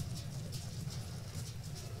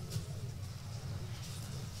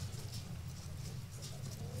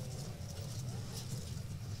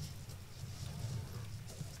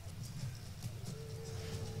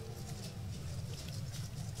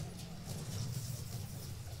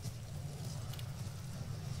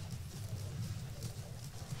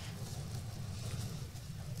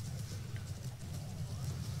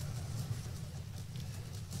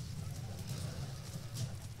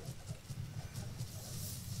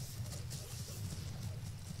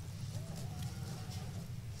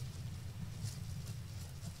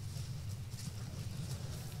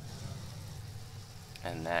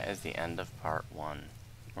 And that is the end of part 1.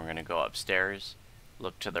 We're going to go upstairs,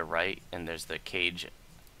 look to the right, and there's the cage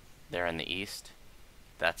there in the east.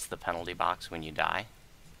 That's the penalty box when you die.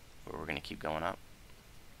 But we're going to keep going up.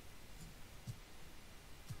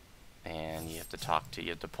 And you have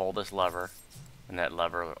to pull this lever, and that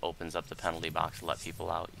lever opens up the penalty box to let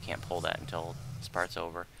people out. You can't pull that until this part's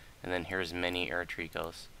over. And then here's Mini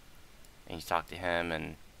Eritricos. And you talk to him,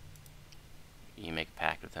 and you make a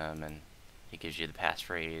pact with him, and it gives you the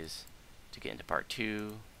passphrase to get into part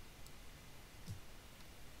 2.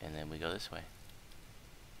 And then we go this way.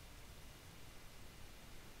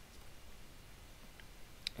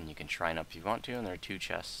 And you can shrine up if you want to, and there are 2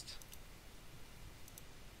 chests.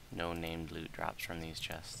 No named loot drops from these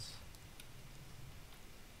chests.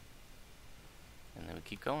 And then we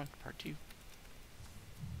keep going, part 2.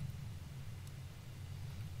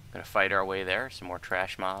 Gonna fight our way there, some more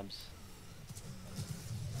trash mobs.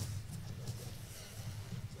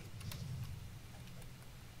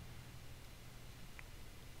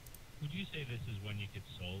 you say this is one you could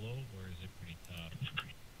solo, or is it pretty tough?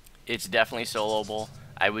 It's definitely soloable.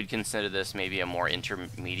 I would consider this maybe a more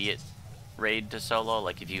intermediate raid to solo.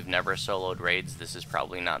 Like, if you've never soloed raids, this is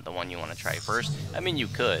probably not the one you want to try first. I mean, you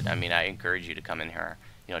could. I mean, I encourage you to come in here,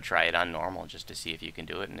 you know, try it on normal just to see if you can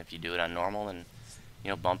do it. And if you do it on normal, then,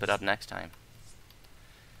 you know, bump it up next time.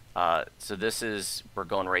 So this is, we're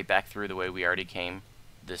going right back through the way we already came.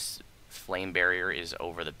 This flame barrier is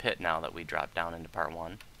over the pit now that we dropped down into part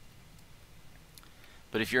 1.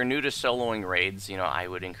 But if you're new to soloing raids, you know, I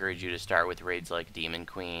would encourage you to start with raids like Demon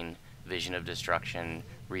Queen, Vision of Destruction,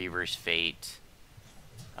 Reaver's Fate.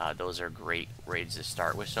 Those are great raids to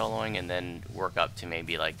start with soloing, and then work up to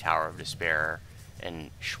maybe like Tower of Despair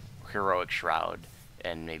and Heroic Shroud,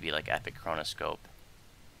 and maybe like Epic Chronoscope.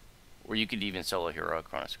 Or you could even solo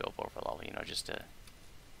Heroic Chronoscope over level, you know, just to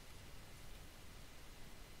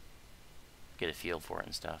get a feel for it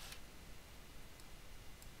and stuff.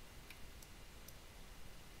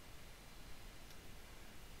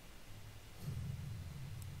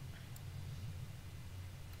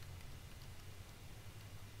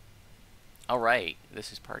 Alright,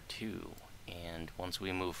 this is part 2, and once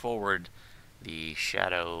we move forward, the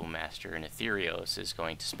Shadow Master in Aetherios is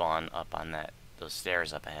going to spawn up on those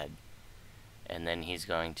stairs up ahead. And then he's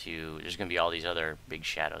going to, there's going to be all these other big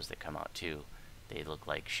shadows that come out too. They look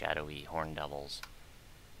like shadowy horn devils.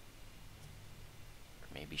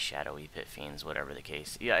 Or maybe shadowy pit fiends, whatever the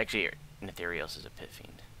case. Yeah, actually, Aetherios is a pit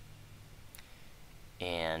fiend.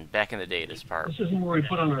 And back in the day, this part... This isn't where we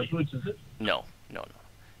put on our boots, is it? No.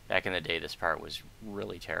 Back in the day, this part was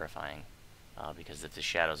really terrifying. Because if the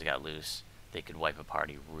shadows got loose, they could wipe a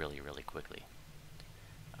party really, really quickly.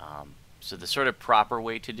 So the sort of proper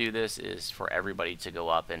way to do this is for everybody to go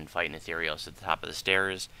up and fight Aetherios at the top of the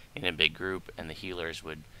stairs in a big group, and the healers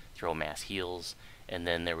would throw mass heals, and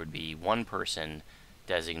then there would be one person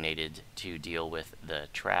designated to deal with the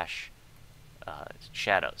trash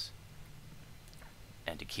shadows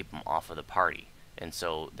and to keep them off of the party. And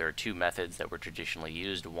so there are two methods that were traditionally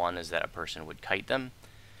used. One is that a person would kite them.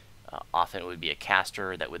 Often it would be a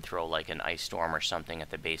caster that would throw like an ice storm or something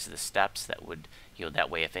at the base of the steps that would, you know,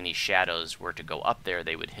 that way if any shadows were to go up there,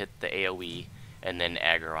 they would hit the AoE and then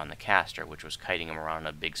aggro on the caster, which was kiting them around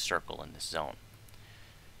a big circle in this zone.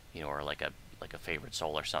 You know, or like a favorite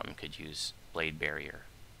soul or something could use Blade Barrier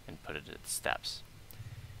and put it at the steps.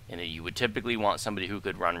 And you would typically want somebody who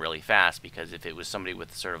could run really fast, because if it was somebody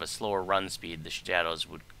with sort of a slower run speed, the shadows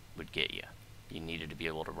would get you. You needed to be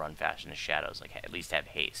able to run fast in the shadows, like at least have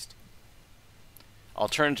haste.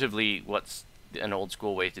 Alternatively, what's an old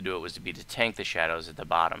school way to do it was to tank the shadows at the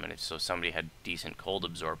bottom, and if so somebody had decent cold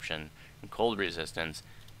absorption and cold resistance,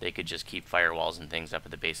 they could just keep firewalls and things up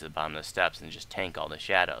at the base of the bottom of the steps and just tank all the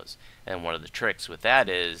shadows. And one of the tricks with that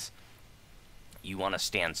is you want to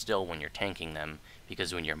stand still when you're tanking them,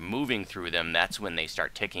 because when you're moving through them, that's when they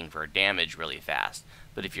start ticking for damage really fast.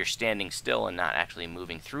 But if you're standing still and not actually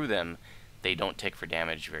moving through them, they don't tick for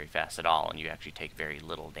damage very fast at all, and you actually take very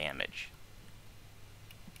little damage.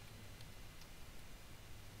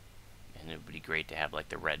 And it would be great to have like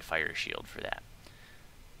the red fire shield for that.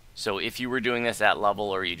 So if you were doing this at level,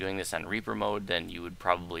 or you're doing this on Reaper mode, then you would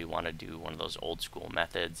probably want to do one of those old school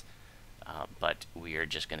methods. But we are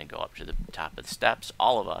just going to go up to the top of the steps,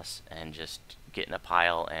 all of us, and just get in a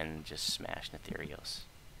pile and just smash Aetherios.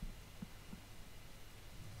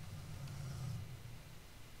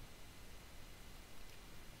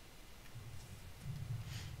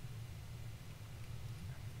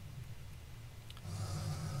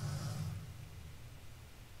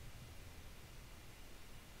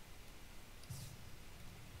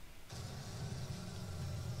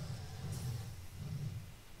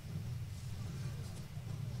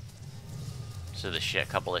 So the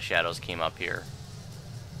couple of shadows came up here,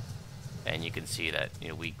 and you can see that, you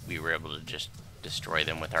know, we were able to just destroy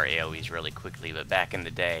them with our AoEs really quickly. But back in the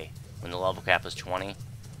day, when the level cap was 20,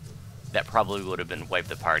 that probably would have been wipe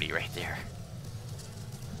the party right there.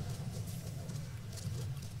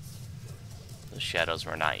 Those shadows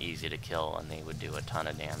were not easy to kill, and they would do a ton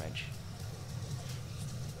of damage.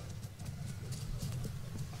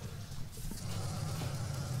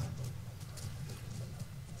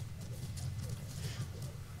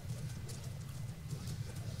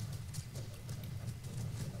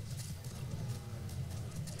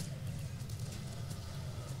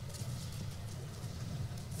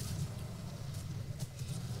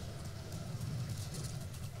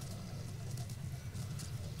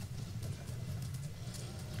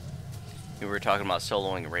 We were talking about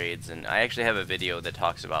soloing raids, and I actually have a video that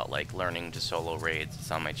talks about like learning to solo raids. It's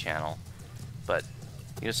on my channel. But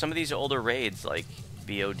you know, some of these older raids like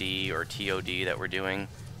BOD or TOD that we're doing,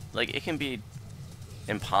 like, it can be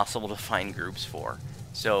impossible to find groups for.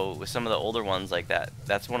 So with some of the older ones like that,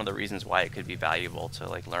 that's one of the reasons why it could be valuable to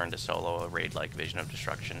like learn to solo a raid like Vision of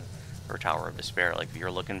Destruction or Tower of Despair. Like if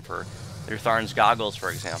you're looking for their Tharn's goggles, for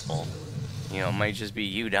example, you know, it might just be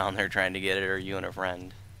you down there trying to get it, or you and a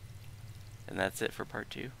friend. And that's it for part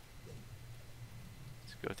 2.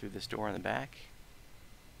 Let's go through this door in the back.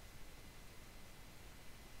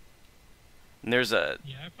 And there's a...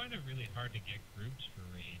 Yeah, I find it really hard to get groups for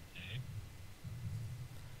raids, eh?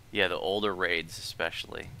 Yeah, the older raids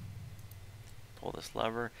especially. Pull this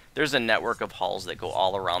lever. There's a network of halls that go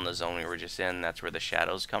all around the zone we were just in. That's where the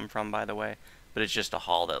shadows come from, by the way. But it's just a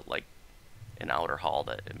hall that, like, an outer hall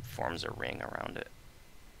that forms a ring around it.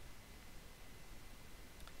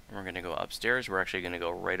 And we're going to go upstairs. We're actually going to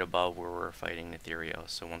go right above where we're fighting Ethereos.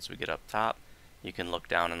 So once we get up top, you can look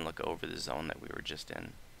down and look over the zone that we were just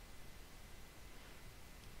in.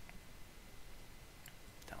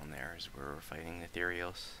 Down there is where we're fighting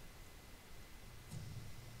Ethereos.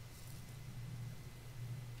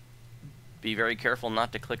 Be very careful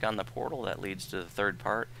not to click on the portal that leads to the third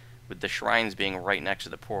part. With the shrines being right next to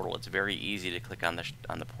the portal, it's very easy to click on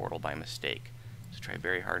the portal by mistake. So try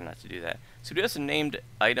very hard not to do that. So we have some named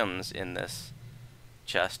items in this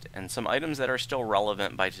chest, and some items that are still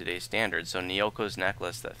relevant by today's standards. So Nyoko's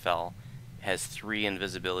necklace that fell has 3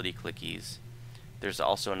 invisibility clickies. There's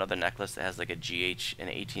also another necklace that has like a GH, an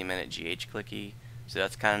 18-minute GH clicky, so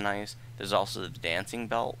that's kind of nice. There's also the dancing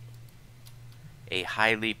belt, a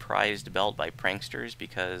highly prized belt by pranksters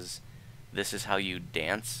because this is how you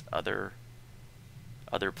dance other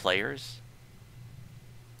players.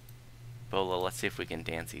 Bola, let's see if we can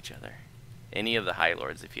dance each other. Any of the High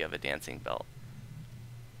Lords, if you have a dancing belt.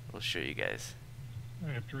 We'll show you guys.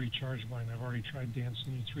 I have to recharge mine. I've already tried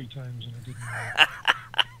dancing you 3 times and it didn't work.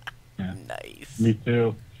 Yeah. Nice. Me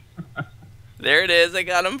too. There it is. I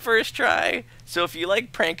got him first try. So if you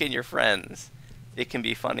like pranking your friends, it can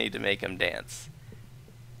be funny to make them dance.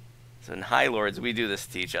 So in High Lords, we do this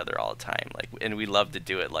to each other all the time. Like, and we love to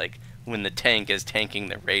do it. Like when the tank is tanking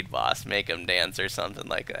the raid boss, make them dance or something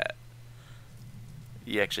like that.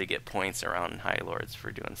 You actually get points around High Lords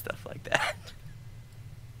for doing stuff like that.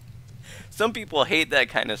 Some people hate that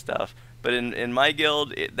kind of stuff, but in my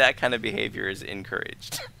guild, that kind of behavior is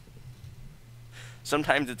encouraged.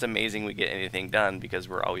 Sometimes it's amazing we get anything done because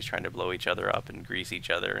we're always trying to blow each other up and grease each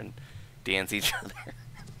other and dance each other.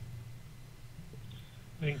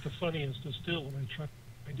 I think the funniest is still when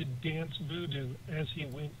I did dance voodoo as he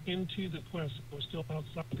went into the quest. I was still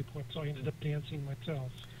outside the quest, so I ended up dancing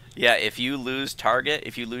myself. Yeah, if you lose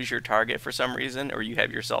your target for some reason, or you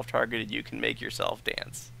have yourself targeted, you can make yourself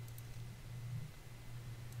dance.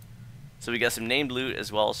 So we got some named loot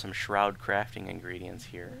as well as some shroud crafting ingredients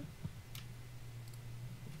here.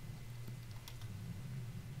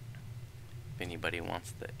 If anybody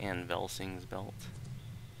wants the Ann Velsing's belt.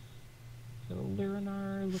 So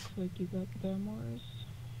Lyrinar, looks like you got Thamors.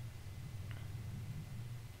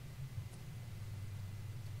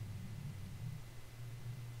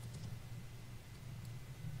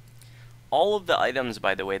 All of the items,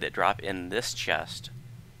 by the way, that drop in this chest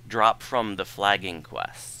drop from the flagging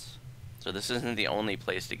quests. So this isn't the only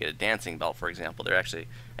place to get a dancing belt, for example. They're actually,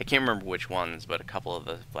 I can't remember which ones, but a couple of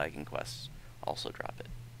the flagging quests also drop it.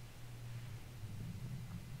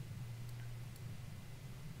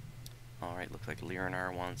 Alright, looks like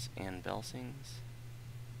Lyrinar wants Ann Velsing's.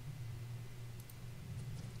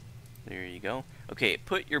 There you go. Okay,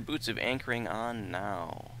 put your boots of anchoring on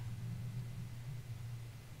now.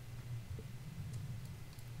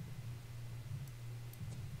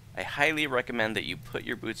 I highly recommend that you put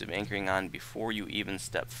your boots of anchoring on before you even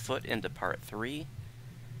step foot into part 3.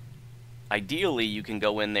 Ideally, you can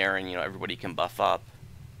go in there and, you know, everybody can buff up.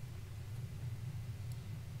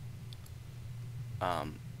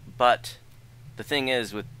 But the thing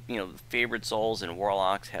is, with, you know, favored souls and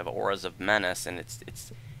warlocks have auras of menace, and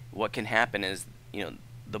it's what can happen is, you know,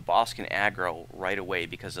 the boss can aggro right away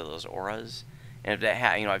because of those auras. And if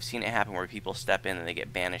that you know, I've seen it happen where people step in and they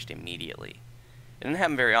get banished immediately. It didn't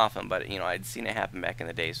happen very often, but, you know, I'd seen it happen back in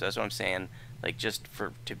the day. So that's what I'm saying. Like, just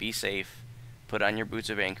to be safe, put on your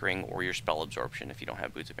boots of anchoring or your spell absorption if you don't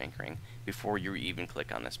have boots of anchoring before you even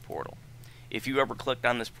click on this portal. If you ever clicked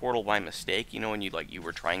on this portal by mistake, you know, when you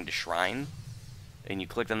were trying to shrine and you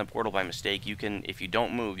clicked on the portal by mistake, you can, if you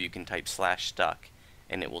don't move, you can type /stuck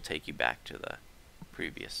and it will take you back to the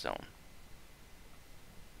previous zone.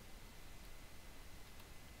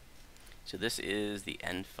 So this is the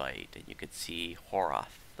end fight, and you could see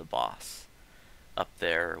Horoth, the boss, up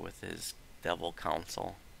there with his devil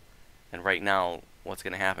council. And right now, what's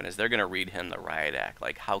going to happen is they're going to read him the riot act.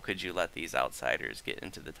 Like, how could you let these outsiders get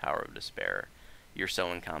into the Tower of Despair? You're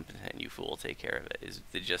so incompetent, you fool, take care of it, is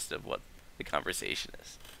the gist of what the conversation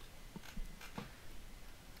is.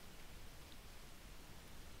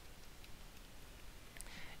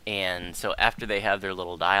 And so after they have their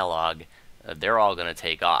little dialogue, they're all going to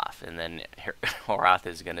take off. And then Horath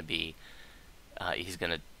is going to be, he's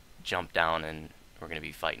going to jump down and we're going to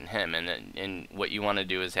be fighting him. And what you want to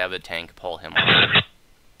do is have a tank pull him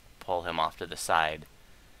off to the side.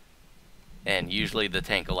 And usually the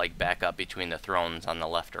tank will like back up between the thrones on the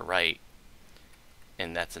left or right.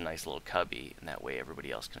 And that's a nice little cubby. And that way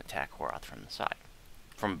everybody else can attack Horath from the side,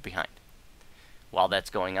 from behind. While that's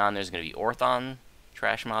going on, there's going to be Orthon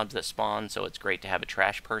trash mobs that spawn, so it's great to have a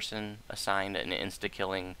trash person assigned. An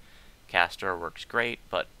insta-killing caster works great,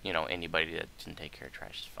 but, you know, anybody that can take care of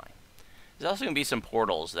trash is fine. There's also going to be some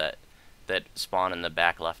portals that spawn in the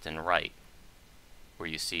back left and right, where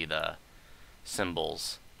you see the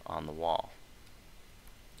symbols on the wall.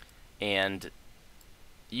 And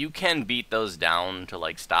you can beat those down to,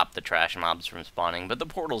 like, stop the trash mobs from spawning, but the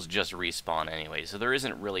portals just respawn anyway, so there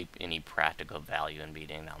isn't really any practical value in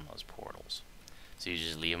beating down those portals. So you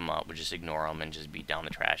just leave them up, we just ignore them, and just beat down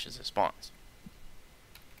the trash as it spawns.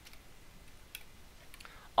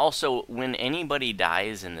 Also, when anybody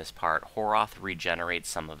dies in this part, Horath regenerates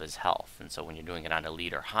some of his health. And so when you're doing it on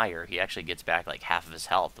Elite or higher, he actually gets back like half of his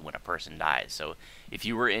health when a person dies. So if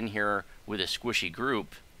you were in here with a squishy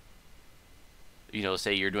group, you know,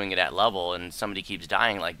 say you're doing it at level and somebody keeps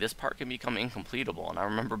dying, like, this part can become incompletable. And I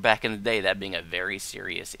remember back in the day that being a very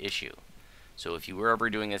serious issue. So if you were ever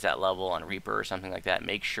doing this at level on Reaper or something like that,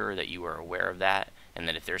 make sure that you are aware of that, and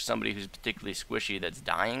that if there's somebody who's particularly squishy that's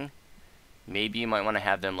dying, maybe you might want to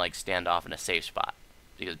have them like stand off in a safe spot.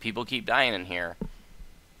 Because people keep dying in here,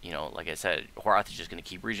 you know, like I said, Horath is just going to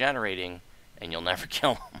keep regenerating, and you'll never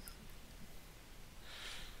kill him.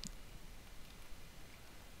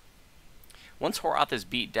 Once Horath is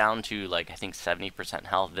beat down to, like, I think 70%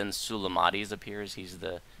 health, then Sulamades appears. He's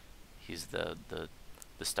the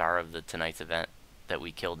star of the tonight's event that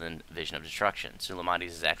we killed in Vision of Destruction. Sulamades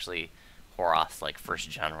is actually Horath's, like,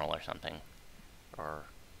 first general or something, or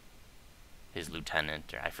his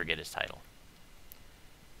lieutenant, or I forget his title.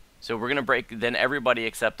 So we're gonna break. Then everybody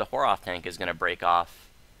except the Horath tank is gonna break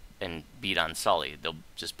off and beat on Sully. They'll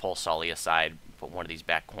just pull Sully aside, put one of these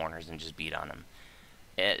back corners, and just beat on him.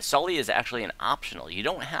 Sully is actually an optional. You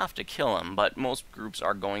don't have to kill him, but most groups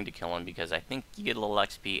are going to kill him because I think you get a little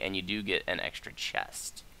XP and you do get an extra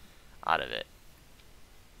chest out of it.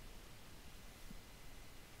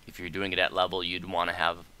 If you're doing it at level, you'd want to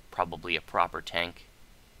have probably a proper tank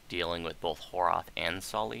dealing with both Horath and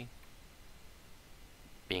Sully.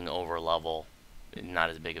 Being over level,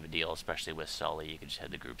 not as big of a deal, especially with Sully. You can just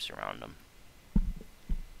have the groups around him.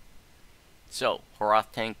 So,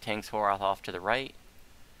 Horath tanks Horath off to the right.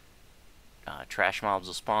 Trash mobs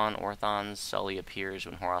will spawn, Orthons. Sully appears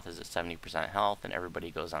when Horath is at 70% health, and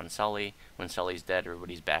everybody goes on Sully. When Sully's dead,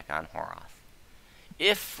 everybody's back on Horath.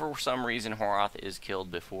 If for some reason Horath is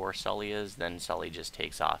killed before Sully is, then Sully just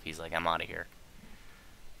takes off. He's like, I'm out of here.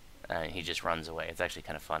 And he just runs away. It's actually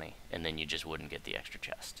kind of funny. And then you just wouldn't get the extra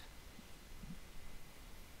chest.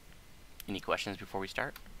 Any questions before we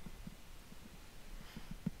start?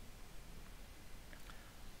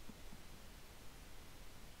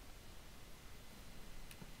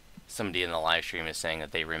 Somebody in the live stream is saying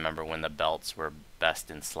that they remember when the belts were best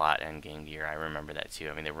in slot endgame gear. I remember that too.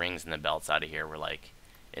 I mean, the rings and the belts out of here were like,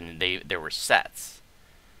 and there were sets,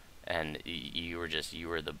 and you were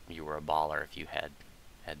a baller if you had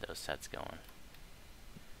those sets going.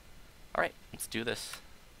 All right, let's do this.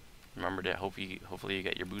 Remember to hopefully you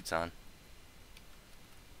get your boots on.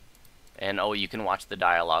 And oh, you can watch the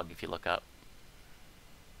dialogue if you look up.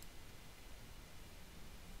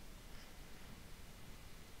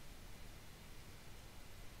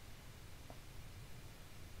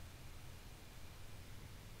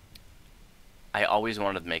 I always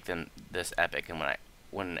wanted to make them this epic, and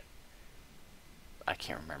when I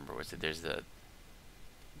can't remember, there's the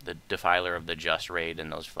Defiler of the Just raid and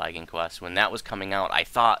those flagging quests. When that was coming out, I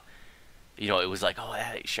thought, you know, it was like, oh,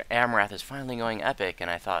 Amrath is finally going epic, and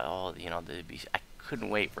I thought, oh, you know, I couldn't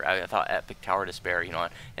wait for. I thought Epic Tower Despair, you know,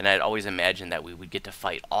 and I'd always imagined that we would get to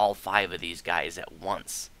fight all 5 of these guys at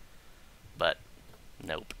once, but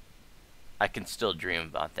nope. I can still dream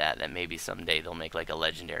about that maybe someday they'll make like a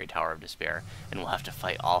legendary Tower of Despair and we'll have to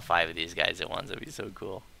fight all 5 of these guys at once. That'd be so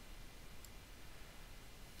cool.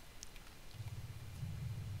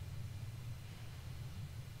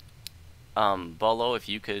 Bolo, if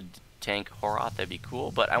you could tank Horath, that'd be cool,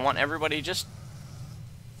 but I want everybody just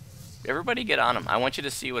everybody get on them. I want you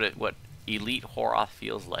to see what Elite Horoth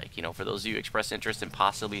feels like. You know, for those of you who express interest in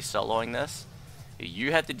possibly soloing this,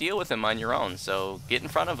 you have to deal with him on your own. So get in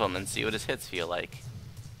front of him and see what his hits feel like.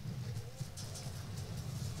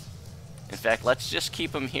 In fact, let's just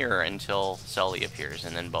keep him here until Sully appears,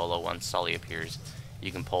 and then Bolo, once Sully appears, you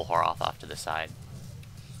can pull Horoth off to the side.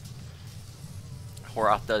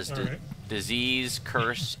 Horoth does disease,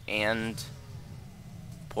 curse, and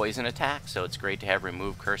poison attack, so it's great to have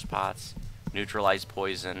remove curse pots, neutralize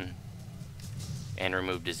poison, and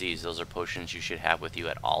remove disease. Those are potions you should have with you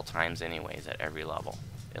at all times anyways, at every level,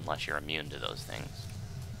 unless you're immune to those things.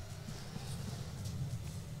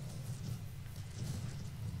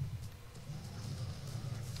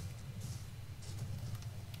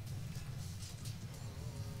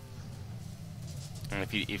 And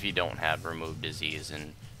if you don't have remove disease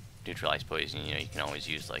and neutralize poison, you know, you can always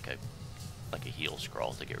use like a heal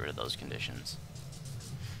scroll to get rid of those conditions.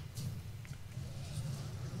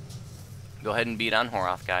 Go ahead and beat on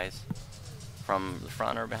Horoth, guys. From the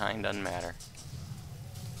front or behind, doesn't matter.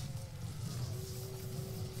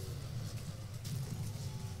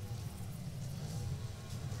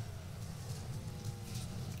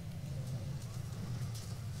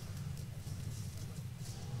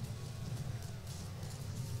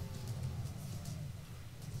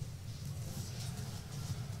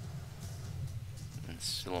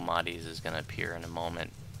 Sulamades is going to appear in a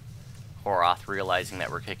moment. Horoth, realizing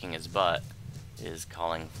that we're kicking his butt, is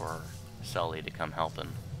calling for Sully to come help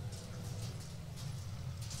him.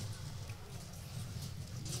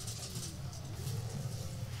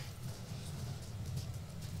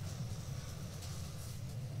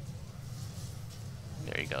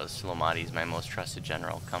 There he goes. Sulamades, my most trusted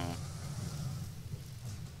general. Come.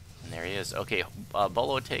 And there he is. Okay,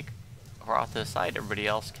 Bolo, take Horoth to the side. Everybody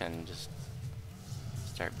else can just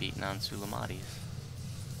start beating on Sulamades.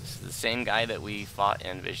 This is the same guy that we fought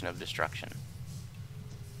in Vision of Destruction.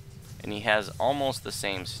 And he has almost the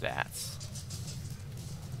same stats.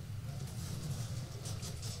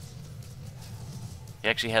 He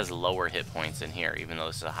actually has lower hit points in here, even though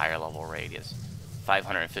this is a higher level raid. He has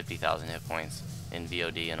 550,000 hit points in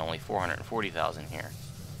VOD and only 440,000 here.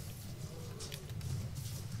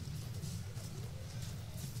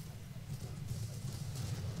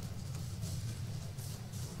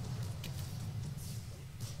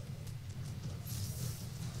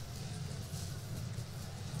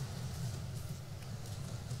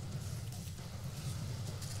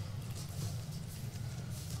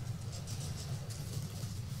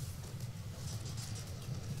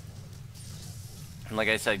 And like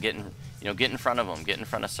I said, get in front of him, get in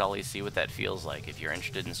front of Sully, see what that feels like. If you're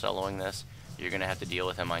interested in soloing this, you're gonna have to deal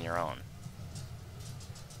with him on your own.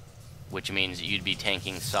 Which means you'd be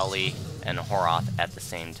tanking Sully and Horoth at the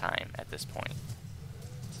same time at this point.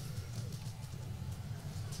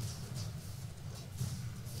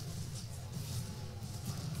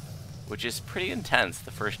 Which is pretty intense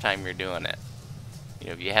the first time you're doing it. You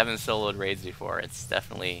know, if you haven't soloed raids before, it's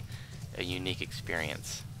definitely a unique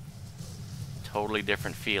experience. Totally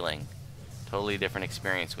different feeling, totally different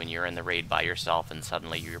experience when you're in the raid by yourself and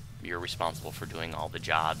suddenly you're responsible for doing all the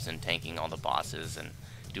jobs and tanking all the bosses and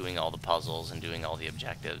doing all the puzzles and doing all the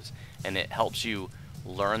objectives, and it helps you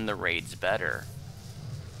learn the raids better.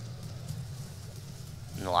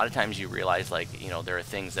 And a lot of times you realize, like, you know, there are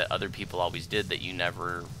things that other people always did that you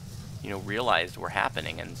never, you know, realized were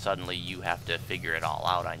happening, and suddenly you have to figure it all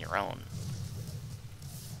out on your own.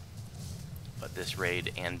 But this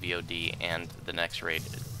raid and VOD and the next raid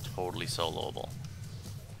is totally soloable.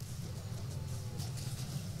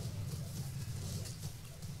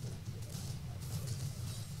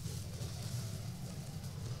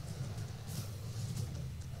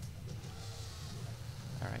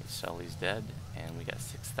 Alright, Sully's dead, and we got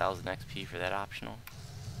 6,000 XP for that optional.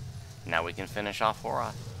 Now we can finish off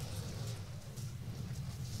Horoth.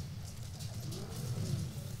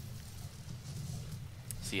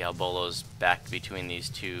 See how Bolo's back between these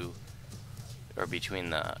two, or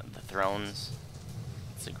between the thrones.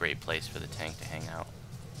 It's a great place for the tank to hang out.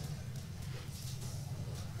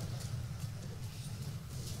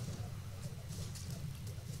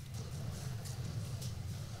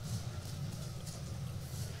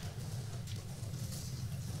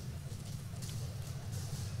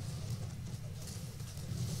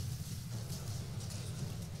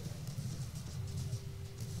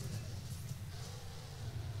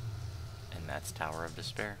 That's Tower of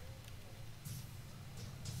Despair.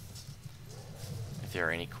 If there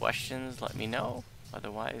are any questions, let me know.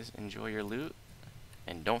 Otherwise, enjoy your loot.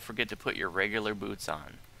 And don't forget to put your regular boots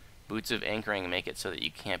on. Boots of anchoring make it so that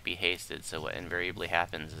you can't be hasted, so what invariably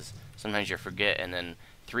happens is sometimes you forget, and then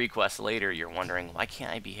 3 quests later, you're wondering, why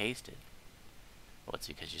can't I be hasted? Well, it's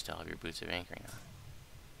because you still have your boots of anchoring on.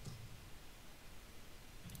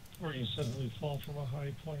 Or you suddenly fall from a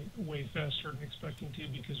high point way faster than expecting to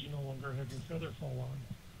because you no longer have your feather fall on.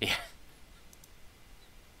 Yeah.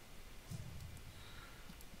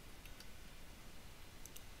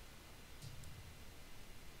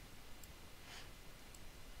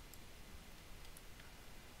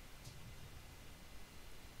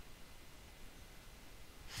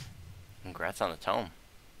 Congrats on the tome.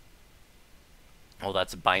 Oh,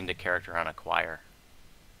 that's bind a character on acquire.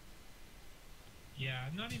 Yeah,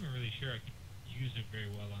 I'm not even really sure I could use it very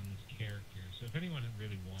well on this character. So if anyone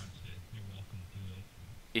really wants it, they're welcome to it.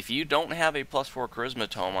 If you don't have a +4 charisma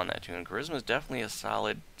tome on that tune, charisma is definitely a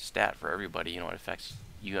solid stat for everybody. You know, it affects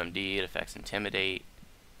UMD, it affects intimidate.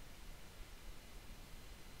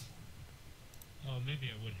 Oh,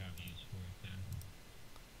 maybe I would have use for it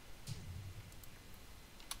then.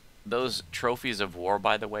 Those trophies of war,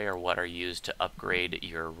 by the way, are what are used to upgrade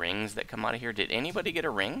your rings that come out of here. Did anybody get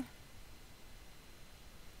a ring?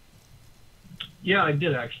 Yeah, I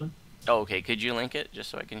did actually. Oh, okay. Could you link it just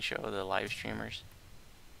so I can show the live streamers?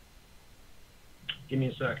 Give me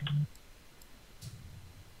a sec.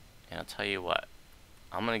 And I'll tell you what.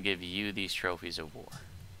 I'm going to give you these trophies of war.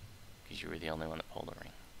 Because you were the only one that pulled a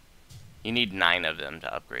ring. You need 9 of them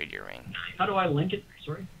to upgrade your ring. How do I link it?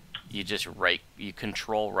 Sorry. You just you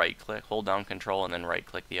control right click, hold down control and then right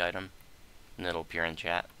click the item. And it'll appear in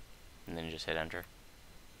chat. And then just hit enter.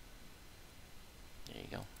 There you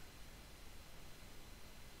go.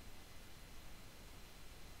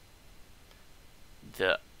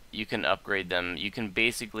 You can upgrade them. You can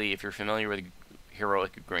basically, if you're familiar with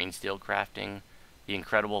heroic grain steel crafting, the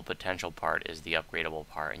incredible potential part is the upgradable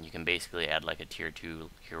part, and you can basically add like a tier 2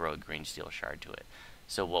 heroic green steel shard to it.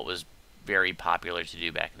 So what was very popular to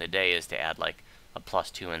do back in the day is to add like a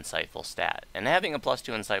 +2 insightful stat. And having a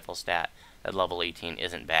 +2 insightful stat at level 18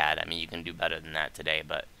 isn't bad. I mean, you can do better than that today,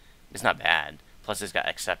 but it's not bad. Plus it's got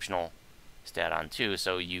exceptional stat on too,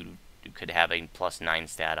 so you could have a +9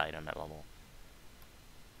 stat item at level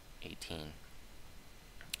 18.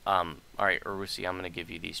 Alright, Urusi, I'm going to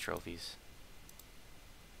give you these trophies.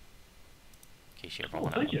 In case you ever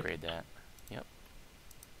want to upgrade that. Yep.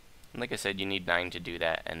 And like I said, you need 9 to do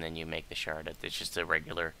that, and then you make the shard. It's just a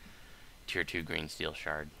regular tier 2 green steel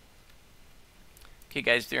shard. Okay,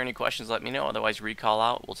 guys, if there are any questions, let me know. Otherwise, recall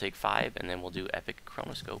out. We'll take 5, and then we'll do Epic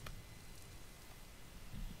Chronoscope.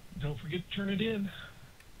 Don't forget to turn it in.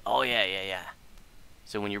 Oh, yeah.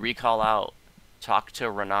 So when you recall out, talk to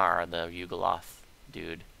Renar, the Yugoloth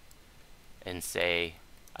dude, and say,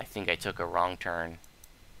 I think I took a wrong turn.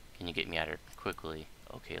 Can you get me out of here quickly?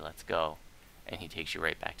 Okay, let's go. And he takes you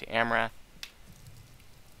right back to Amrath.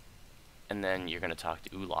 And then you're going to talk to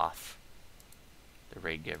Uloth, the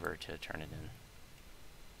raid giver, to turn it in.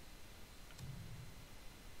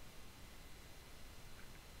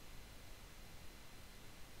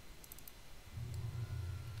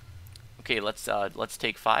 Okay, let's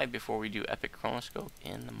take 5 before we do Epic Chronoscope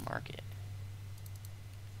in the market.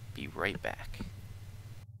 Be right back.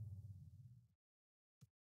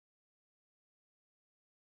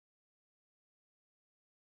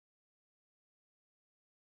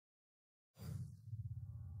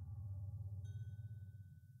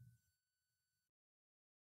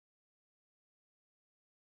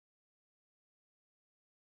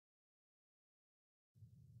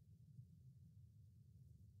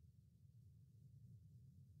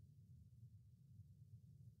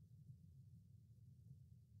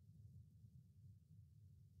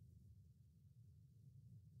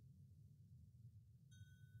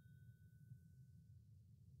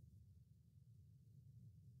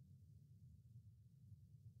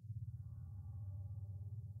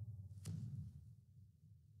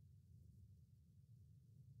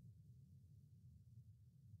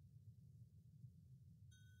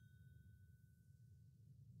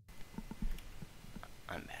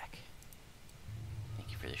 I'm back.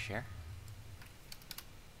 Thank you for the share.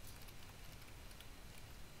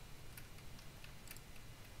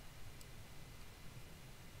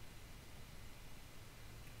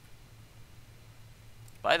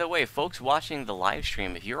 By the way, folks watching the live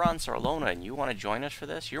stream, if you're on Sarlona and you want to join us for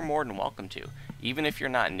this, you're more than welcome to. Even if you're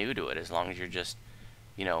not new to it, as long as you're just,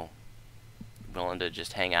 you know, willing to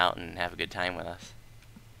just hang out and have a good time with us.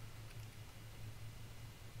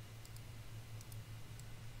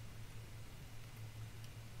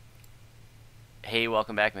 Hey,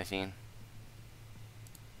 welcome back, Mathine.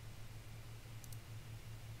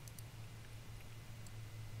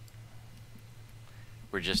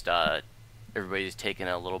 We're just, everybody's taking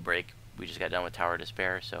a little break we just got done with Tower of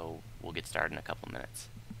Despair, so we'll get started in a couple minutes.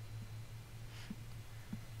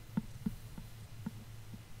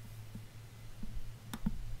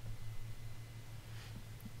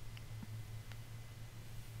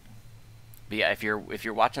 But yeah, if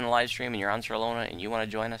you're watching the live stream and you're on Sarlona and you want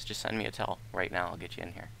to join us, just send me a tell right now. I'll get you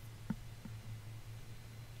in here.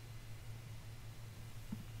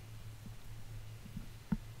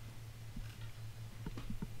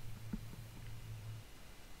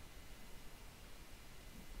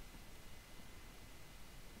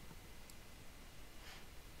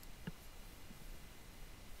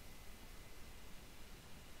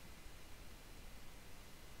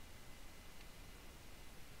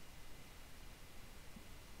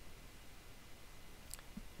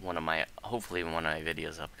 Hopefully one of my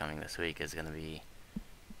videos upcoming this week is going to be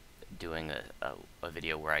doing a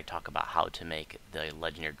video where I talk about how to make the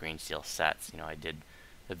Legendary Green Steel sets. You know, I did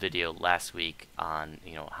a video last week on,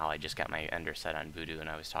 you know, how I just got my Ender set on Voodoo, and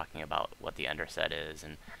I was talking about what the Ender set is,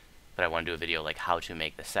 but I want to do a video like how to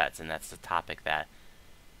make the sets, and that's the topic that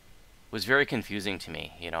was very confusing to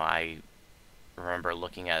me. You know, I remember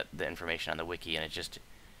looking at the information on the wiki, and it just,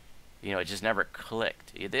 you know, it just never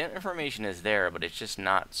clicked. The information is there, but it's just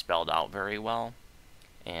not spelled out very well.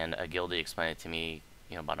 And a guildie explained it to me,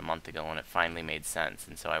 you know, about a month ago, and it finally made sense.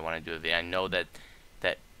 And so I want to do a video. I know that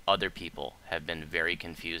other people have been very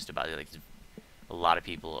confused about it. Like, a lot of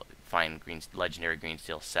people find Legendary Green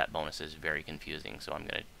Steel set bonuses very confusing. So I'm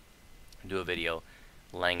gonna do a video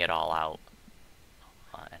laying it all out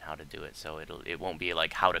and how to do it. So it won't be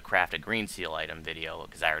like how to craft a green steel item video,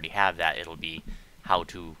 because I already have that. It'll be how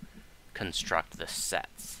to construct the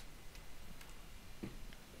sets. So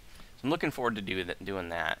I'm looking forward to doing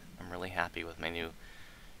that. I'm really happy with my new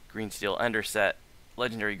Green Steel Ender set,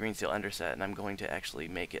 Legendary Green Steel Ender set, and I'm going to actually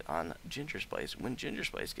make it on Ginger Spice when Ginger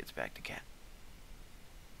Spice gets back to cat.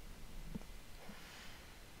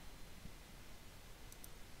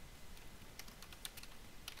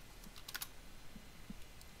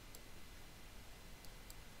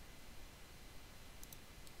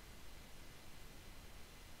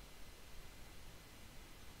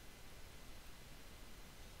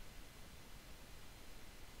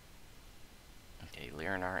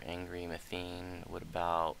 Lyranar, Angry, Mathene. What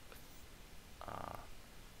about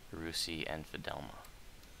Rusi and Fidelma?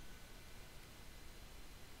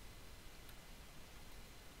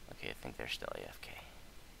 Okay, I think they're still AFK.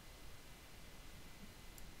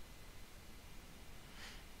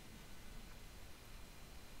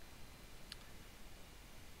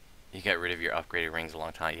 You got rid of your upgraded rings a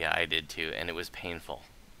long time. Yeah, I did too, and it was painful.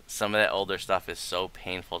 Some of that older stuff is so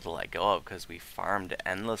painful to let go of because we farmed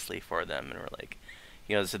endlessly for them, and we're like,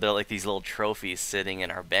 you know, so they're like these little trophies sitting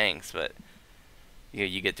in our banks, but you know,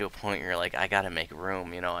 you get to a point where you're like, I gotta make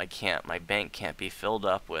room, you know, I can't, my bank can't be filled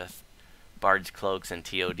up with Bard's Cloaks and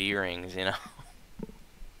TOD rings, you know.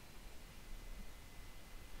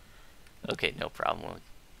 Okay, no problem,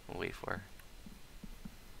 we'll wait for her.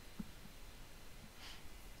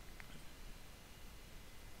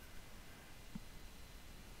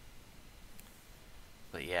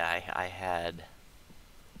 But yeah, I had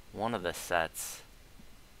one of the sets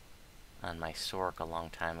on my Sork a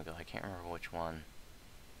long time ago. I can't remember which one.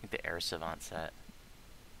 I think the Air Savant set.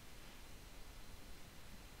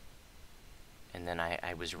 And then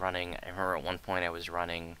I was running, I remember at one point I was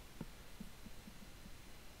running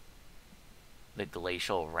the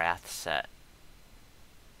Glacial Wrath set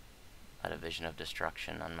out of Vision of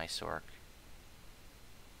Destruction on my Sork.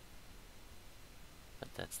 But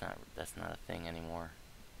that's not a thing anymore.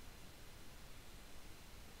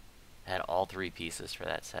 I had all 3 pieces for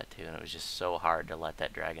that set too, and it was just so hard to let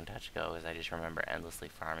that Dragon Touch go, because I just remember endlessly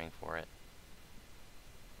farming for it.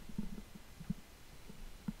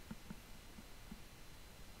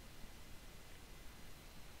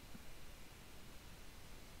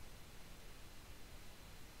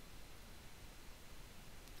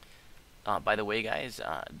 By the way, guys,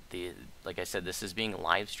 like I said, this is being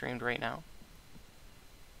live streamed right now,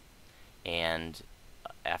 and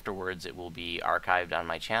afterwards it will be archived on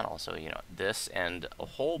my channel. So, you know, this and a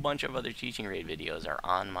whole bunch of other teaching raid videos are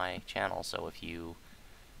on my channel. So if you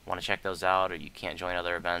want to check those out, or you can't join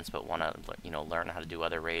other events but want to, you know, learn how to do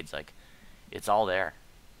other raids, like, it's all there.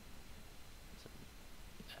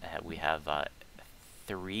 So, we have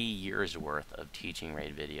 3 years worth of teaching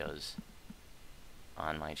raid videos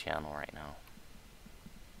on my channel right now.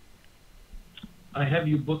 I have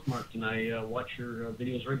you bookmarked, and I watch your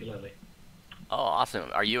videos regularly. Oh, awesome.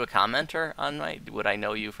 Are you a commenter on my... Would I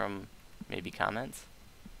know you from maybe comments?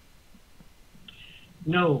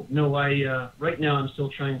 No, right now I'm still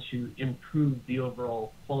trying to improve the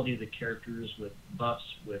overall quality of the characters with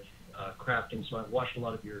buffs, with crafting, so I've watched a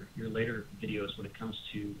lot of your later videos when it comes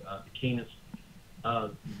to the cadence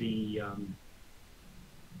of the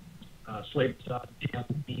slave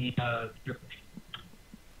and the drippers.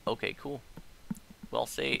 Okay, cool. Well,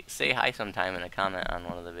 say hi sometime in a comment on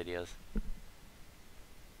one of the videos.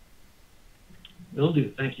 Will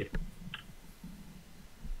do. Thank you.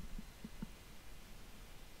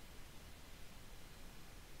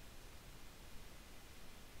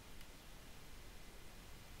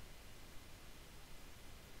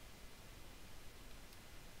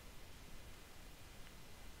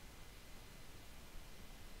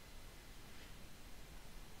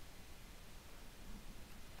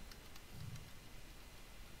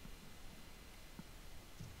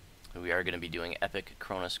 We are going to be doing Epic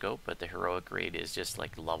Chronoscope, but the heroic grade is just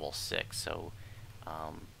like level 6, so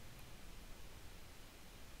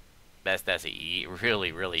that's a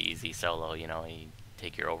really easy solo. You know, you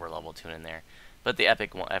take your over level tune in there. But the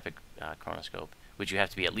Epic Chronoscope, which you have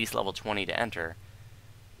to be at least level 20 to enter,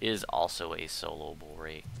 is also a soloable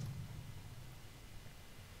rate,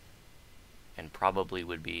 and probably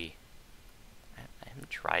would be. I haven't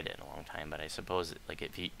tried it in a long time, but I suppose like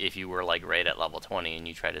if you were like right at level 20 and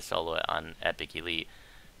you try to solo it on Epic Elite,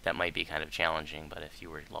 that might be kind of challenging. But if you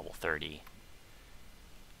were level 30,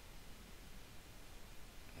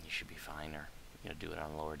 you should be fine, or do it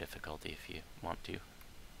on lower difficulty if you want to.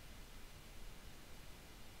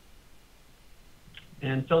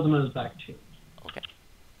 And Feldman is back too. Okay,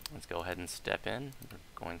 let's go ahead and step in. We're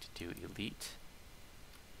going to do Elite.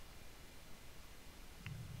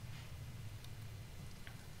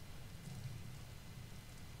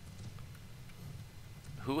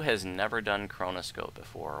 Who has never done Chronoscope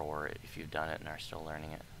before, or if you've done it and are still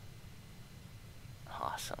learning it?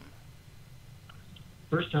 Awesome.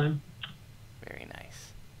 First time. Very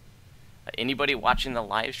nice. Anybody watching the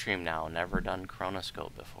live stream now never done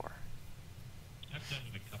Chronoscope before? I've done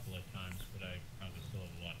it a couple of times, but I probably still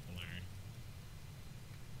have a lot to learn.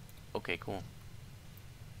 Okay, cool.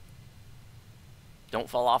 Don't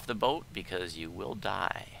fall off the boat, because you will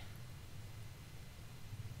die.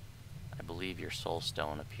 I believe your soul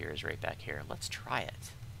stone appears right back here. Let's try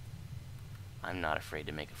it. I'm not afraid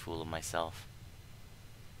to make a fool of myself.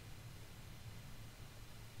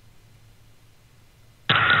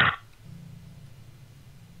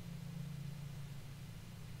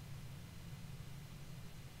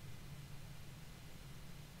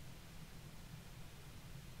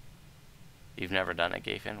 You've never done it,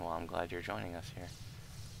 Gafin? Well, I'm glad you're joining us here.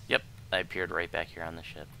 Yep, I appeared right back here on the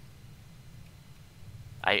ship.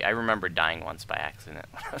 I remember dying once by accident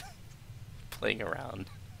when I was playing around.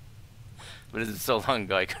 But it was so long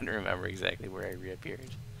ago I couldn't remember exactly where I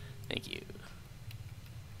reappeared. Thank you.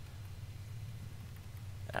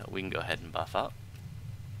 We can go ahead and buff up.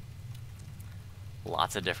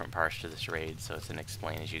 Lots of different parts to this raid, so it's an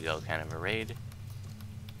explain as you go kind of a raid.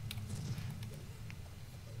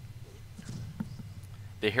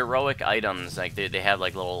 The heroic items, like they have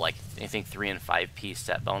like little, like I think 3 and 5 piece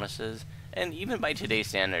set bonuses. And even by today's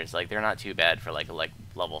standards, like they're not too bad for like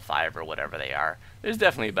level 5 or whatever they are. There's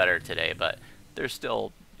definitely better today, but they're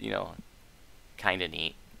still, kind of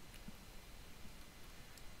neat.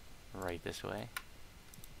 Right this way.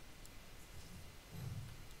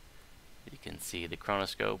 You can see the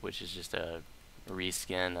Chronoscope, which is just a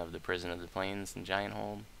reskin of the Prison of the Plains in Giant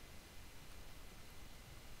Hold.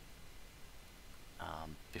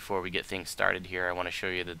 Before we get things started here, I want to show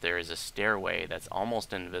you that there is a stairway that's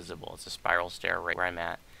almost invisible. It's a spiral stair right where I'm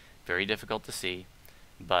at. Very difficult to see,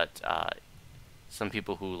 but some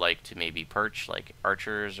people who like to maybe perch, like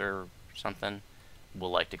archers or something, will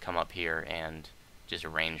like to come up here and just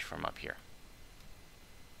range from up here.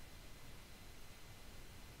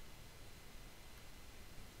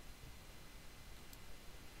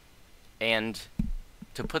 And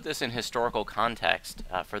to put this in historical context,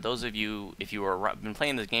 for those of you, if you have been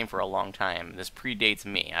playing this game for a long time, this predates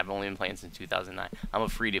me. I've only been playing since 2009. I'm a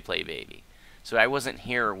free-to-play baby. So I wasn't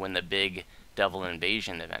here when the big Devil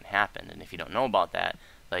Invasion event happened. And if you don't know about that,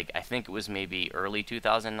 like I think it was maybe early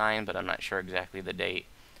 2009, but I'm not sure exactly the date,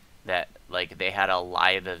 that like they had a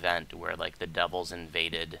live event where like the devils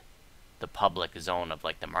invaded the public zone of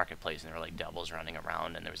like the marketplace, and there were like devils running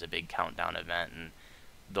around, and there was a big countdown event, and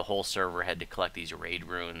the whole server had to collect these raid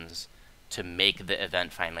runes to make the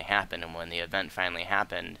event finally happen. And when the event finally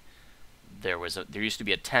happened, there used to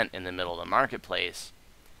be a tent in the middle of the marketplace,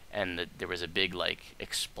 and there was a big like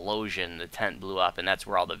explosion. The tent blew up, and that's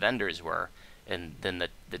where all the vendors were. And then the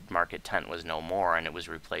market tent was no more, and it was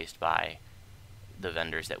replaced by the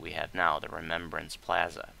vendors that we have now, the Remembrance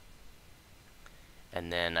Plaza.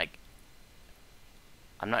 And then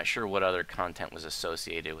I'm not sure what other content was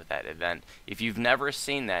associated with that event. If you've never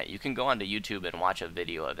seen that, you can go onto YouTube and watch a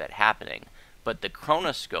video of it happening. But the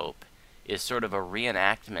Chronoscope is sort of a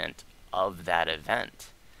reenactment of that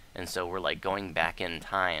event. And so we're like going back in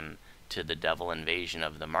time to the devil invasion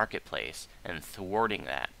of the marketplace and thwarting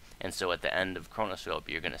that. And so at the end of Chronoscope,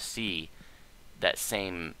 you're going to see that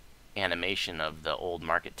same animation of the old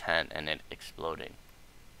market tent and it exploding.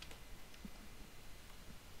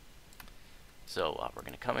 So we're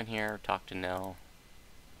going to come in here, talk to Nell,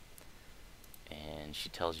 and she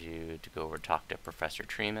tells you to go over and talk to Professor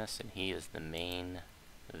Tremus, and he is the main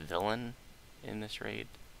villain in this raid.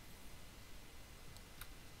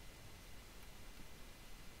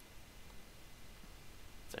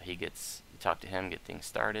 So you talk to him, get things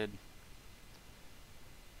started.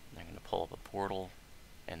 They're going to pull up a portal,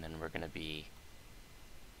 and then we're going to be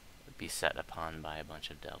set upon by a bunch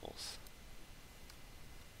of devils.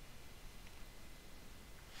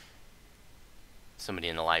 Somebody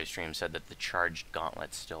in the live stream said that the charged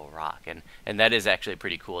gauntlets still rock, and that is actually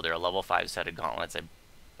pretty cool. They're a level 5 set of gauntlets.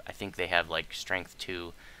 I think they have like strength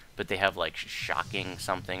 2, but they have like shocking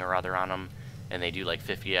something or other on them, and they do like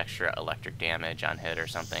 50 extra electric damage on hit or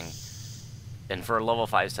something. And for a level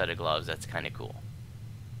 5 set of gloves, that's kind of cool.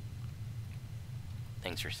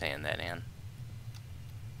 Thanks for saying that, Ann.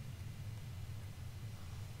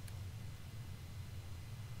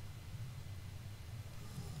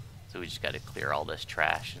 So we just got to clear all this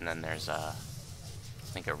trash, and then there's I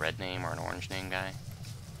think a red name or an orange name guy.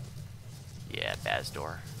 Yeah,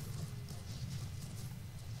 Bazdor.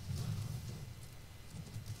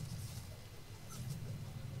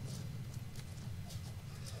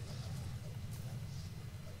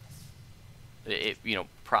 You know,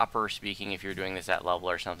 proper speaking, if you're doing this at level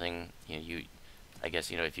or something, you know, I guess,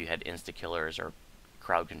 you know, if you had insta-killers or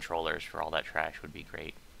crowd controllers for all that trash would be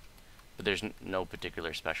great. But there's no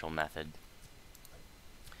particular special method.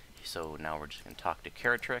 So now we're just going to talk to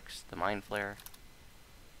Caratrix, the Mind Flare.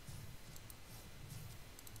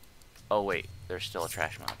 Oh wait, there's still a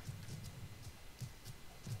trash mob.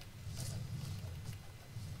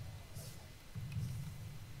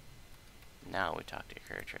 Now we talk to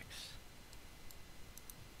Caratrix.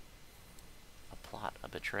 A plot, a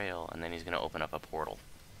betrayal, and then he's going to open up a portal.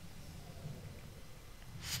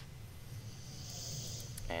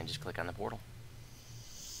 And just click on the portal.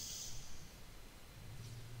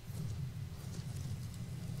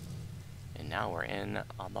 And now we're in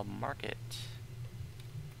on the market.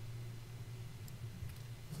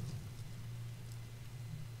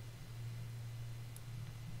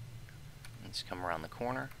 Let's come around the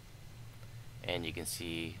corner, and you can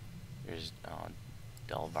see there's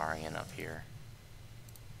Delvarian up here.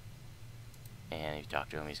 And if you talk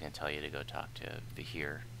to him, he's going to tell you to go talk to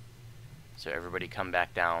Vahir. So everybody come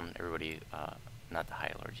back down. Everybody, not the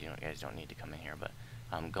High Lords, you guys don't need to come in here, but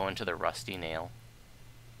go into the Rusty Nail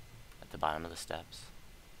at the bottom of the steps.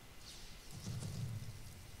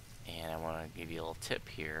 And I want to give you a little tip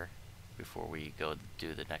here before we go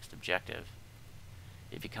do the next objective.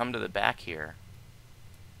 If you come to the back here,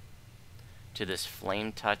 to this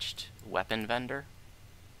flame-touched weapon vendor,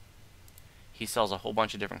 he sells a whole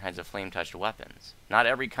bunch of different kinds of flame-touched weapons. Not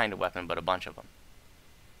every kind of weapon, but a bunch of them.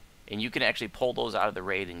 And you can actually pull those out of the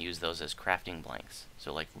raid and use those as crafting blanks.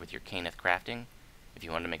 So like with your Caneth crafting, if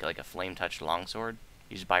you wanted to make like a flame-touched longsword,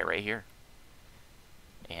 you just buy it right here.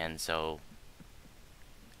 And so,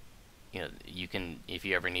 you know, you can, if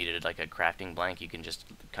you ever needed like a crafting blank, you can just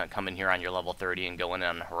come in here on your level 30 and go in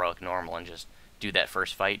on heroic normal and just do that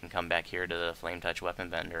first fight and come back here to the flame-touched weapon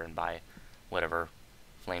vendor and buy whatever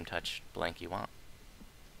flame-touched blank you want.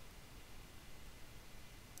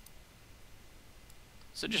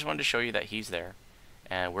 So just wanted to show you that he's there,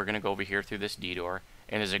 and we're going to go over here through this D-door,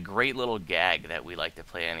 and there's a great little gag that we like to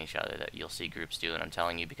play on each other that you'll see groups do, and I'm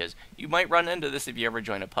telling you because you might run into this if you ever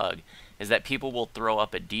join a pug, is that people will throw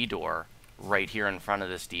up a D-door right here in front of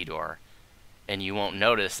this D-door, and you won't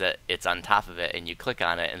notice that it's on top of it, and you click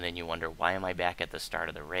on it, and then you wonder, why am I back at the start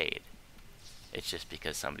of the raid? It's just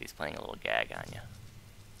because somebody's playing a little gag on you.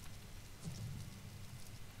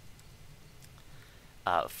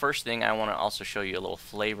 First thing, I want to also show you a little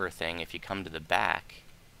flavor thing. If you come to the back,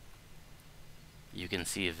 you can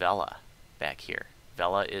see Vela back here.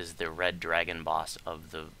 Vela is the red dragon boss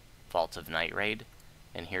of the Vaults of Night raid,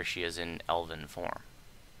 and here she is in elven form.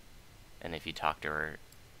 And if you talk to her,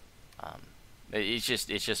 it's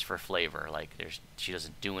just for flavor. Like she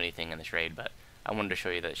doesn't do anything in this raid, but I wanted to show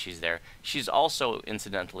you that she's there. She's also,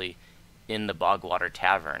 incidentally, in the Bogwater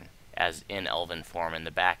Tavern as in elven form in the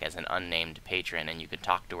back as an unnamed patron, and you can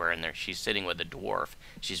talk to her, and she's sitting with a dwarf.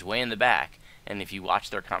 She's way in the back, and if you watch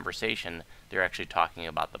their conversation, they're actually talking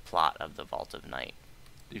about the plot of the Vault of Night.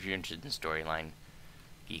 If you're interested in storyline,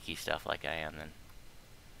 geeky stuff like I am, then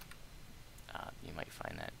you might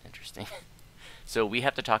find that interesting. So we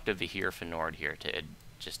have to talk to Vahir Fenord here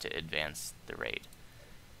just to advance the raid.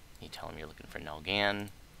 You tell him you're looking for Nelgan.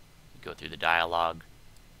 You go through the dialogue.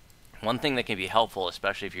 One thing that can be helpful,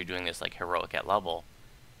 especially if you're doing this like heroic at level,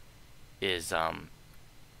 is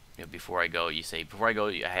before I go, you say, before I go,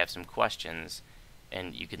 I have some questions,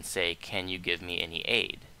 and you can say, can you give me any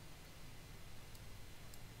aid?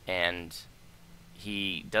 And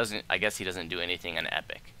he doesn't, I guess he doesn't do anything on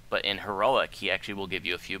epic, but in heroic, he actually will give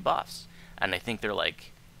you a few buffs, and I think they're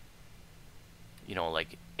like,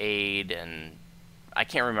 like aid, and I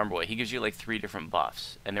can't remember what, he gives you like 3 different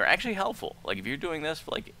buffs, and they're actually helpful. Like if you're doing this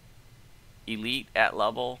for like elite at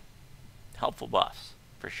level, helpful buffs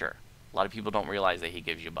for sure. A lot of people don't realize that he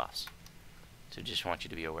gives you buffs, so just want you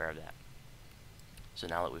to be aware of that. So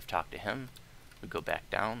now that we've talked to him, we go back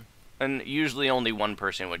down, and usually only one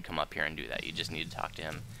person would come up here and do that. You just need to talk to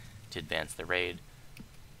him to advance the raid,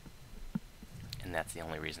 and that's the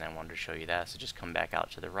only reason I wanted to show you that. So just come back out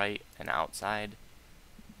to the right and outside,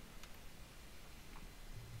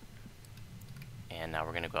 and now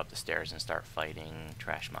we're going to go up the stairs and start fighting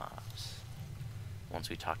trash mobs. Once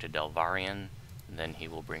we talk to Delvarian, then he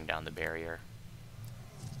will bring down the barrier,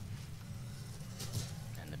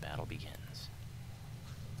 and the battle begins.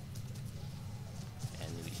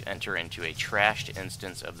 And we enter into a trashed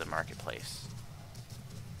instance of the marketplace.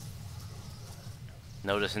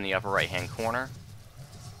 Notice in the upper right hand corner,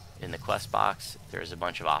 in the quest box, there's a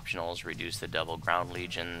bunch of optionals. Reduce the double ground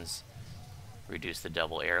legions, reduce the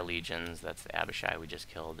double air legions, that's the Abishai we just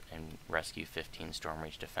killed, and rescue 15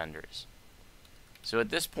 Stormreach defenders. So at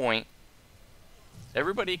this point,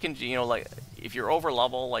 everybody can, like, if you're over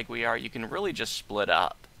level like we are, you can really just split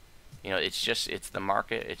up. It's the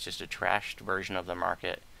market, it's just a trashed version of the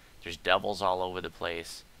market. There's devils all over the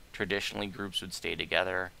place. Traditionally, groups would stay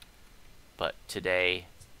together, but today,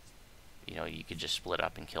 you could just split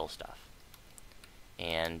up and kill stuff.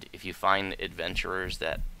 And if you find adventurers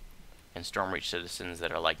and Stormreach citizens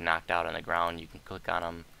that are like knocked out on the ground, you can click on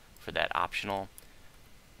them for that optional.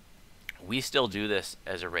 We still do this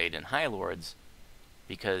as a raid in High Lords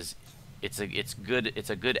because it's a good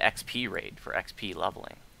XP raid for XP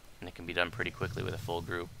leveling, and it can be done pretty quickly with a full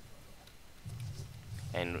group.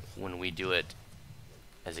 And when we do it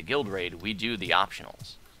as a guild raid, we do the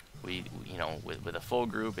optionals. With a full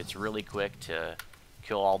group, it's really quick to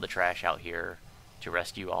kill all the trash out here, to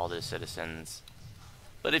rescue all the citizens.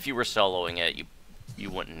 But if you were soloing it,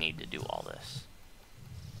 you wouldn't need to do all this.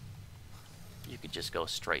 You could just go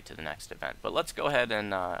straight to the next event. But let's go ahead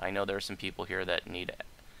and, I know there are some people here that need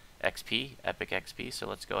XP, Epic XP, so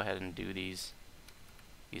let's go ahead and do these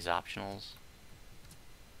optionals.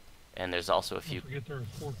 And there's also a few... Don't forget there are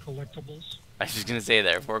 4 collectibles. I was just going to say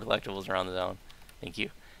there are 4 collectibles around the zone. Thank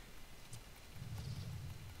you.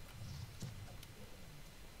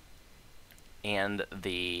 And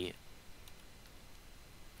the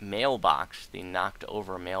mailbox, the knocked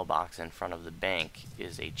over mailbox in front of the bank,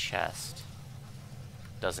 is a chest.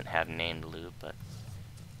 Doesn't have named loot, but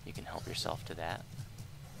you can help yourself to that.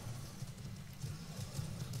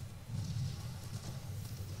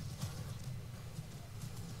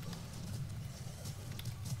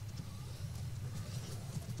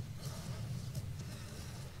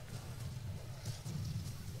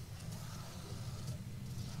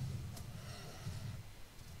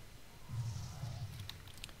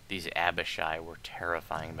 These Abishai were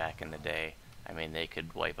terrifying back in the day. I mean, they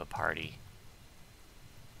could wipe a party.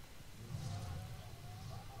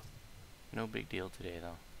 No big deal today,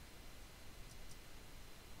 though.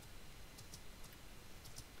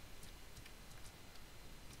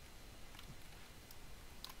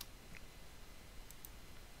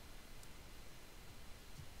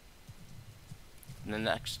 The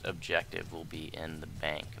next objective will be in the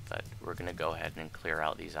bank, but we're going to go ahead and clear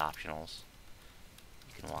out these optionals.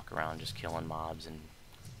 You can walk around just killing mobs and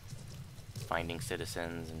finding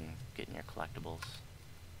citizens and getting your collectibles.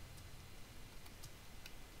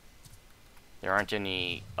 There aren't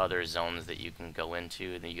any other zones that you can go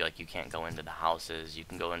into. You can't go into the houses. You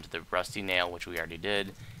can go into the Rusty Nail, which we already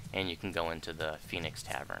did, and you can go into the Phoenix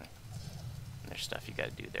Tavern. And there's stuff you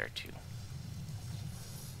got to do there too.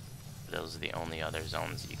 Those are the only other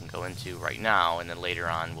zones that you can go into right now, and then later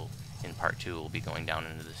on, in part 2, we'll be going down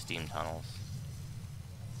into the steam tunnels.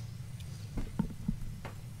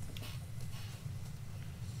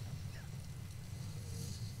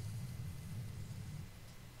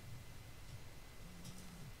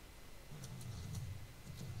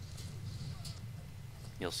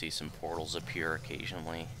 You'll see some portals appear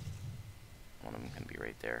occasionally. One of them can be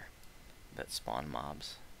right there that spawn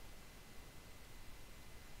mobs.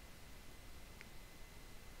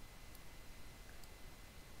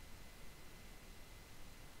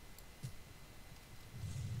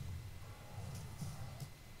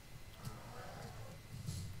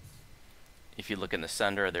 If you look in the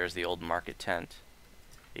center, there's the old market tent.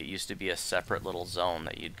 It used to be a separate little zone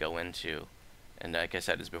that you'd go into. And like I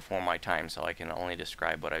said, it's before my time, so I can only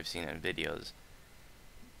describe what I've seen in videos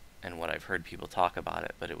and what I've heard people talk about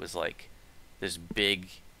it. But it was like this big,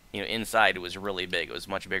 you know, inside it was really big. It was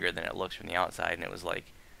much bigger than it looks from the outside, and it was like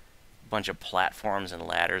a bunch of platforms and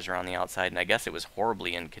ladders around the outside. And I guess it was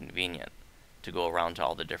horribly inconvenient to go around to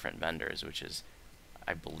all the different vendors, which is,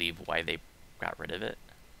 I believe, why they got rid of it.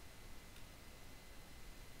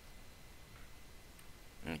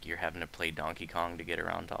 And you're having to play Donkey Kong to get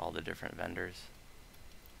around to all the different vendors.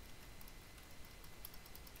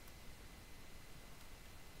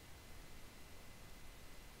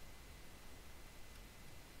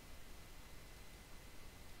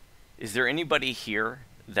 Is there anybody here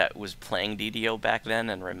that was playing DDO back then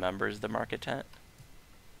and remembers the market tent?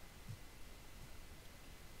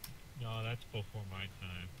 No, that's before my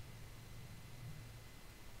time.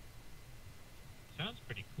 Sounds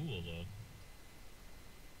pretty cool, though.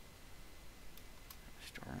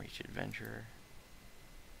 Stormreach Adventurer.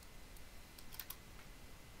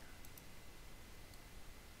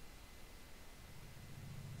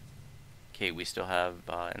 Okay, we still have,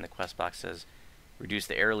 in the quest box says, reduce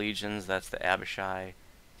the air legions, that's the Abishai.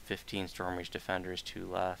 15 Stormreach Defenders, 2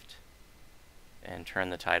 left. And turn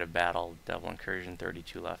the tide of battle, Devil Incursion,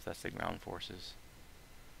 32 left, that's the ground forces.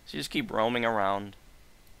 So you just keep roaming around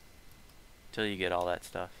till you get all that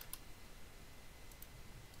stuff.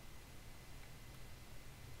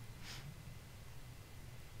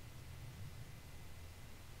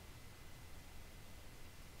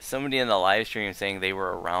 Somebody in the live stream saying they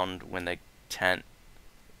were around when the tent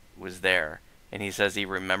was there, and he says he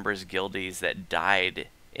remembers guildies that died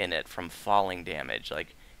in it from falling damage,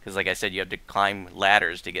 like, because like I said, you have to climb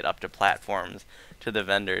ladders to get up to platforms to the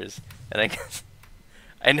vendors, and I guess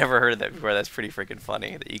I never heard of that before. That's pretty freaking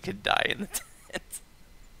funny that you could die in the tent.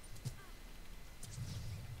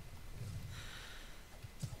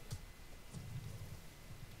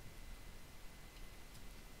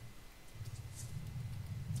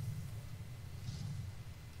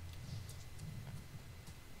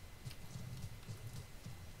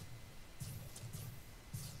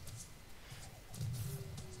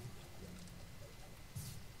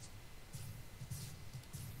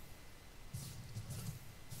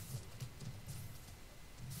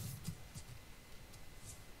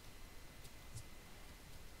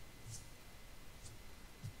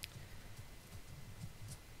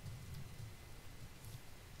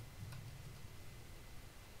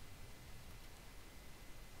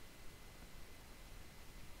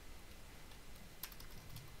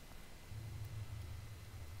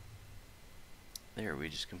 There, we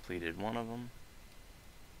just completed one of them.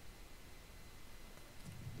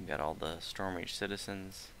 We got all the Stormreach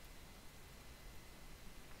citizens.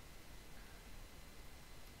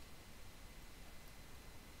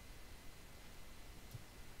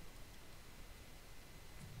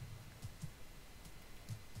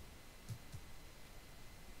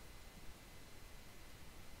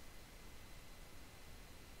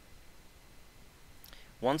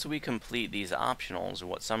 Once we complete these optionals,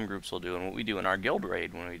 what some groups will do, and what we do in our guild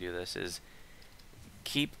raid when we do this, is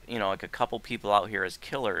keep, you know, like a couple people out here as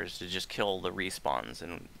killers to just kill the respawns,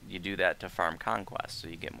 and you do that to farm conquest, so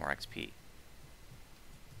you get more XP.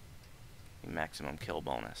 Maximum kill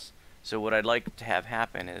bonus. So what I'd like to have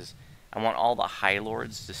happen is, I want all the High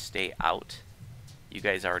Lords to stay out. You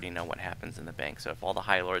guys already know what happens in the bank, so if all the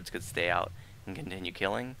High Lords could stay out and continue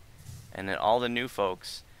killing, and then all the new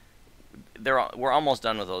folks, we're almost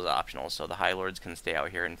done with those optionals, so the High Lords can stay out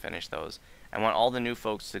here and finish those. I want all the new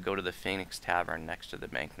folks to go to the Phoenix Tavern next to the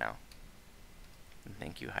bank now. And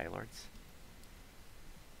thank you, High Lords.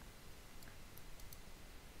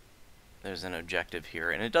 There's an objective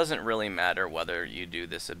here, and it doesn't really matter whether you do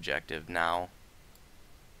this objective now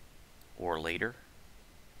or later.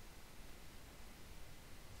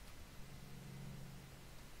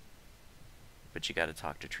 But you gotta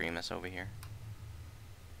talk to Tremus over here.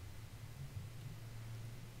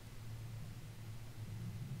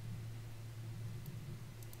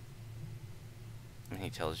 And he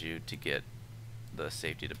tells you to get the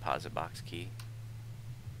safety deposit box key.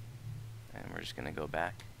 And we're just gonna go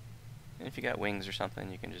back. And if you got wings or something,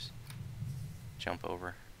 you can just jump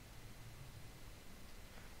over.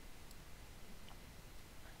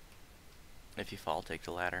 If you fall, take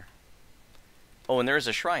the ladder. Oh, and there is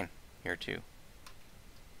a shrine here too.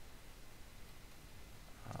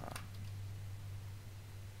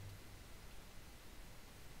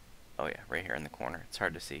 Oh yeah, right here in the corner. It's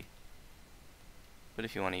hard to see. But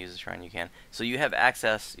if you want to use the shrine, you can. So you have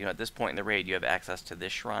access, you know, at this point in the raid, you have access to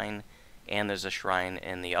this shrine, and there's a shrine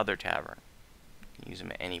in the other tavern. You can use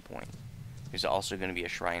them at any point. There's also going to be a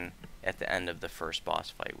shrine at the end of the first boss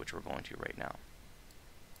fight, which we're going to right now.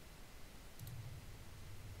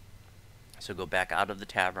 So go back out of the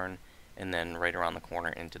tavern, and then right around the corner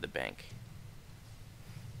into the bank.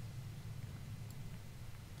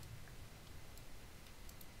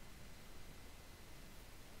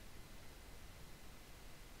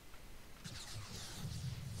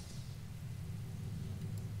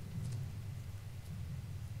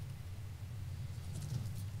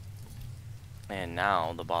 And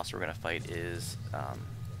now the boss we're going to fight is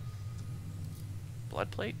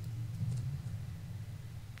Bloodplate?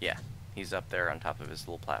 Yeah, he's up there on top of his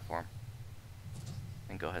little platform.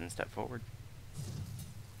 And go ahead and step forward.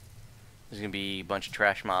 There's going to be a bunch of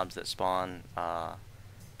trash mobs that spawn,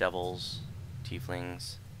 devils,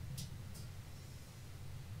 tieflings.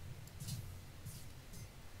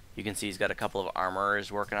 You can see he's got a couple of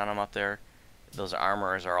armorers working on him up there. Those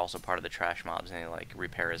armorers are also part of the trash mobs, and they like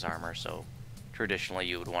repair his armor, so traditionally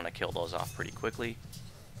you would want to kill those off pretty quickly.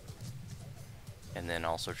 And then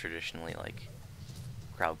also traditionally, like,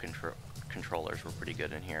 crowd controllers were pretty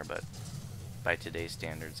good in here, but by today's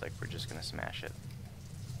standards, like, we're just gonna smash it.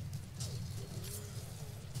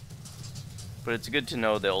 But it's good to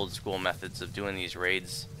know the old school methods of doing these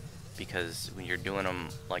raids, because when you're doing them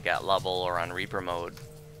like at level or on Reaper mode,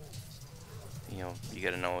 you know, you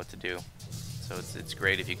gotta know what to do. So it's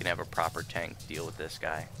great if you can have a proper tank deal with this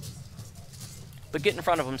guy. But get in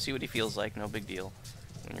front of him, see what he feels like, no big deal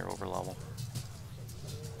when you're over level.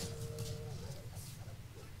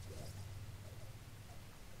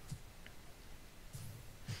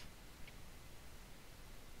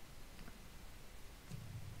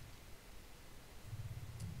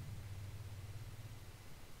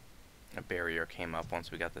 A barrier came up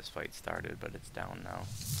once we got this fight started, but it's down now.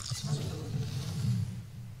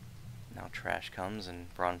 Now Trash comes and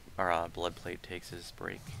Bloodplate takes his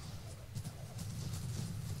break.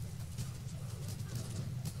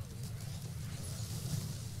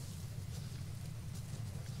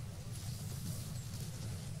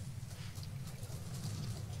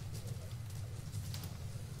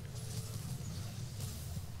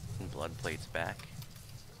 And Bloodplate's back.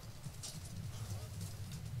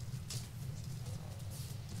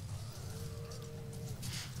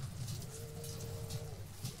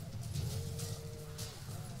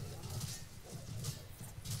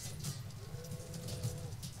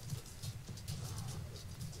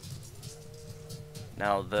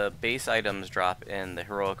 Now the base items drop in the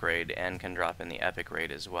heroic raid and can drop in the epic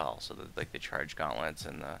raid as well. So like the charge gauntlets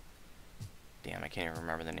and the, damn, I can't even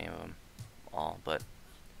remember the name of them all. But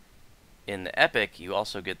in the epic, you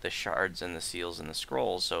also get the shards and the seals and the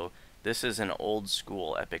scrolls. So this is an old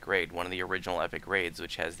school epic raid, one of the original epic raids,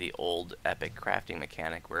 which has the old epic crafting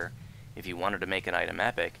mechanic where if you wanted to make an item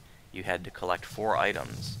epic, you had to collect 4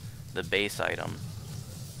 items: the base item,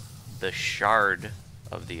 the shard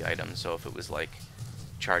of the item. So if it was like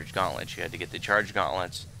charged gauntlets, you had to get the charged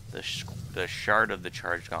gauntlets, the shard of the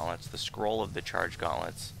charged gauntlets, the scroll of the charged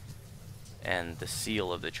gauntlets, and the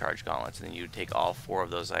seal of the charged gauntlets. And then you'd take all 4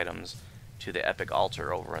 of those items to the epic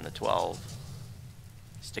altar over in the 12,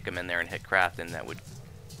 stick them in there and hit craft, and that would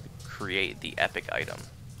create the epic item,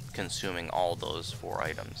 consuming all those 4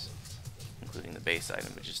 items, including the base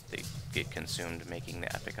item, which is they get consumed making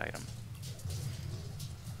the epic item.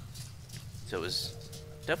 So it was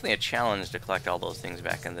definitely a challenge to collect all those things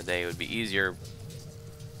back in the day. It would be easier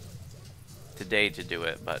today to do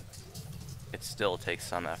it, but it still takes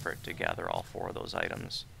some effort to gather all 4 of those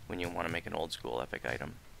items when you want to make an old school epic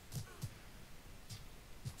item.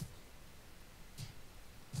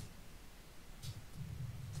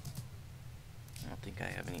 I don't think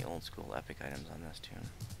I have any old school epic items on this tune.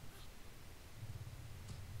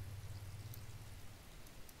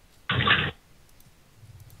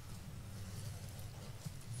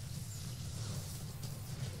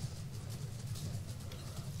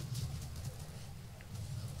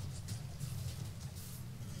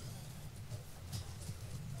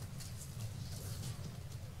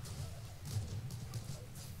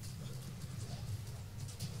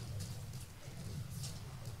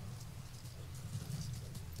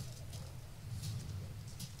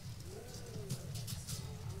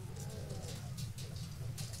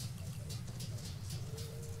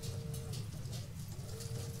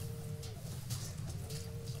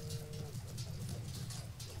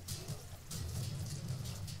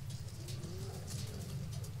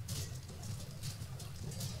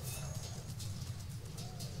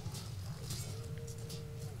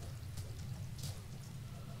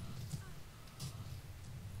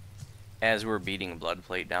 as we're beating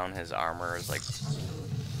Bloodplate down, his armor is like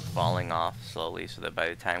falling off slowly, so that by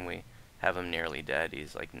the time we have him nearly dead,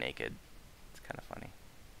 he's like naked. It's kind of funny.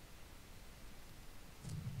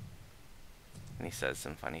 And he says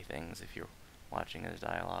some funny things if you're watching his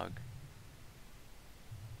dialogue.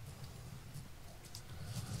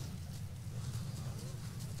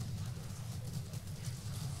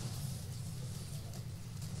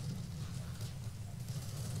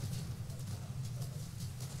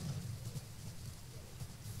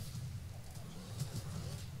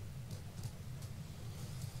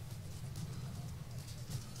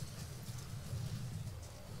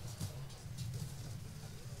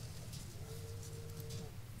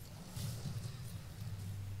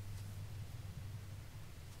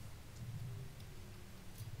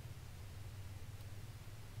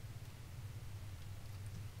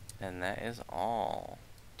 And that is all.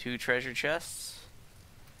 2 treasure chests.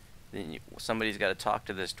 Then somebody's got to talk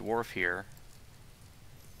to this dwarf here.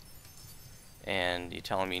 And you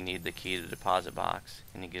tell him you need the key to the deposit box,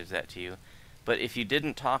 and he gives that to you. But if you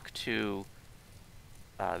didn't talk to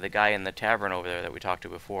the guy in the tavern over there that we talked to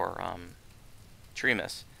before,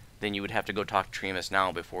 Tremus, then you would have to go talk to Tremus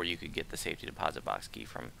now before you could get the safety deposit box key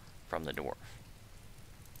from the dwarf.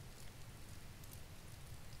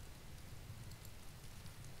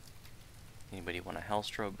 Anybody want a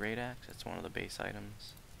Hellstroke Great Axe? That's one of the base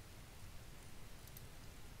items.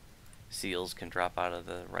 Seals can drop out of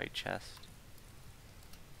the right chest.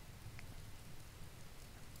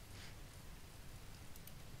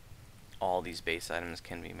 All these base items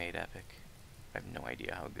can be made epic. I have no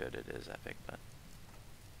idea how good it is epic, but...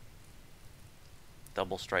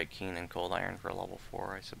 Double Strike Keen and Cold Iron for a level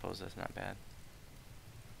 4, I suppose that's not bad.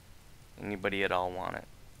 Anybody at all want it?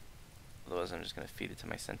 Otherwise I'm just going to feed it to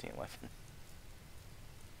my sentient weapon.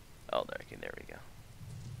 Oh, there we go.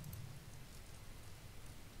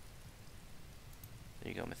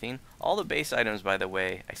 There you go, Mathene. All the base items, by the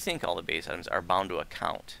way, I think all the base items are bound to a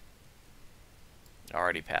count.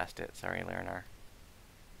 Already passed it. Sorry, Larinar.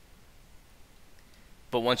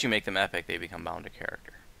 But once you make them epic, they become bound to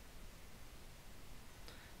character.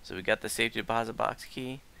 So we got the safety deposit box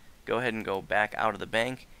key. Go ahead and go back out of the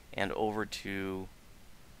bank and over to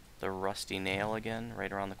the Rusty Nail again,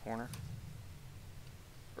 right around the corner.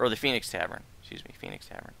 Or the Phoenix Tavern. Excuse me, Phoenix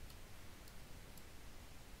Tavern.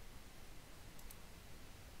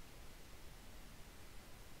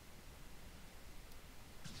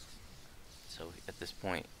 So at this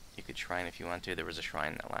point, you could shrine if you want to. There was a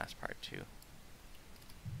shrine in that last part too.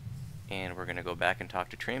 And we're going to go back and talk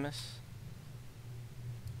to Tremus.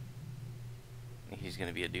 He's going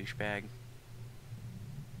to be a douchebag.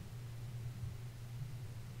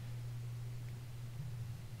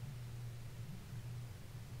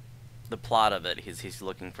 The plot of it is he's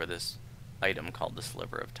looking for this item called the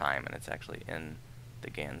Sliver of Time, and it's actually in the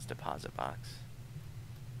Gan's deposit box.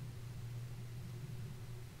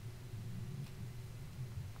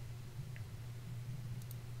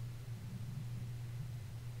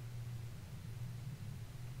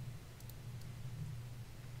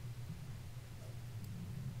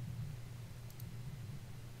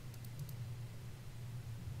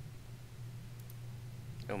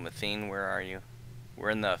 Oh, Mathene, where are you? We're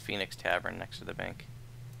in the Phoenix Tavern next to the bank.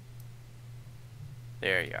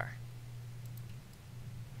 There you are.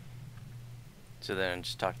 So then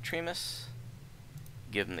just talk to Tremus.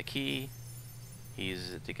 Give him the key. He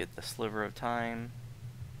uses it to get the Sliver of Time.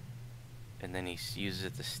 And then he uses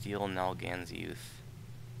it to steal Nalgan's youth.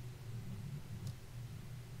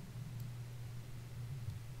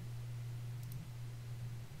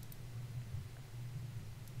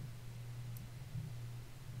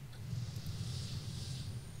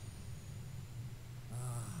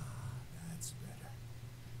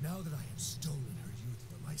 Now that I have stolen her youth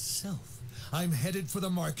for myself, I'm headed for the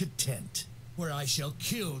market tent, where I shall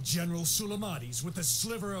kill General Sulamades with the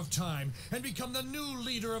Sliver of Time and become the new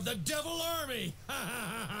leader of the Devil Army!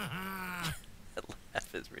 That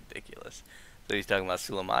laugh is ridiculous. So he's talking about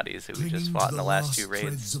Sulamades, who we just fought in the last 2 raids.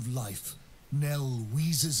 Threads of life, Nell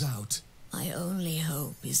wheezes out. My only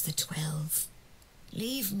hope is the 12.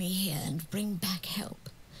 Leave me here and bring back help.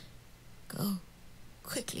 Go,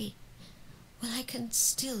 quickly, while I can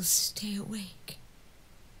still stay awake.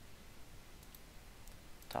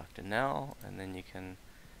 Talk to Nell, and then you can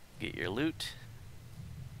get your loot.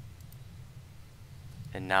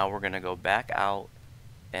 And now we're going to go back out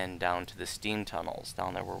and down to the steam tunnels,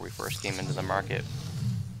 down there where we first came into the market,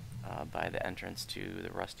 by the entrance to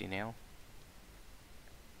the Rusty Nail.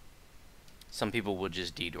 Some people would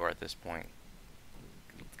just detour at this point.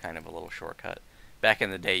 Kind of a little shortcut. Back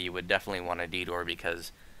in the day, you would definitely want to detour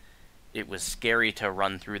because it was scary to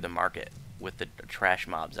run through the market with the trash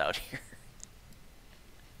mobs out here.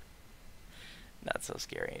 Not so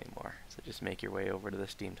scary anymore. So just make your way over to the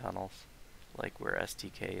steam tunnels, like where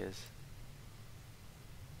STK is.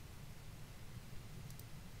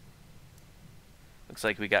 Looks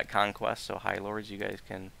like we got conquest, so High Lords, you guys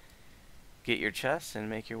can get your chests and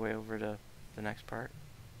make your way over to the next part.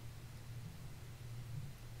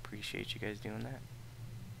 Appreciate you guys doing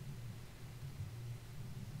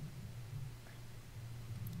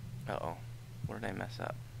that. Uh-oh. What did I mess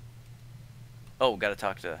up? Oh, gotta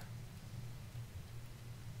talk to...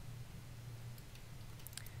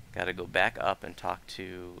 Gotta go back up and talk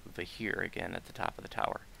to Vahir again at the top of the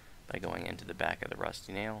tower by going into the back of the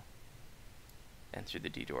Rusty Nail and through the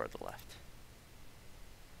D door of the left.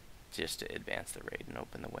 Just to advance the raid and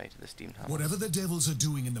open the way to the steam tunnels. Whatever the devils are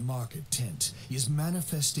doing in the market tent is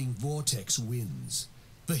manifesting vortex winds.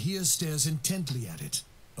 Vahir stares intently at it,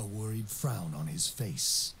 a worried frown on his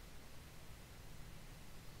face.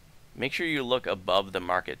 Make sure you look above the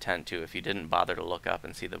market tent too. If you didn't bother to look up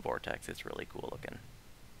and see the vortex, it's really cool looking.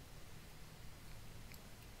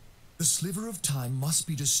 The sliver of time must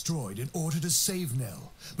be destroyed in order to save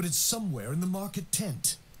Nell, but it's somewhere in the market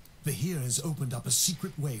tent. Vahir has opened up a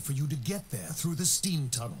secret way for you to get there through the steam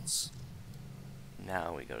tunnels.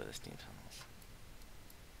 Now we go to the steam tunnels.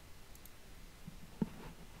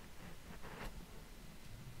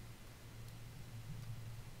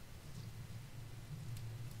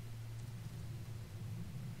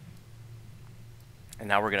 And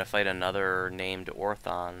now we're going to fight another named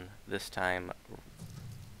Orthon, this time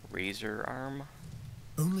Razor Arm.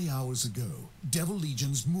 Only hours ago, Devil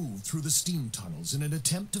Legions moved through the steam tunnels in an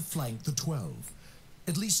attempt to flank the 12.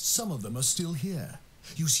 At least some of them are still here.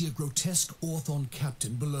 You see a grotesque Orthon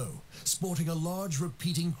captain below, sporting a large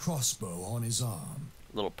repeating crossbow on his arm.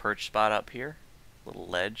 Little perch spot up here, little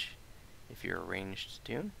ledge, if you're a ranged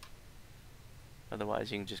tune.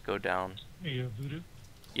 Otherwise, you can just go down. Hey, Voodoo.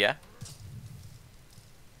 Yeah?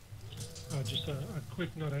 Just a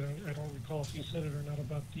quick note. I don't recall if you said it or not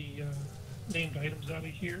about the named items out of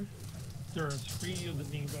here. There are 3 of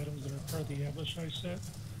the named items that are part of the Ablishai set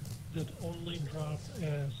that only drop as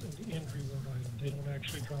an end reward item. They don't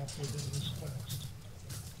actually drop within this quest.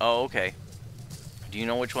 Oh, okay. Do you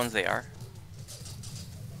know which ones they are?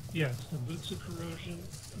 Yes, the Boots of Corrosion,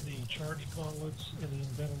 the Charged Gauntlets, and the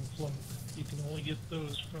Envenomed Cloak. You can only get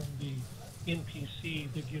those from the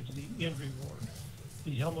NPC that gives the end reward.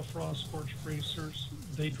 The Helm of Frost Scorched Bracers,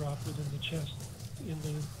 they drop within the chest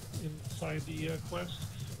inside the quest,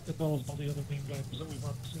 as well as all the other named items that we've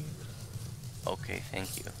already seen. Okay,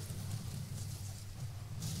 thank you.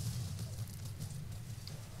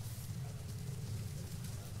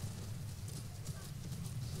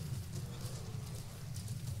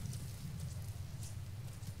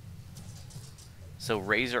 So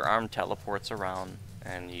Razor Arm teleports around,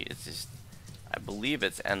 and it's just, I believe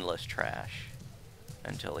it's endless trash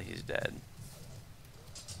until he's dead.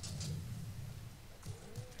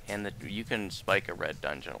 And you can spike a red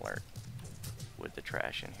dungeon alert with the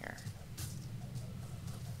trash in here.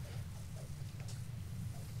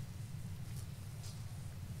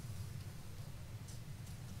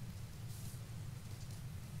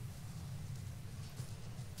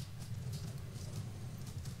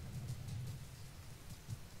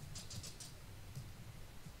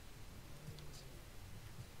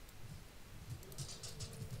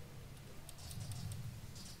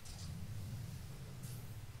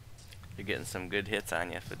 You're getting some good hits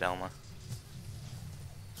on you, Fidelma.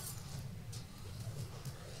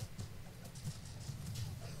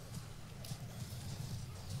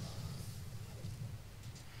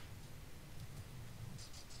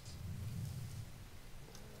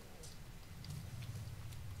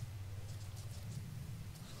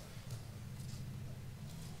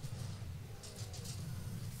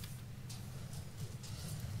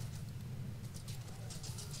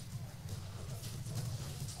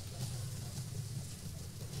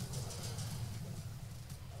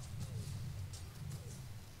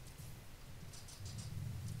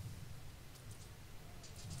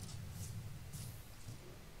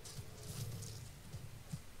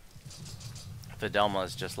 Fidelma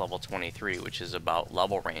is just level 23, which is about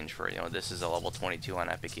level range for, this is a level 22 on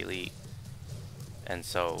Epic Elite. And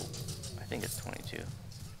so, I think it's 22.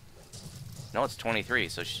 No, it's 23,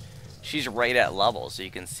 so she's right at level, so you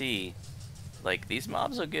can see, like, these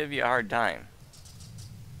mobs will give you a hard time.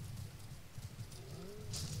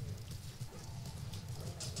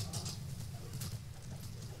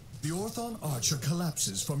 The Orthon Archer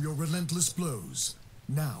collapses from your relentless blows.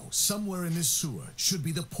 Now, somewhere in this sewer should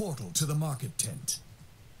be the portal to the market tent.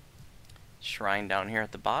 shrine down here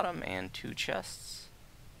at the bottom and 2 chests.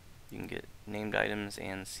 You can get named items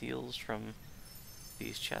and seals from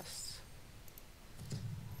these chests.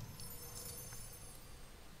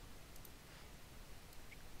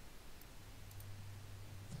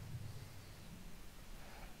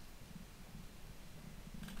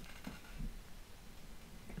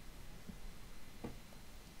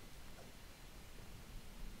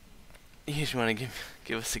 You just want to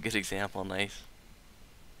give us a good example, nice.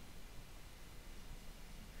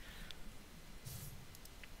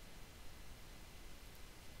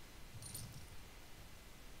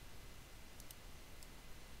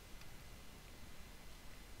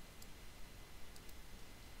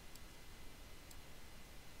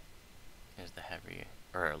 Here's the heavy,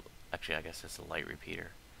 or actually I guess it's a light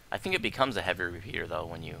repeater. I think it becomes a heavy repeater though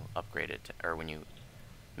when you upgrade it, or when you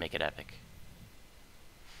make it epic.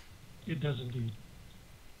 It does indeed.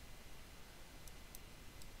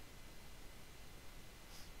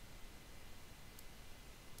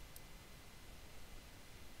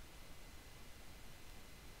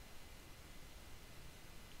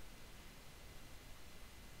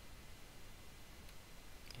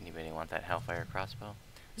 Anybody want that Hellfire crossbow?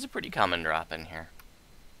 It's a pretty common drop in here.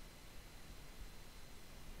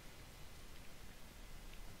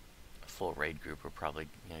 A full raid group will probably,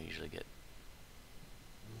 usually get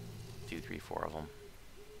 2, 3, 4 of them.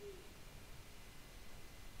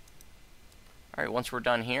 Alright, once we're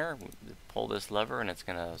done here, we pull this lever and it's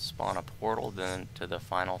going to spawn a portal then to the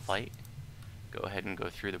final fight. Go ahead and go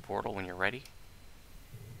through the portal when you're ready.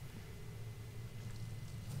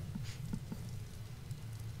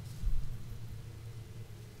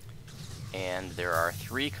 And there are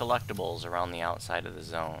 3 collectibles around the outside of the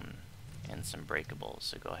zone and some breakables.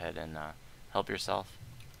 So go ahead and help yourself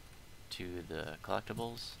to the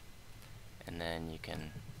collectibles. And then you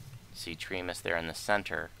can see Tremus there in the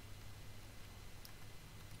center.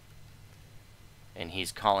 And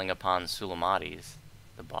he's calling upon Sulamates,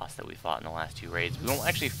 the boss that we fought in the last 2 raids. We won't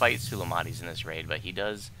actually fight Sulamates in this raid, but he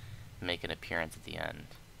does make an appearance at the end.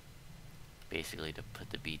 Basically to put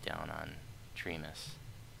the beat down on Tremus.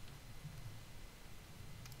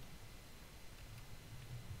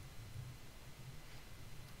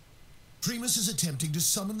 Tremus is attempting to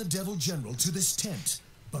summon the Devil General to this tent.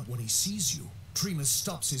 But when he sees you, Tremus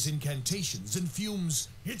stops his incantations and fumes.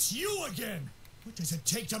 It's you again! What does it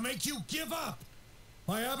take to make you give up?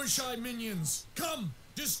 My Abishai minions, come!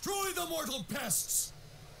 Destroy the mortal pests!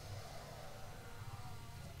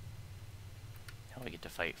 Now we get to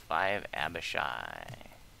fight 5 Abishai,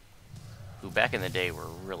 who back in the day were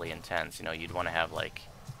really intense. You'd want to have like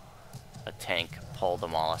a tank pull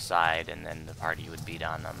them all aside and then the party would beat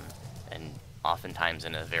on them, and oftentimes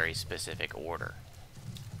in a very specific order,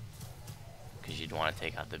 because you'd want to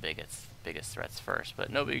take out the biggest threats first.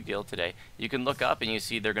 But no big deal today. You can look up and you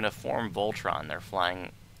see they're going to form Voltron. They're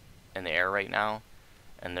flying in the air right now,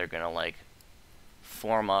 and they're going to like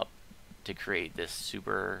form up to create this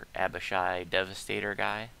super Abishai Devastator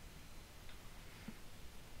guy.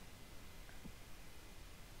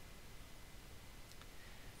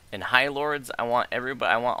 And High Lords, I want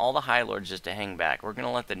all the High Lords just to hang back. We're going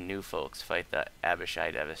to let the new folks fight the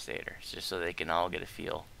Abishai Devastators, just so they can all get a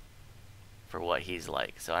feel for what he's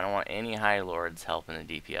like. So I don't want any High Lords helping the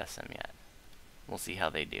DPS him yet. We'll see how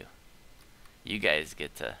they do. You guys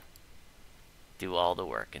get to do all the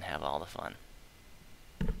work and have all the fun.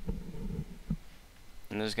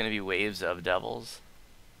 And there's going to be waves of devils.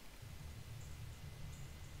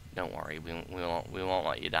 Don't worry, we won't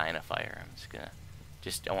let you die in a fire.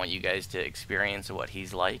 I want you guys to experience what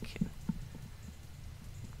he's like.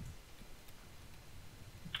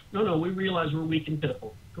 No, we realize we're weak and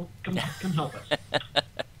pitiful. Come help us.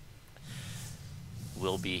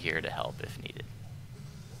 We'll be here to help if needed.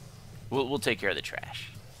 We'll take care of the trash.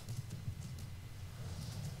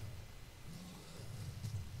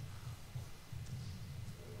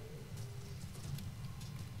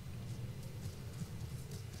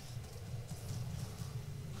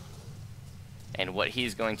 And what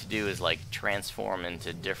he's going to do is like transform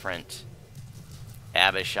into different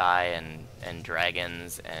Abishai and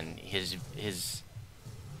dragons, and his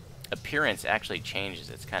appearance actually changes.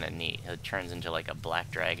 It's kind of neat. It turns into like a black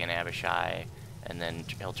dragon Abishai, and then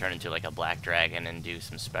he'll turn into like a black dragon and do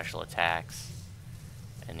some special attacks.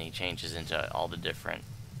 And he changes into all the different,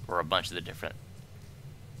 or a bunch of the different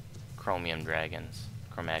chromatic dragons.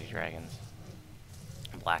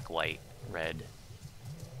 Black, white, red,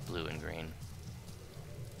 blue, and green.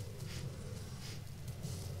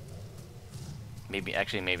 Maybe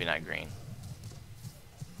not green.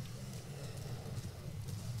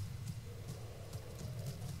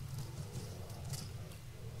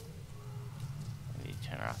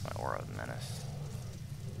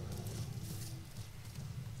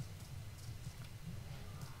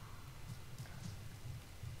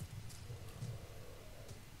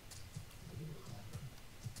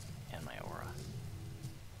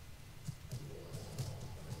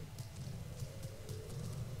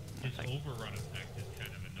 His overrun effect is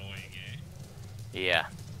kind of annoying, eh? Yeah,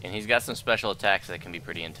 and he's got some special attacks that can be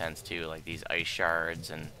pretty intense too, like these ice shards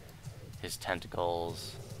and his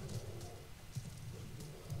tentacles.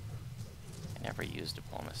 I never used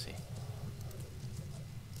diplomacy.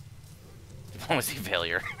 Diplomacy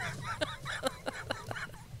failure.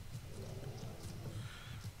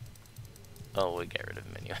 Oh, we'll get rid of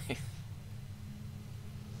him anyway.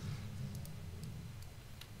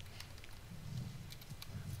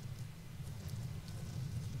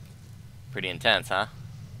 Pretty intense, huh?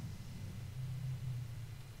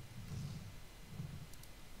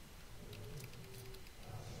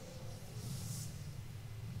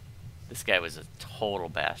 This guy was a total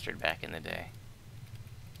bastard back in the day.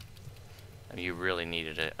 I mean, you really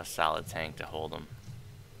needed a solid tank to hold him.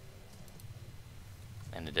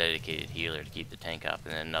 And a dedicated healer to keep the tank up,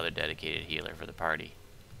 and then another dedicated healer for the party.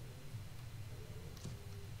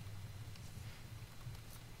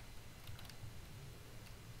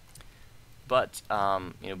 But,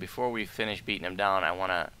 you know, before we finish beating him down, I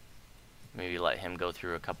want to maybe let him go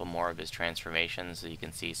through a couple more of his transformations so you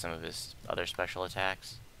can see some of his other special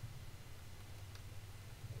attacks.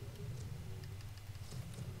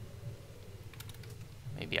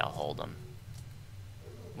 Maybe I'll hold him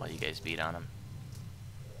while you guys beat on him.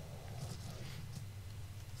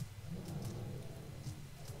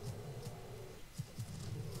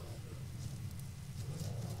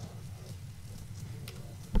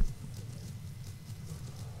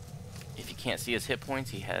 If you can't see his hit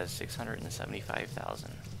points, he has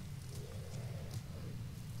 675,000.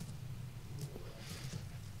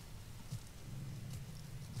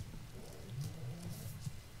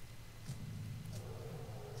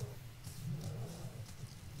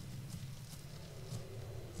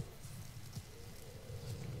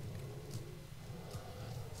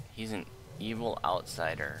 He's an evil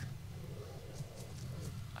outsider.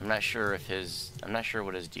 I'm not sure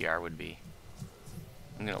what his DR would be.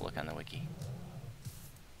 I'm gonna look on the wiki.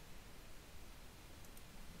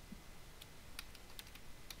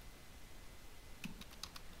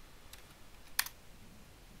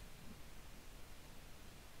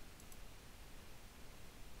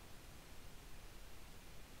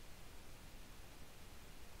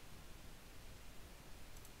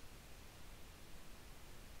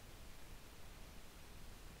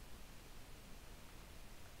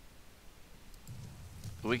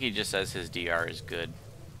 The wiki just says his DR is good.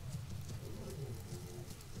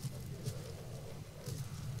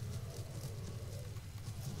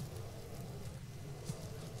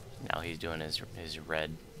 Now he's doing his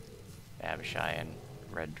red Abishai and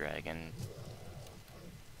red dragon.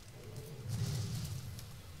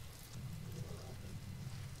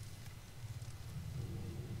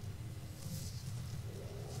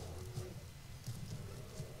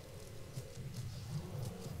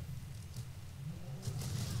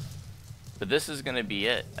 But this is going to be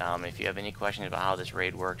it. If you have any questions about how this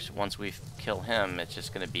raid works, once we kill him, it's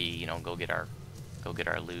just going to be, you know, go get our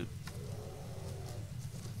loot.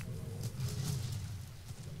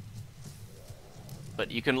 But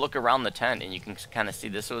you can look around the tent and you can kind of see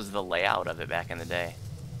this was the layout of it back in the day.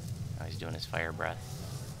 Now he's doing his fire breath.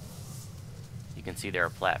 You can see there are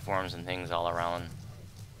platforms and things all around.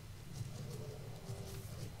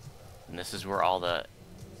 And this is where all the,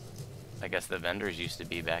 I guess, the vendors used to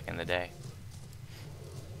be back in the day.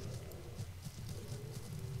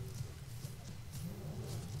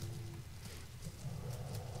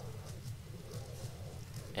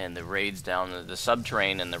 And the raids down, the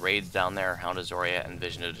subterranean and the raids down there, Hound of Zoria and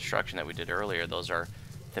Vision of Destruction that we did earlier, those are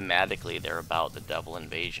thematically, they're about the devil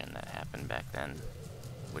invasion that happened back then,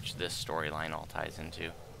 which this storyline all ties into.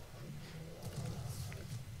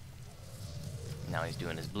 Now he's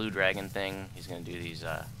doing his blue dragon thing. He's going to do these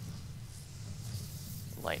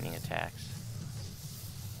lightning attacks.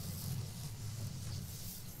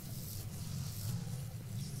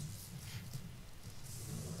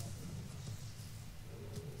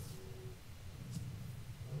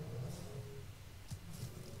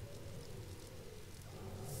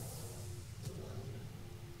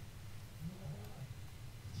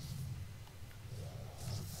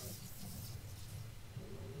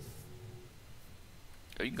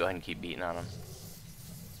 You can go ahead and keep beating on him.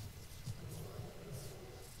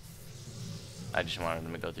 I just wanted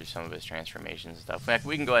him to go through some of his transformations and stuff. In fact,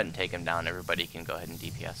 we can go ahead and take him down. Everybody can go ahead and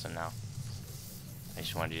DPS him now. I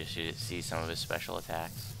just wanted you to see some of his special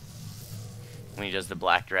attacks. When he does the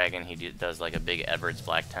black dragon, he does like a big Edward's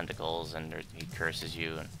black tentacles, and he curses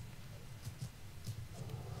you.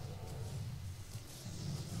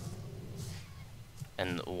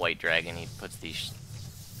 And the white dragon, he puts these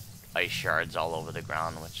ice shards all over the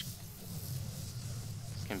ground, which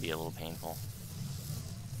can be a little painful.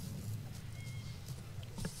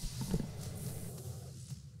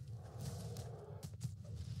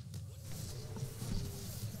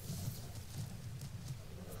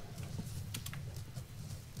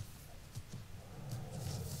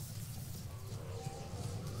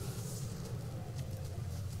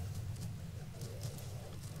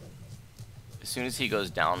 As soon as he goes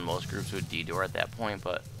down, most groups would detour at that point,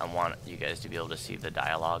 but I want you guys to be able to see the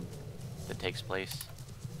dialogue that takes place.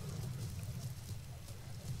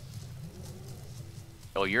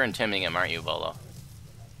 Oh, you're intimidating him, aren't you, Volo?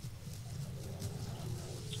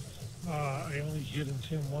 I only hit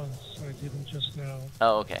him once. I didn't just now.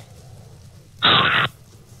 Oh, okay. Yeah,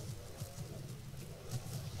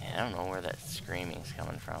 I don't know where that screaming's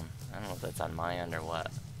coming from. I don't know if that's on my end or what.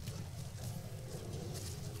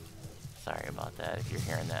 Sorry about that if you're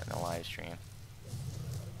hearing that in the live stream.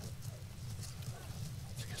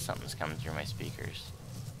 It's 'cause something's coming through my speakers.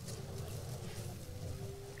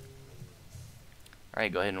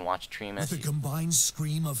 Alright, go ahead and watch Tremas. With the combined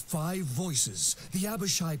scream of 5 voices, the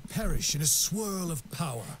Abishai perish in a swirl of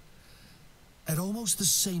power. At almost the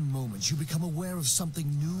same moment, you become aware of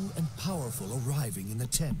something new and powerful arriving in the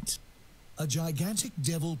tent. A gigantic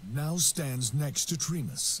devil now stands next to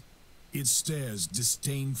Tremas. It stares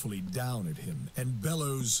disdainfully down at him and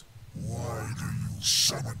bellows, "Why do you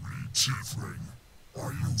summon me, Tiefling?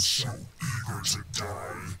 Are you so eager to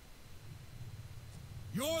die?"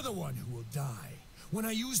 "You're the one who will die when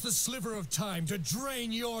I use the sliver of time to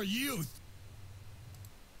drain your youth."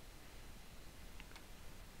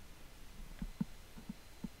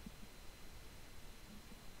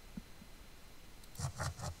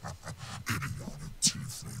 Idiotic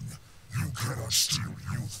Tiefling. You cannot steal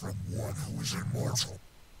youth from one who is immortal.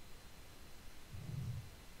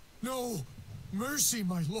 "No! Mercy,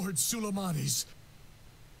 my lord Sulamades!"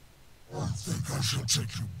 I think I shall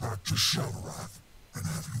take you back to Shelrath and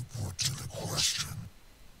have you put to the question.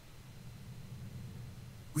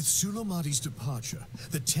 With Sulamades' departure,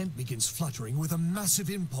 the tent begins fluttering with a massive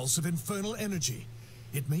impulse of infernal energy.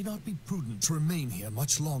 It may not be prudent to remain here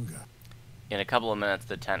much longer. In a couple of minutes,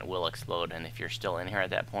 the tent will explode, and if you're still in here at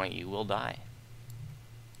that point, you will die.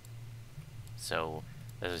 So,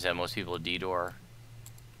 as I said, most people detour,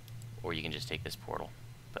 or you can just take this portal.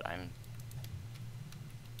 But I'm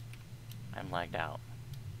lagged out.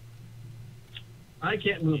 I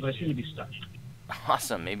can't move. I seem to be stuck.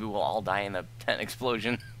 Awesome. Maybe we'll all die in the tent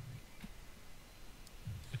explosion.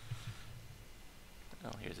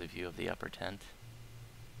 Oh, here's a view of the upper tent.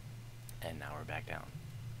 And now we're back down.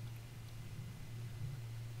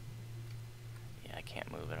 Yeah, I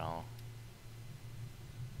can't move at all.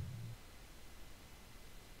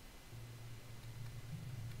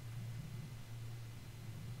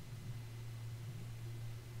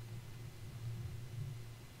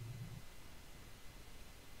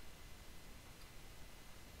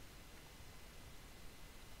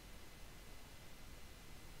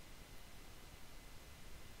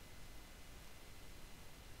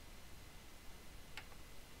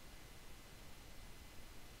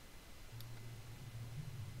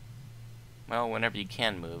 Well, whenever you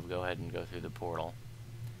can move, go ahead and go through the portal.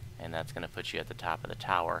 And that's going to put you at the top of the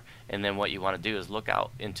tower. And then what you want to do is look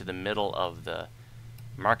out into the middle of the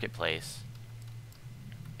marketplace.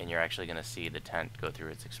 And you're actually going to see the tent go through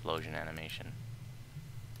its explosion animation.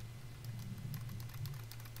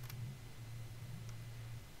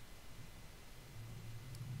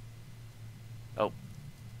 Oh,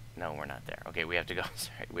 no, we're not there. Okay, we have to go.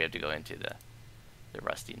 Sorry, we have to go into the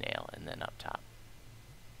rusty nail and then up top.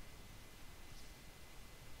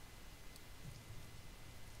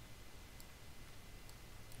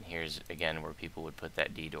 Here's again where people would put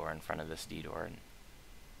that D door in front of this D door and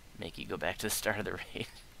make you go back to the start of the raid.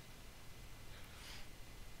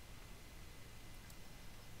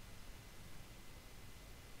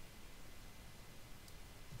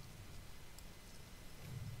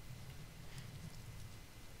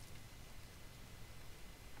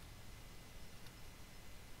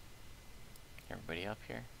 Everybody up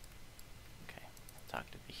here? Okay,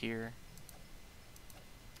 talk to me here.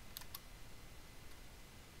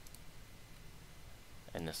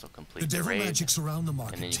 And this will complete the the devil raid. magics around the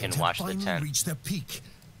market And then you tent can watch have the finally tent. reached their peak.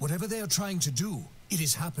 Whatever they are trying to do, it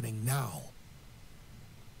is happening now.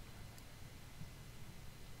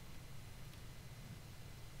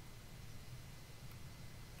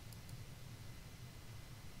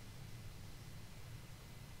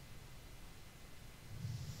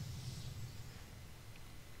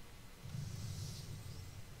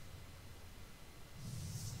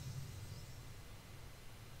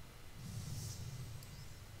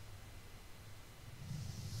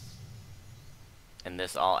 And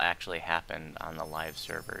this all actually happened on the live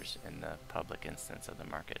servers in the public instance of the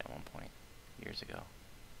market at one point, years ago.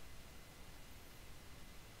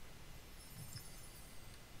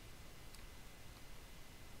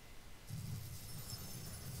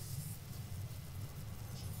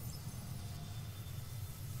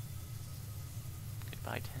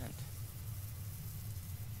 Goodbye, tent.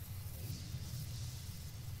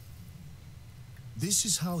 This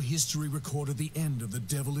is how history recorded the end of the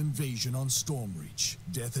Devil invasion on Stormreach.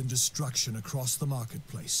 Death and destruction across the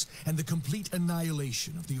marketplace, and the complete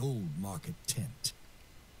annihilation of the old market tent.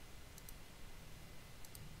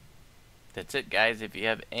 That's it, guys. If you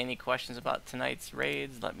have any questions about tonight's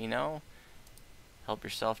raids, let me know. Help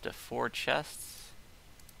yourself to 4 chests.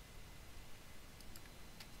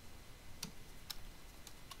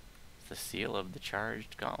 It's the seal of the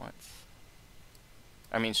charged gauntlets.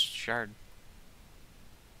 I mean, shard.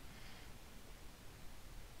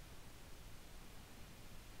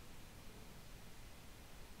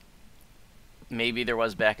 Maybe there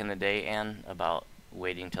was back in the day, Anne, about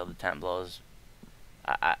waiting till the tent blows.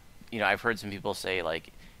 You know, I've heard some people say,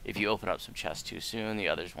 like, if you open up some chests too soon, the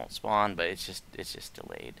others won't spawn, but it's just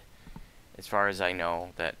delayed. As far as I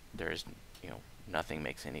know, that there's, you know, nothing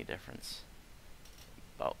makes any difference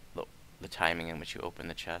about the timing in which you open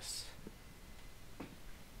the chests.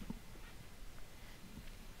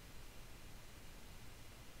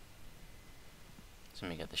 So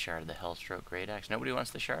let me get the shard of the Hellstroke Great Axe. Nobody wants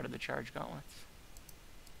the shard of the Charged Gauntlets.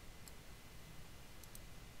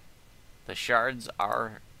 The shards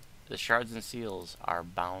and seals are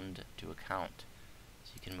bound to account,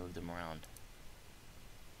 so you can move them around.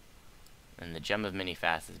 And the Gem of Many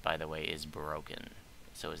Facets, by the way, is broken.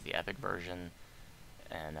 So is the Epic version.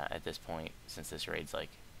 And at this point, since this raid's like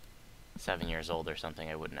 7 years old or something,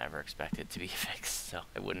 I would never expect it to be fixed. So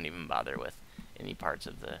I wouldn't even bother with any parts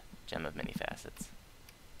of the Gem of Many Facets.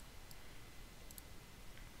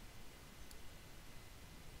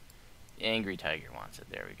 Angry Tiger wants it.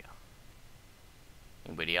 There we go.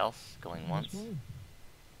 Anybody else? Going once? Going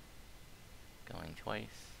twice?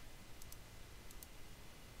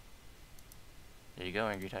 There you go,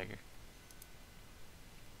 Angry Tiger.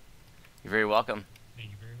 You're very welcome.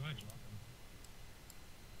 Thank you very much.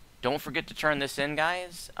 Don't forget to turn this in,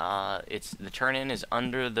 guys. The turn-in is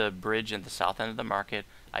under the bridge at the south end of the market.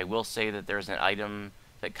 I will say that there's an item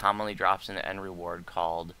that commonly drops in the end reward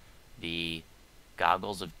called the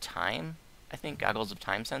Goggles of Time. I think Goggles of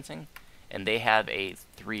Time Sensing. And they have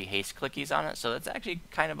 3 haste clickies on it, so that's actually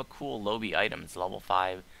kind of a cool lobby item. It's level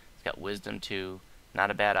 5. It's got Wisdom 2. Not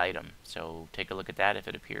a bad item. So take a look at that if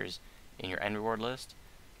it appears in your end reward list.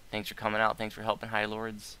 Thanks for coming out. Thanks for helping High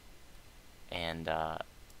Lords. And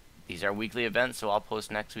these are weekly events, so I'll post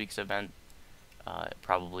next week's event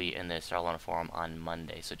probably in the Sarlona forum on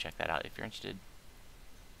Monday. So check that out if you're interested.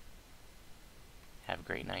 Have a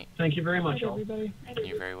great night. Thank you very much, all. everybody.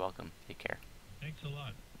 You're very welcome. Take care. Thanks a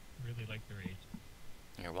lot. Really like the raids.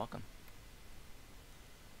 You're welcome.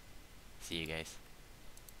 See you guys.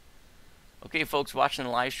 Okay, folks watching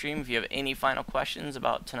the live stream, if you have any final questions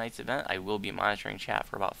about tonight's event, I will be monitoring chat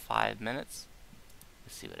for about 5 minutes.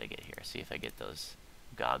 Let's see what I get here. See if I get those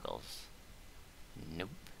goggles. Nope.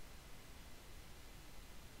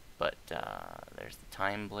 But there's the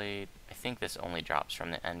Time Blade. I think this only drops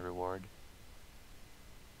from the end reward.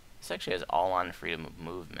 This actually has all-on freedom of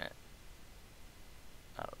movement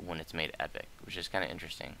when it's made epic, which is kind of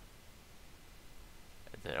interesting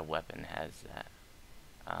that a weapon has that.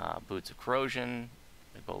 Boots of Corrosion,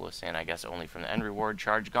 like Bo was saying, I guess only from the end reward.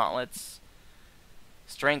 Charge Gauntlets,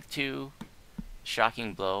 Strength 2,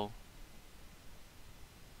 Shocking Blow,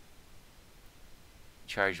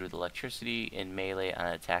 charged with electricity in melee on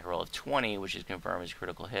an attack roll of 20, which is confirmed as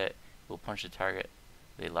critical hit. Will punch the target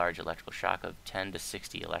with a large electrical shock of 10 to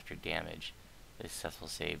 60 electric damage. A successful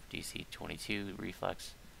save, DC 22,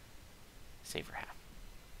 reflex, save for half.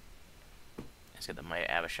 Let's get the Might of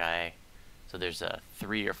Abishai. So there's a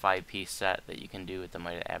 3 or 5 piece set that you can do with the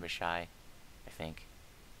Might of Abishai, I think.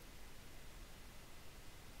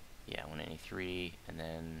 Yeah, when any 3, and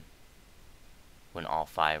then when all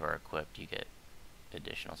 5 are equipped, you get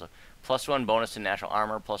additional. So +1 bonus to natural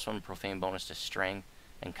armor, +1 profane bonus to strength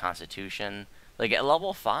and constitution. Like at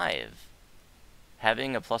level 5,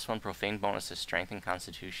 having a +1 profane bonus to strength and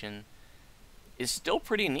constitution is still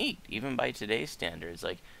pretty neat, even by today's standards.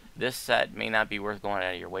 Like, this set may not be worth going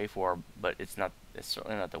out of your way for, but it's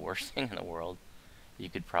certainly not the worst thing in the world. You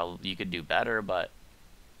could do better, but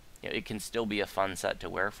you know, it can still be a fun set to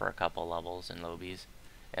wear for a couple levels in lobbies.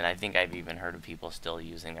 And I think I've even heard of people still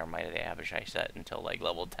using their Might of the Abishai set until like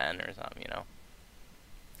level 10 or something, you know.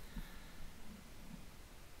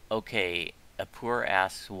 Okay, Apur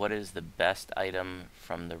asks, what is the best item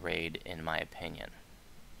from the raid in my opinion?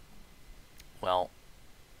 Well,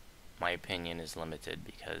 my opinion is limited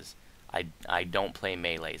because I don't play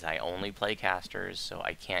melees. I only play casters, so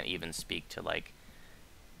I can't even speak to like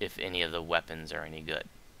if any of the weapons are any good.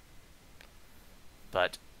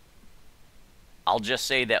 But I'll just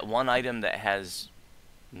say that one item that has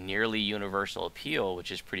nearly universal appeal,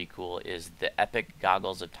 which is pretty cool, is the Epic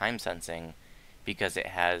Goggles of Time Sensing, because it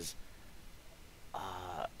has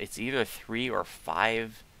it's either 3 or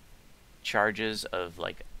 5 charges of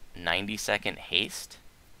like 90-second haste,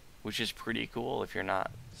 which is pretty cool if you're not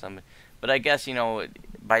some. But I guess, you know,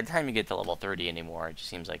 by the time you get to level 30 anymore, it just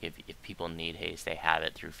seems like if people need haste, they have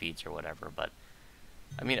it through feats or whatever. But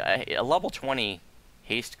I mean, a level 20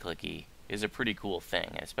 haste clicky is a pretty cool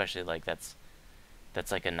thing, especially like that's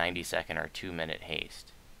like a 90-second or 2-minute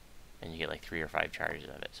haste, and you get like 3 or 5 charges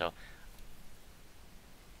of it. So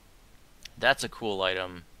that's a cool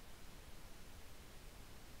item.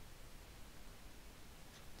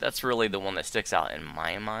 That's really the one that sticks out in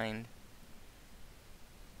my mind.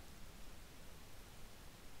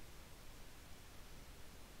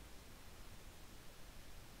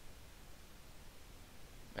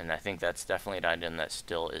 And I think that's definitely an item that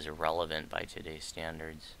still is relevant by today's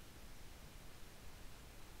standards.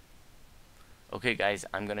 Okay guys,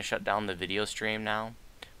 I'm going to shut down the video stream now,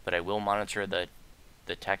 but I will monitor the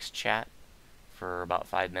text chat for about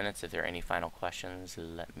 5 minutes. If there are any final questions,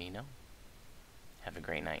 let me know. Have a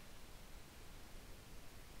great night.